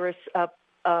coronavirus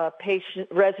patient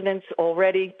residents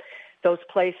already, those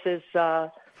places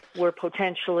were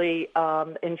potentially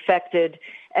infected,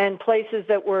 and places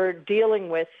that were dealing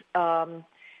with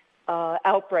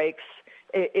outbreaks,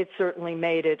 it certainly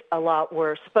made it a lot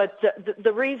worse. But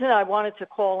the reason I wanted to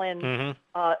call in,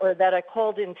 or that I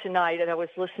called in tonight, and I was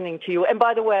listening to you, and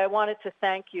by the way, I wanted to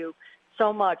thank you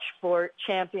so much for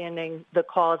championing the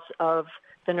cause of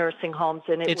the nursing homes.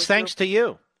 And it's thanks to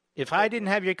you. If I didn't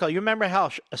have your call, you remember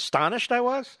how astonished I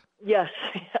was? Yes.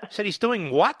 I said, he's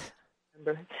doing what?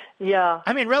 Yeah.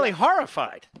 I mean, really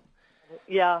horrified.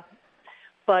 Yeah.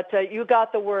 But you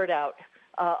got the word out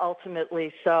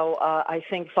ultimately. So I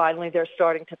think finally they're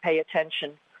starting to pay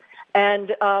attention.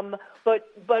 And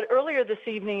but earlier this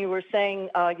evening you were saying,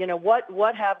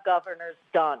 what have governors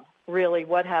done? Really,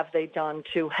 what have they done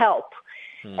to help?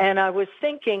 And I was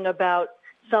thinking about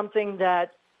something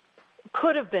that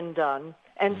could have been done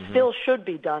and still should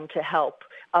be done to help,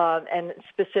 and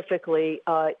specifically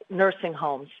nursing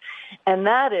homes. And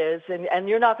that is, and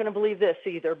you're not going to believe this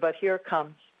either, but here it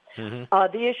comes,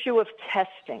 the issue of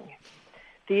testing.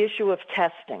 The issue of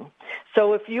testing.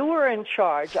 So if you were in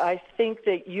charge, I think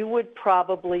that you would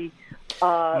probably...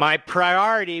 My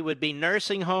priority would be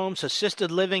nursing homes,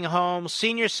 assisted living homes,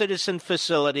 senior citizen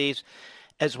facilities,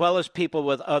 as well as people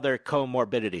with other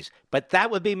comorbidities. But that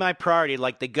would be my priority,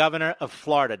 like the governor of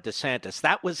Florida, DeSantis.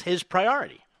 That was his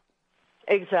priority.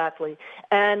 Exactly.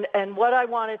 And what I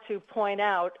wanted to point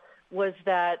out was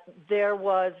that there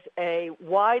was a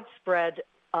widespread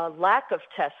lack of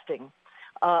testing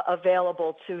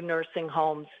available to nursing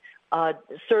homes,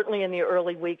 certainly in the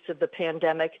early weeks of the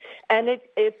pandemic. And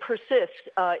it persists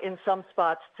in some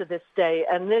spots to this day.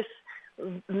 And this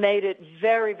made it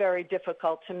very, very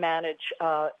difficult to manage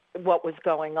what was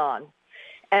going on.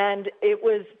 And it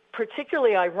was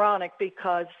particularly ironic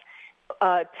because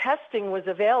testing was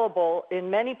available in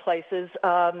many places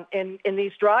in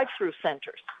these drive-through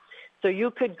centers. So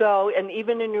you could go, and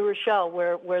even in New Rochelle,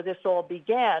 where this all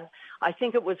began, I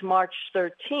think it was March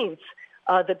 13th,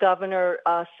 the governor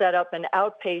set up an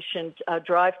outpatient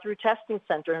drive-through testing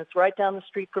center, and it's right down the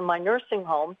street from my nursing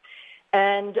home.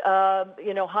 And,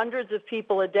 hundreds of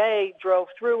people a day drove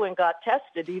through and got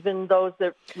tested, even those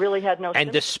that really had no symptoms.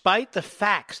 And despite the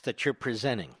facts that you're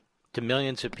presenting to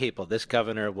millions of people, this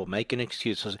governor will make an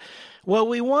excuse. Well,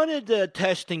 we wanted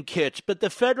testing kits, but the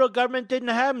federal government didn't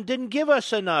have them, didn't give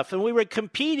us enough, and we were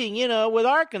competing, with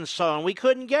Arkansas, and we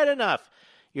couldn't get enough.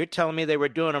 You're telling me they were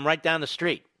doing them right down the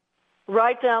street?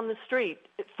 Right down the street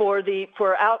for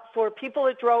people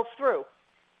that drove through.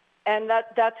 And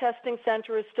that testing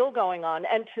center is still going on.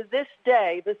 And to this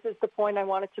day, this is the point I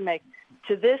wanted to make,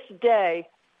 to this day,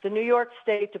 the New York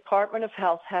State Department of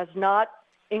Health has not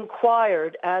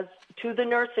inquired as to the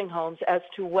nursing homes as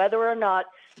to whether or not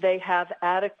they have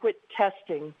adequate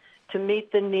testing to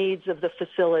meet the needs of the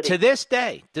facility. To this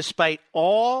day, despite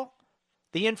all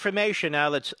the information now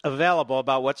that's available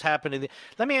about what's happening.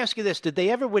 Let me ask you this. Did they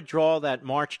ever withdraw that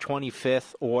March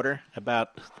 25th order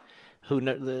about who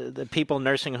the people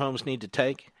nursing homes need to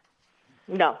take?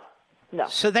 No.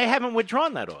 So they haven't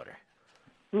withdrawn that order?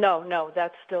 No,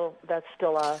 that's still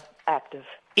active.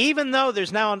 Even though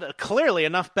there's now clearly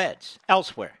enough beds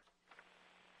elsewhere.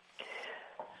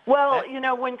 Well,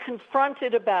 when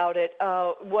confronted about it,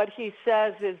 what he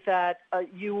says is that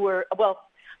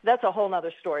that's a whole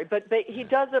other story. But he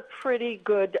does a pretty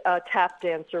good tap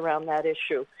dance around that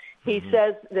issue. He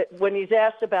says that when he's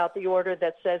asked about the order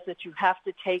that says that you have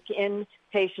to take in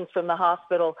patients from the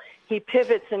hospital, he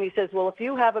pivots and he says, well, if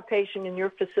you have a patient in your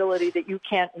facility that you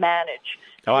can't manage.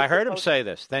 Oh, I heard him say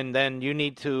this. Then you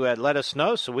need to let us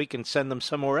know so we can send them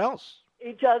somewhere else.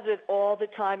 He does it all the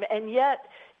time. And yet,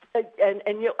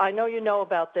 I know you know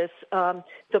about this,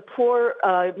 the poor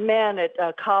man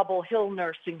at Cobble Hill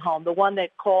Nursing Home, the one that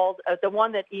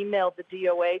emailed the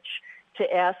DOH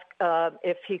to ask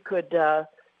if he could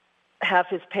have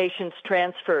his patients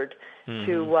transferred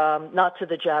to not to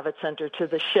the Javits Center, to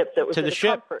the ship that was to the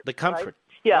ship, Comfort, the Comfort. Right?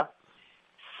 Yeah. Yep.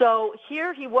 So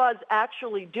here he was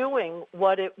actually doing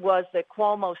what it was that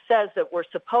Cuomo says that we're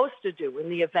supposed to do in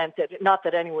the event that, not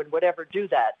that anyone would ever do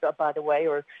that, by the way,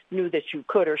 or knew that you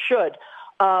could or should,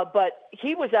 but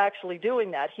he was actually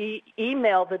doing that. He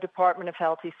emailed the Department of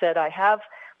Health. He said, I have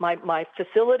my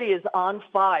facility is on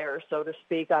fire, so to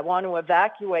speak. I want to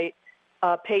evacuate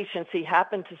patients. He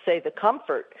happened to say the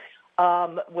Comfort,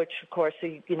 which, of course,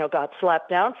 he got slapped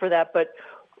down for that, but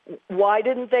why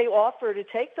didn't they offer to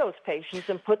take those patients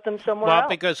and put them somewhere else? Well,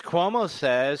 because Cuomo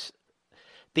says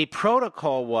the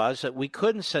protocol was that we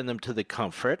couldn't send them to the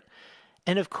Comfort.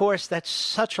 And, of course, that's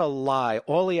such a lie.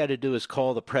 All he had to do is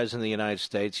call the President of the United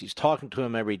States. He's talking to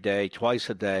him every day, twice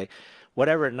a day,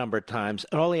 whatever number of times.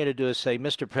 And all he had to do is say,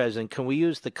 Mr. President, can we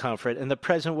use the Comfort? And the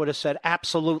President would have said,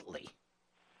 absolutely.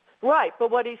 Right, but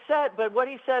what he says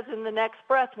in the next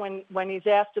breath when he's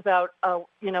asked about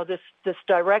this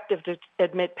directive to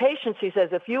admit patients, he says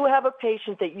if you have a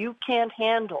patient that you can't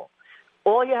handle,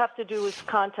 all you have to do is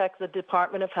contact the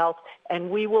Department of Health,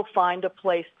 and we will find a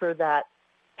place for that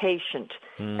patient.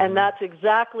 And that's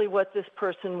exactly what this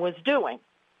person was doing.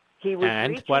 He was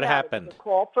and what happened? To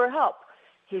call for help.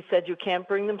 He said you can't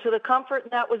bring them to the Comfort,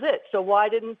 and that was it. So why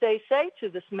didn't they say to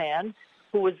this man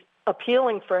who was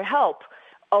appealing for help,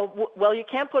 oh, well, you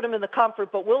can't put them in the Comfort,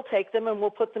 but we'll take them and we'll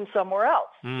put them somewhere else.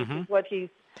 This is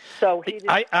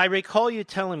what I recall you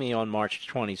telling me on March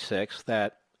 26th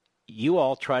that you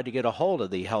all tried to get a hold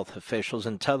of the health officials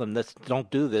and tell them, don't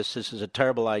do this, this is a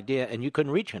terrible idea, and you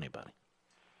couldn't reach anybody.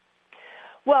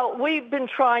 Well, we've been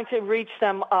trying to reach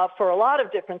them for a lot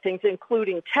of different things,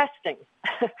 including testing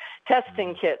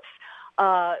kits.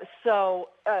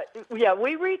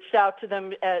 We reached out to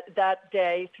them that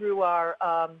day through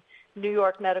our New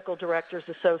York Medical Directors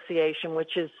Association,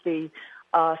 which is the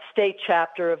state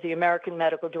chapter of the American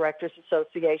Medical Directors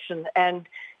Association, and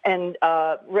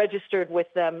registered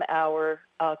with them our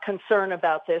concern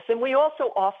about this. And we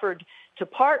also offered to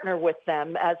partner with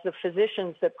them as the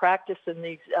physicians that practice in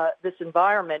this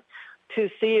environment to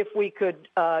see if we could,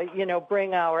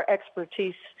 bring our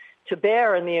expertise to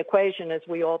bear in the equation as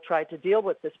we all tried to deal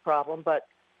with this problem. But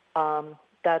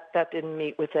that didn't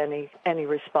meet with any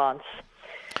response.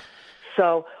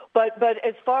 So, but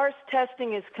as far as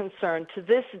testing is concerned, to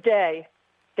this day,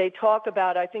 they talk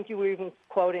about, I think you were even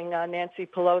quoting Nancy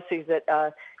Pelosi,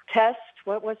 that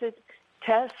what was it?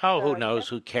 Test? Oh, who knows?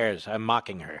 Who cares? I'm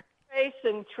mocking her. Trace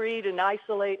and treat and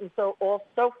isolate and so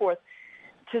forth.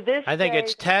 To this I think day,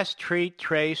 it's test, treat,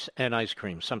 trace, and ice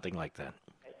cream, something like that.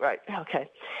 Right, okay.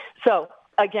 So,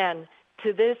 again,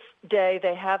 to this day,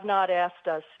 they have not asked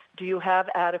us, do you have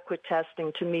adequate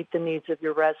testing to meet the needs of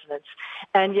your residents?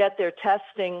 And yet they're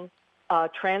testing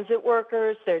transit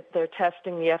workers, they're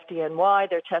testing the FDNY,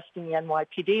 they're testing the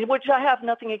NYPD, which I have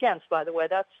nothing against, by the way.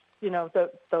 That's,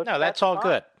 that's all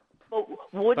good.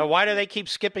 But why do they keep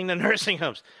skipping the nursing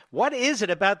homes? What is it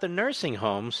about the nursing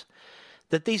homes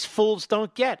that these fools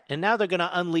don't get? And now they're going to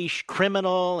unleash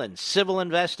criminal and civil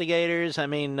investigators. I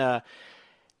mean,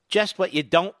 just what you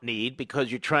don't need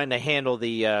because you're trying to handle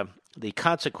the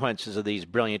consequences of these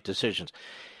brilliant decisions.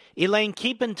 Elaine,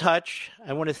 keep in touch.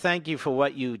 I want to thank you for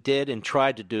what you did and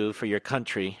tried to do for your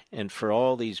country and for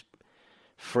all these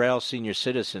frail senior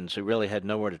citizens who really had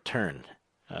nowhere to turn.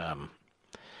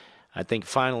 I think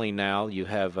finally now you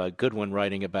have Goodwin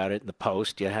writing about it in the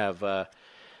Post. You have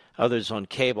others on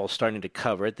cable starting to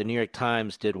cover it. The New York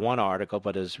Times did one article,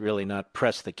 but has really not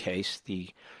pressed the case. The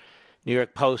New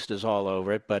York Post is all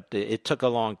over it, but it took a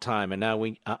long time. And now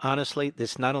we, honestly,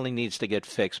 this not only needs to get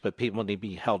fixed, but people need to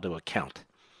be held to account.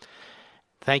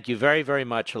 Thank you very, very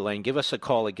much, Elaine. Give us a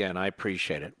call again. I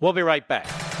appreciate it. We'll be right back.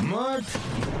 Mark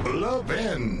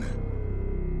Levin.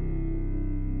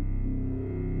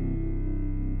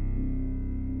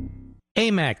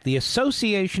 AMAC, the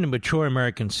Association of Mature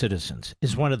American Citizens,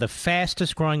 is one of the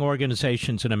fastest growing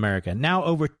organizations in America. Now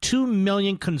over 2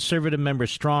 million conservative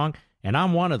members strong, and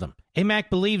I'm one of them. AMAC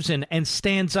believes in and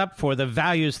stands up for the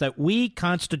values that we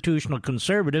constitutional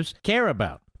conservatives care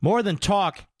about. More than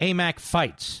talk, AMAC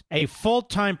fights. A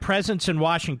full-time presence in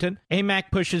Washington,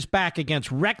 AMAC pushes back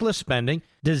against reckless spending,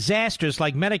 disasters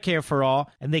like Medicare for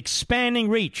All, and the expanding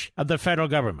reach of the federal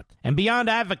government. And beyond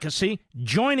advocacy,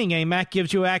 joining AMAC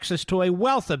gives you access to a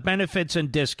wealth of benefits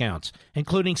and discounts,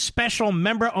 including special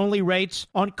member-only rates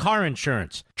on car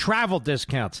insurance, travel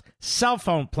discounts, cell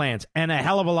phone plans, and a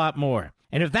hell of a lot more.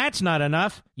 And if that's not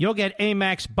enough, you'll get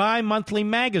AMAC's bi-monthly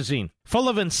magazine, full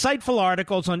of insightful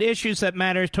articles on issues that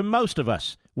matter to most of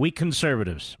us, we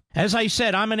conservatives. As I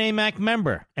said, I'm an AMAC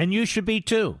member, and you should be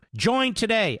too. Join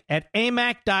today at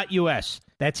amac.us.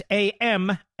 That's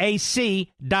AMAC.us.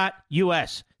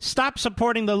 Stop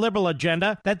supporting the liberal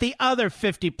agenda that the other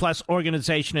 50-plus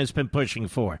organization has been pushing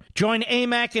for. Join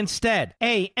AMAC instead.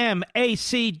 AMAC.us.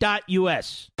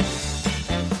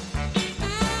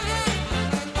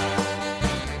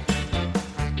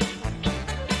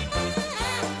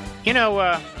 You know,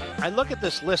 I look at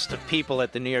this list of people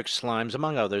at the New York Slimes,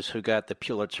 among others, who got the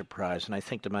Pulitzer Prize, and I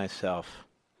think to myself,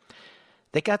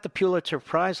 they got the Pulitzer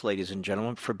Prize, ladies and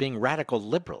gentlemen, for being radical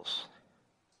liberals.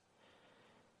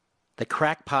 The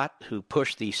crackpot who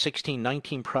pushed the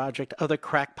 1619 Project, other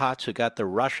crackpots who got the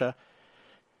Russia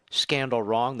scandal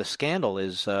wrong. The scandal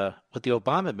is what the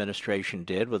Obama administration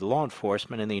did with law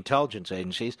enforcement and the intelligence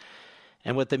agencies,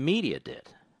 and what the media did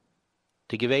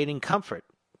to give aid and comfort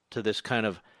to this kind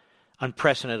of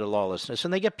unprecedented lawlessness,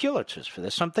 and they get Pulitzers for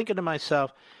this. So I'm thinking to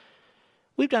myself,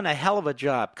 we've done a hell of a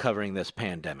job covering this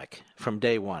pandemic from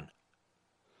day one.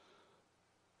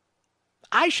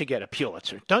 I should get a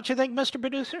Pulitzer, don't you think, Mr.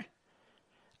 Producer?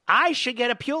 I should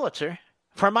get a Pulitzer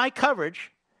for my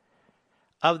coverage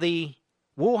of the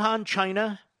Wuhan,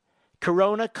 China,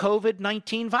 Corona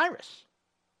COVID-19 virus.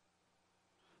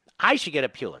 I should get a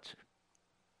Pulitzer.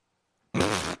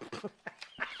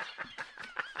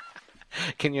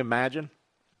 Can you imagine?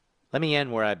 Let me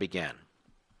end where I began.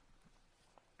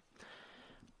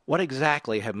 What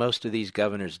exactly have most of these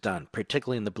governors done,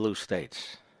 particularly in the blue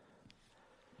states,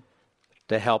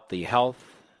 to help the health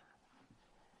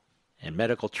and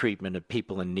medical treatment of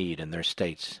people in need in their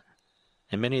states?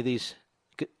 And many of these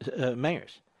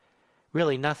mayors,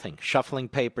 really nothing. Shuffling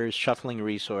papers, shuffling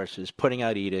resources, putting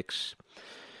out edicts,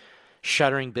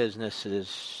 shuttering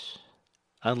businesses,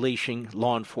 unleashing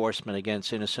law enforcement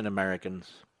against innocent Americans.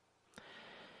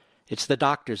 It's the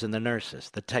doctors and the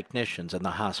nurses, the technicians and the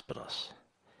hospitals.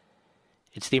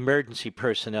 It's the emergency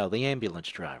personnel, the ambulance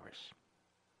drivers.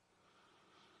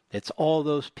 It's all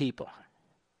those people.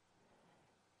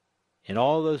 And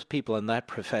all those people in that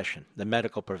profession, the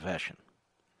medical profession,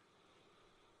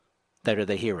 that are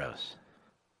the heroes.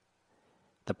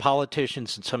 The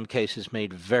politicians in some cases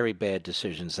made very bad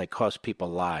decisions that cost people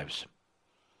lives.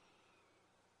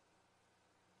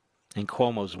 And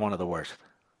Cuomo's one of the worst.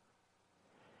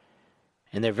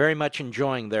 And they're very much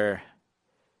enjoying their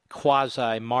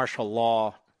quasi-martial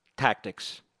law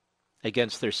tactics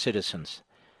against their citizens.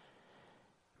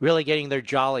 Really getting their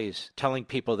jollies telling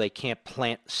people they can't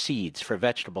plant seeds for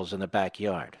vegetables in the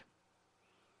backyard.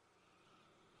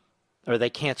 Or they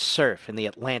can't surf in the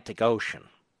Atlantic Ocean.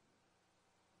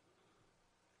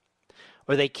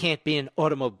 Or they can't be in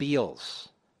automobiles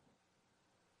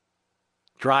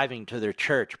driving to their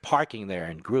church, parking there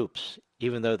in groups,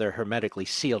 even though they're hermetically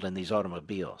sealed in these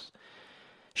automobiles.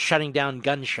 Shutting down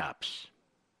gun shops.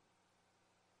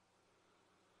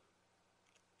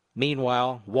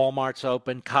 Meanwhile, Walmart's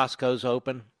open, Costco's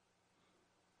open,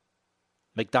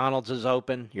 McDonald's is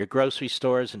open, your grocery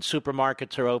stores and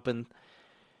supermarkets are open,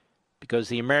 because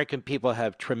the American people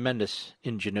have tremendous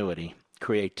ingenuity,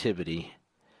 creativity.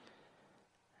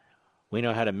 We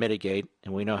know how to mitigate,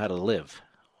 and we know how to live.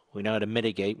 We know how to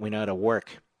mitigate. We know how to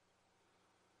work.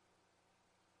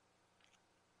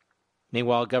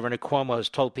 Meanwhile, Governor Cuomo has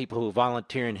told people who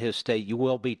volunteer in his state, you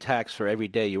will be taxed for every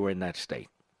day you were in that state.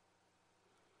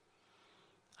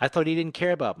 I thought he didn't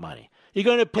care about money. You're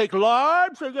going to pick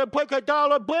lives or you're going to pick a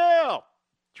dollar bill?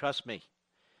 Trust me.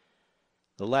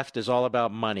 The left is all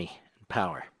about money and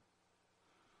power.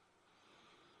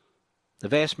 The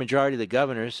vast majority of the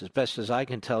governors, as best as I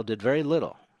can tell, did very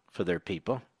little for their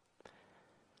people.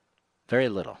 Very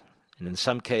little. And in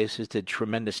some cases did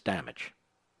tremendous damage.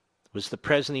 It was the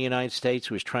President of the United States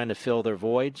who was trying to fill their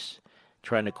voids,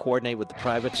 trying to coordinate with the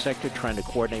private sector, trying to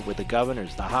coordinate with the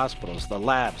governors, the hospitals, the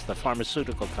labs, the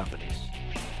pharmaceutical companies.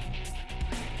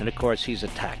 And, of course, he's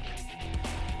attacked.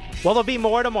 Well, there'll be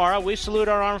more tomorrow. We salute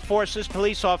our armed forces,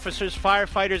 police officers,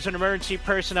 firefighters, and emergency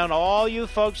personnel, and all you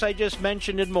folks I just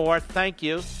mentioned and more. Thank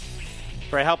you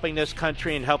for helping this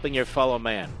country and helping your fellow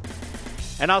man.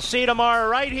 And I'll see you tomorrow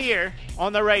right here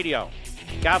on the radio.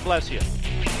 God bless you.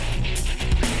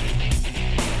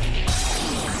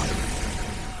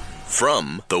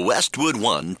 From the Westwood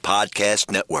One Podcast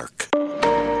Network.